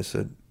 don't you? And I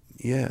said,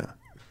 yeah,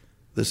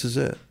 this is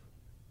it.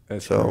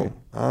 That's so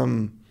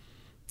great.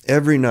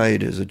 Every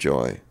night is a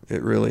joy.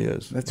 It really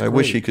is. That's I great.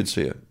 wish he could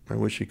see it. I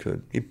wish he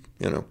could. He,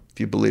 you know, if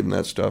you believe in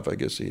that stuff, I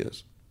guess he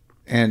is.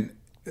 And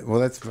well,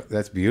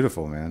 that's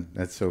beautiful, man.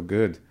 That's so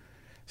good.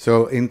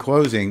 So, in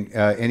closing,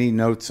 any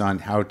notes on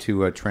how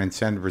to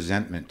transcend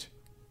resentment?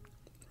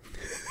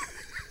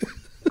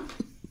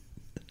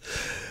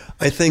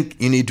 I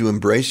think you need to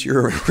embrace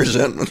your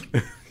resentment.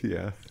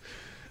 Yeah.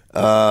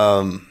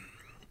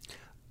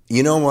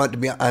 You know what?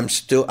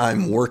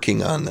 I'm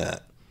working on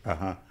that.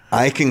 Uh-huh.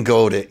 I can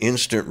go to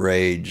instant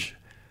rage,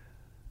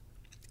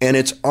 and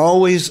it's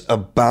always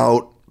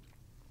about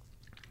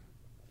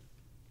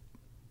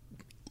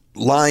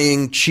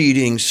lying,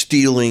 cheating,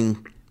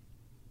 stealing,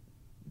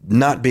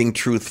 not being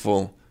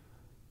truthful.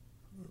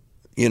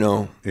 You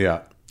know.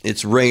 Yeah.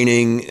 It's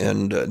raining,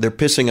 and they're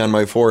pissing on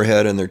my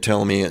forehead, and they're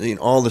telling me, you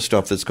know, all the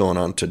stuff that's going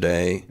on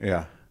today.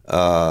 Yeah.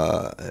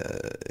 I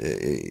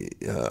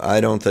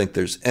don't think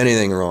there's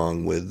anything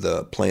wrong with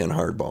playing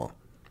hardball,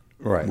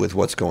 Right. with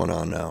what's going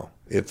on now.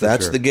 If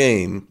that's sure. the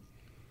game,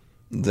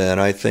 then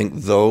I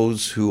think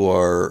those who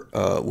are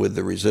with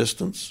the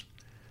resistance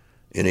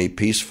in a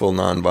peaceful,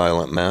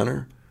 nonviolent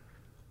manner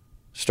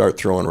start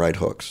throwing right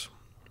hooks.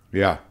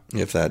 Yeah.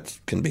 If that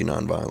can be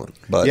nonviolent,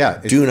 but Yeah,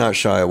 do not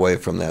shy away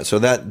from that. So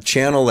that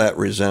channel that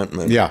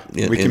resentment. Yeah.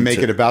 We can make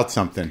it about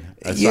something.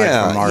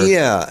 Yeah, from our,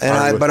 yeah. And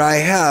I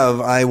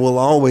will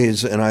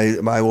always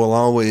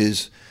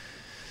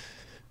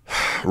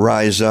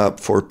rise up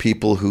for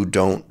people who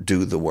don't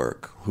do the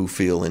work, who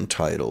feel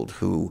entitled,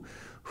 who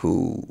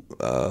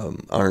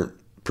aren't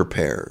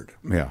prepared.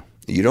 Yeah.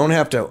 You don't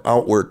have to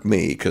outwork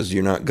me, because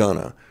you're not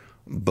gonna.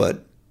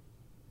 But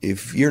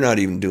if you're not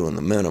even doing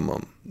the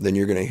minimum, then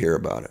you're going to hear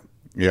about it.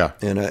 Yeah.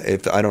 And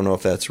I don't know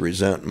if that's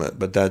resentment,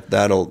 but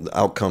that'll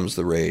out comes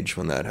the rage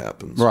when that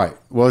happens. Right.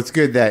 Well, it's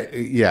good that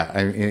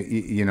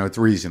you know, it's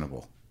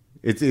reasonable.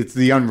 It's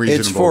the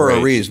unreasonable. It's for rage.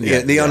 a reason.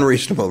 Yeah, the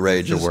unreasonable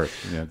rage the is word.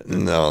 Yeah.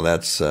 No,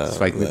 that's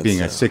It's like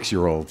being a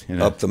 6-year-old. You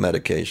know? up the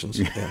medications.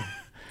 Yeah.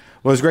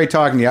 Well, it's great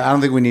talking to you. I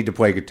don't think we need to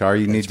play guitar.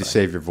 You need to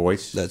save your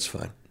voice. That's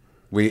fine.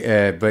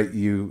 But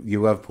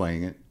you love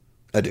playing it.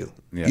 I do.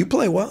 Yeah. You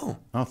play well.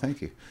 Oh,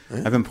 thank you.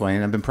 Yeah. I've been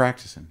playing. I've been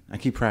practicing. I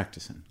keep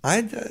practicing.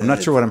 I'm I'm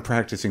not sure what I'm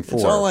practicing for.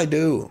 It's all I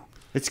do.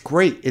 It's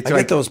great. It's I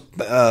like get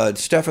those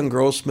Stefan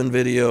Grossman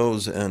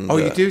videos, and oh,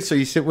 you do? So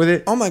you sit with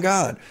it? Oh my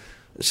God,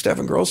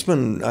 Stefan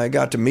Grossman! I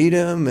got to meet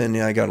him, and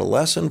I got a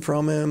lesson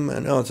from him.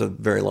 And it's a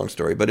very long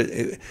story, but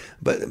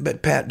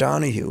but Pat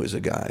Donahue is a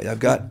guy. I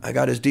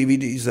got his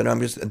DVDs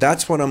that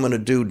that's what I'm going to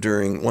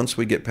do once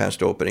we get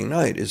past opening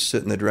night, is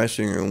sit in the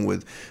dressing room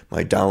with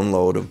my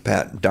download of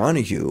Pat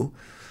Donahue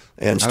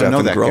and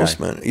Stefan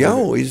Grossman. Yeah,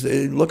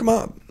 look him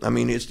up. I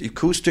mean, it's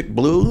acoustic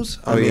blues.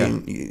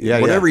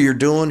 Whatever you're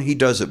doing, he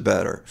does it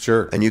better.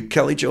 Sure. And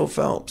Kelly Joe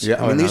Phelps.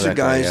 Yeah, these are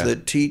guys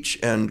that teach,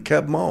 and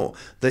Keb Mo,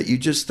 that you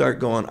just start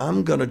going,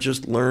 I'm going to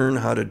just learn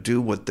how to do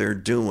what they're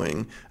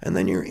doing, and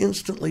then you're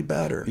instantly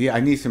better. Yeah,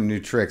 I need some new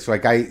tricks.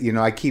 Like I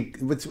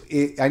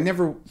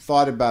never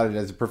thought about it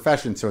as a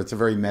profession, so it's a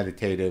very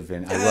meditative,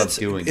 and I love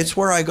doing it. It's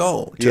where I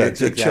go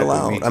to chill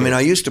out. I mean, I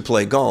used to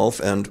play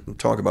golf and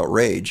talk about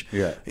rage.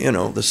 Yeah.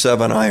 The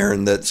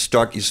 7-iron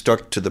that you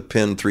stuck to the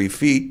pin 3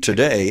 feet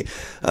today.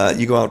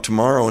 You go out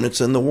tomorrow and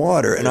it's in the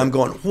water, and I'm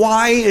going,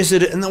 why is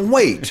it in the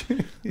weight?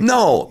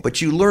 No,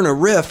 but you learn a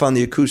riff on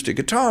the acoustic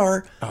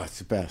guitar. Oh, it's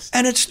the best.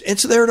 And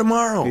it's there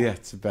tomorrow. Yeah,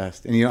 it's the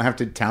best. And you don't have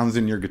to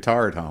Townsend your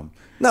guitar at home.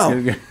 No.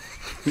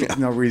 There's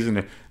no reason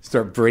to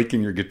start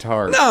breaking your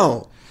guitar.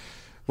 No.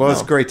 Well,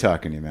 it's great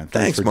talking to you, man.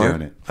 Thanks for Mark.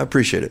 doing it. I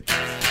appreciate it.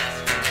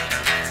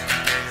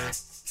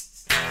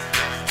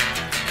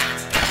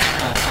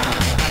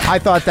 I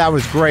thought that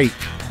was great.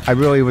 I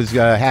really was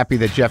happy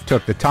that Jeff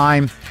took the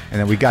time and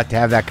that we got to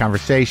have that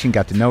conversation,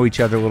 got to know each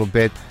other a little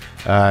bit.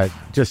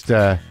 Just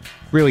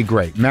really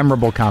great,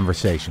 memorable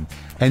conversation.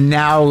 And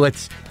now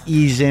let's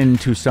ease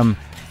into some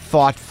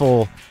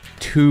thoughtful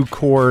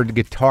 2-chord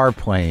guitar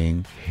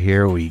playing.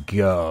 Here we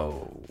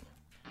go.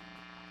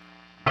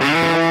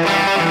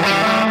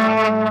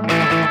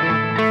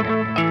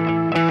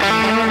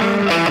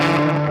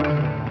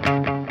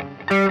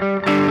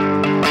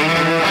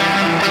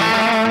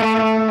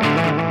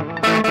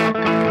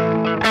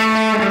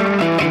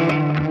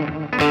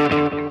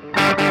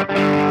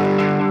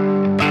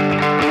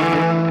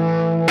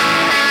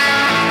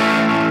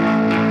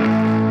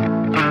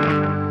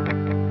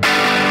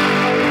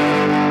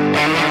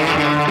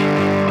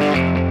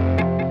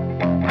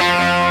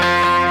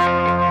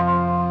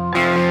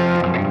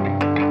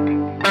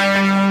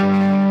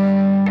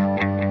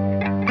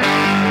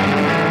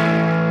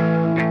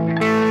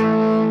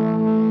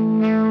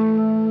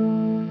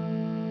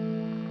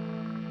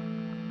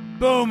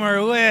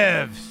 Boomer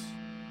lives!